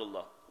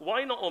Rasulullah.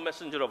 Why not, O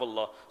Messenger of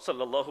Allah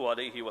sallallahu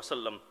alayhi wa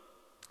sallam?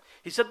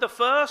 He said the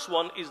first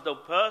one is the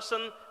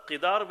person,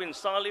 Qidar bin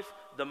Salih,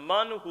 the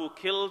man who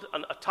killed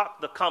and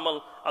attacked the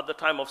camel at the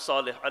time of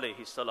Salih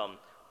alayhi salam.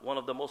 One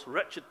of the most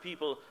wretched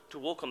people to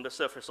walk on the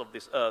surface of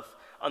this earth.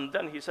 And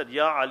then he said,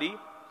 Ya Ali,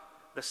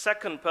 the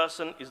second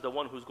person is the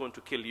one who's going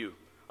to kill you.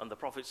 And the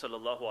Prophet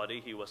sallallahu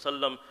alaihi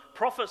wasallam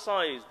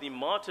prophesied the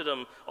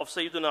martyrdom of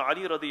Sayyidina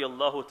Ali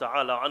radiyallahu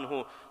ta'ala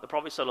anhu. The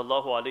Prophet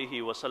sallallahu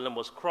alaihi wasallam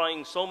was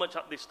crying so much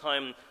at this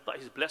time that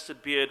his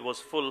blessed beard was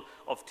full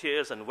of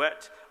tears and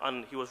wet.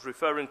 And he was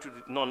referring to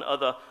none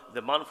other,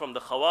 the man from the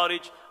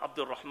Khawarij,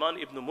 Abdul Rahman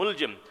ibn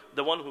Muljim,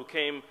 the one who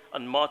came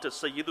and martyred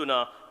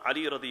Sayyidina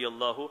Ali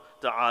radiyallahu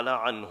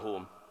ta'ala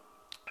anhu.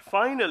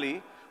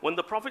 Finally, when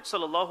the Prophet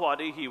sallallahu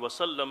alaihi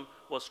wasallam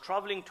was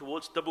traveling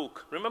towards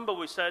Tabuk, remember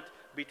we said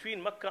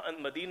between Mecca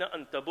and Medina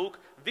and Tabuk,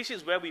 this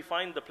is where we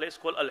find the place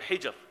called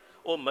Al-Hijr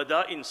or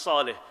Mada'in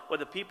Salih, where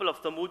the people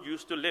of Thamud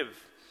used to live.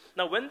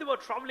 Now when they were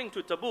traveling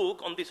to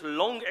Tabuk on this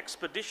long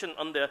expedition,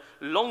 on their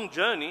long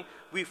journey,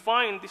 we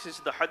find, this is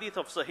the hadith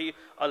of Sahih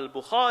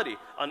al-Bukhari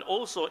and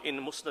also in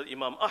Musnad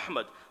Imam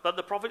Ahmad, that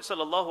the Prophet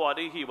sallallahu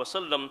alaihi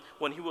wasallam,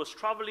 when he was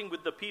traveling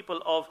with the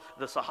people of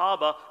the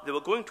Sahaba, they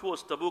were going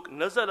towards Tabuk,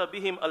 nazala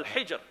bihim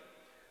al-Hijr.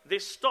 They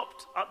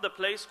stopped at the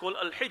place called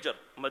Al-Hijr,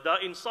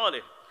 Mada'in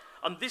Salih.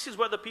 And this is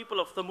where the people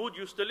of Thamud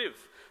used to live.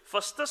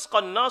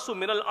 فَاسْتَسْقَى النَّاسُ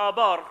مِنَ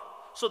الْآبَارِ.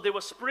 So there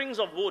were springs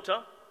of water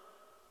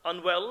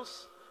and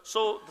wells.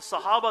 So the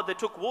Sahaba, they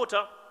took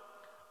water,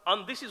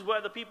 and this is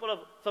where the people of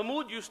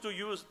Thamud used to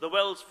use the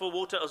wells for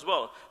water as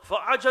well.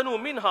 فَعَجَنُوا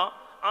مِنْهَا.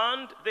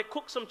 And they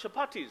cooked some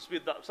chapatis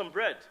with that, some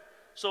bread.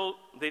 So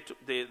they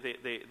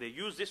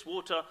used this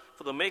water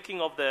for the making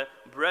of their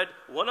bread.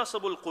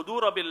 وَنَصَبُوا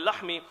الْقُدُورَ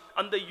بِاللَّحْمِ.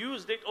 And they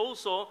used it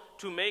also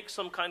to make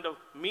some kind of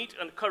meat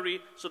and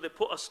curry. So they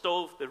put a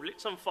stove, they lit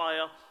some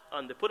fire,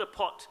 and they put a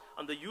pot,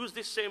 and they used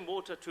this same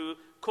water to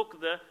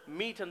cook the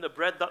meat and the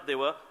bread that they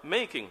were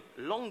making.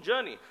 Long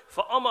journey.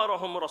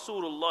 فَأَمَرَهُمْ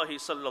رَسُولُ اللَّهِ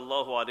صَلَّى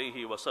اللَّهُ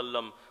عَلَيْهِ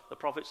وَسَلَّمَ. The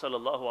Prophet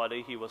sallallahu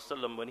alaihi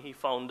wasallam, when he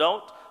found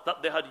out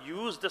that they had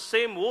used the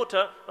same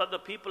water that the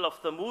people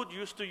of Thamud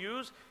used to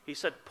use, he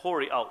said,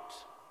 pour it out.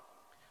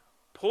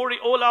 Pour it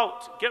all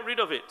out. Get rid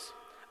of it.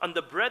 And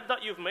the bread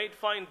that you've made,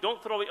 fine,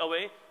 don't throw it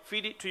away.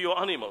 Feed it to your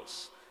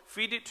animals.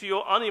 Feed it to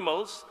your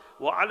animals.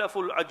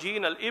 وَعَلَفُ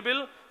الْعَجِينَ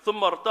الْإِبِلِ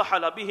ثُمَّ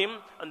ارْتَحَلَ بِهِمْ.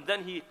 And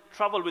then he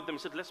traveled with them. He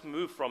said, let's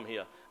move from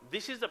here.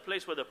 This is the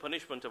place where the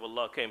punishment of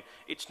Allah came.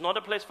 It's not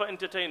a place for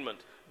entertainment.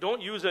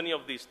 Don't use any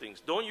of these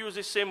things. Don't use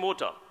this same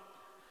water.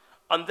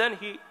 And then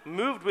he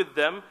moved with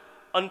them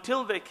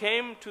until they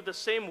came to the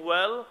same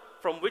well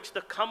from which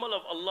the camel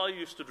of Allah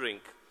used to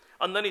drink.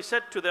 And then he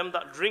said to them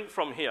that drink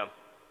from here.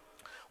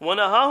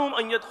 وَنَهَاهُمْ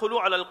أَنْ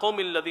يَدْخُلُوا عَلَى الْقَوْمِ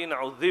الَّذِينَ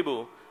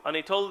عُذِّبُوا. And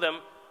he told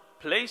them,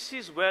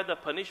 places where the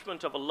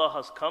punishment of Allah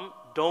has come,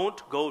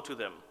 don't go to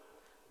them.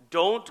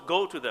 Don't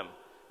go to them.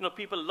 You know,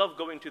 people love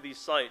going to these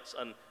sites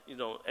and,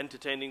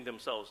 entertaining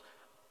themselves.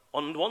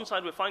 On one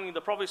side, we're finding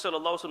the Prophet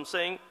ﷺ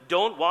saying,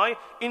 don't, why?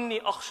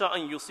 إِنِّي أَخْشَى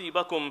أَن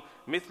يُصِيبَكُمْ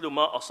مِثْلُ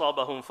مَا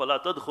أَصَابَهُمْ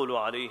فَلَا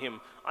تَدْخُلُوا عَلَيْهِمْ.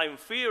 I'm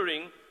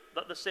fearing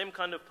that the same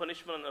kind of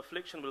punishment and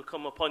affliction will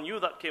come upon you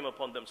that came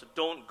upon them. So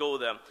don't go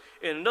there.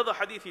 In another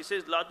hadith, he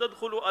says, لَا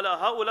تَدْخُلُوا عَلَى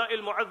هَؤُلَاءِ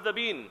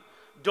الْمُعَذَّبِينَ.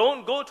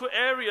 Don't go to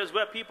areas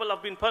where people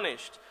have been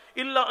punished.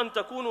 إِلَّا أَن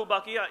تَكُونُوا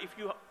بَاقِيَا.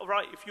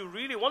 If you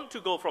really want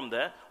to go from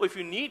there, or if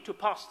you need to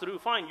pass through,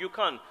 fine, you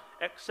can.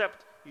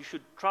 Except you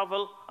should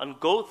travel and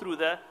go through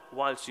there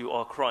whilst you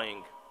are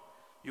crying.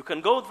 You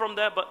can go from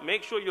there, but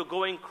make sure you're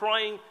going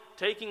crying,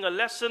 taking a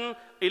lesson.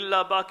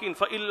 إِلَّا بَاكِينَ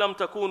فَإِن لَّمْ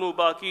تَكُونُوا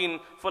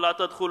بَاكِينَ فَلَا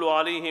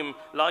تَدْخُلُوا عَلَيْهِمْ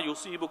لَا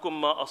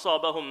يُصِيبُكُم مَّا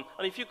أَصَابَهُمْ.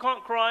 And if you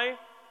can't cry,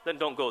 then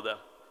don't go there.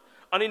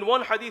 And in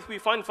one hadith we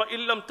find,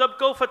 فَإِن لَّمْ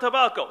تَبْكَوْا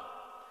فَتَبَاكَوْا.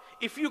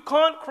 If you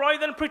can't cry,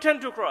 then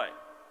pretend to cry.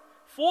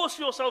 Force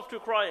yourself to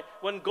cry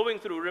when going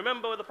through.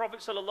 Remember the Prophet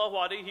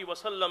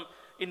ﷺ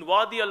in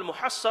Wadi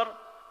al-Muhassar,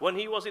 when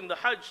he was in the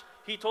Hajj,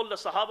 he told the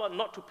Sahaba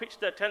not to pitch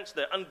their tents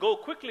there and go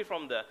quickly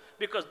from there,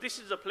 because this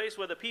is a place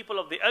where the people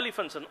of the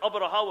elephants and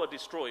Abraha were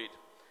destroyed.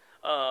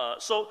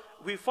 So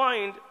we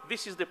find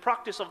this is the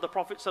practice of the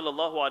Prophet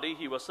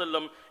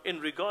ﷺ in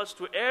regards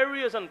to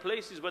areas and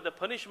places where the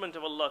punishment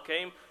of Allah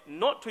came,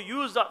 not to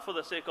use that for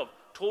the sake of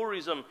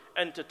tourism,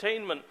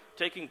 entertainment,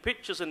 taking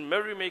pictures and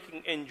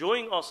merrymaking,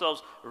 enjoying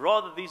ourselves.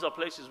 Rather, these are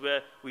places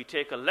where we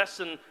take a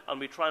lesson and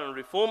we try and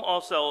reform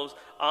ourselves.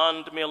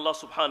 And may Allah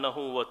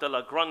subhanahu wa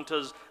ta'ala grant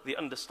us the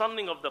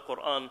understanding of the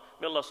Quran.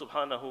 May Allah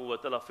subhanahu wa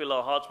ta'ala fill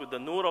our hearts with the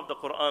nur of the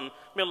Quran.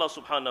 May Allah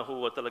subhanahu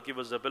wa ta'ala give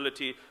us the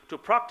ability to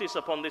practice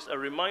upon this. A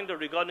reminder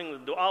regarding the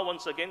dua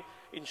once again.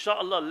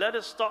 Inshallah, let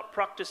us start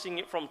practicing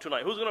it from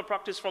tonight. Who's going to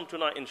practice from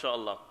tonight,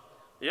 inshallah?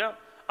 Yeah?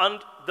 And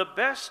the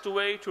best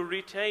way to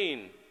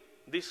retain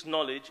this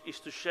knowledge is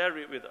to share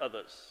it with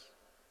others.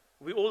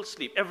 We all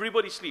sleep.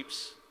 Everybody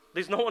sleeps.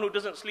 There's no one who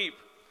doesn't sleep.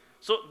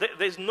 So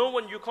there's no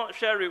one you can't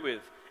share it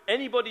with.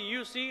 Anybody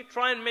you see,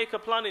 try and make a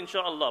plan,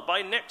 inshallah.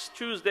 By next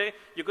Tuesday,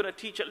 you're going to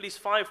teach at least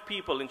 5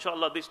 people,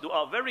 inshallah, this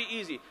dua. Very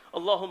easy.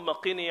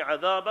 Allahumma qini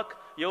adhabak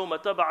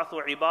yawma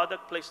tab'athu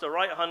ibadak. Place the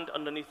right hand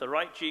underneath the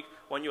right cheek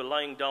when you're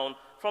lying down.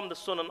 From the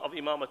Sunan of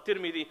Imam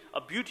at-Tirmidhi,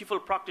 a beautiful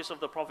practice of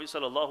the Prophet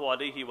sallallahu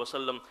alaihi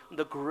wasallam.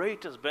 The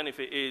greatest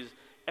benefit is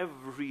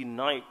every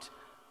night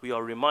we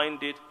are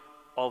reminded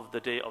of the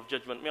Day of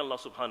Judgment. May Allah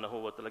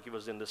subhanahu wa ta'ala give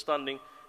us understanding.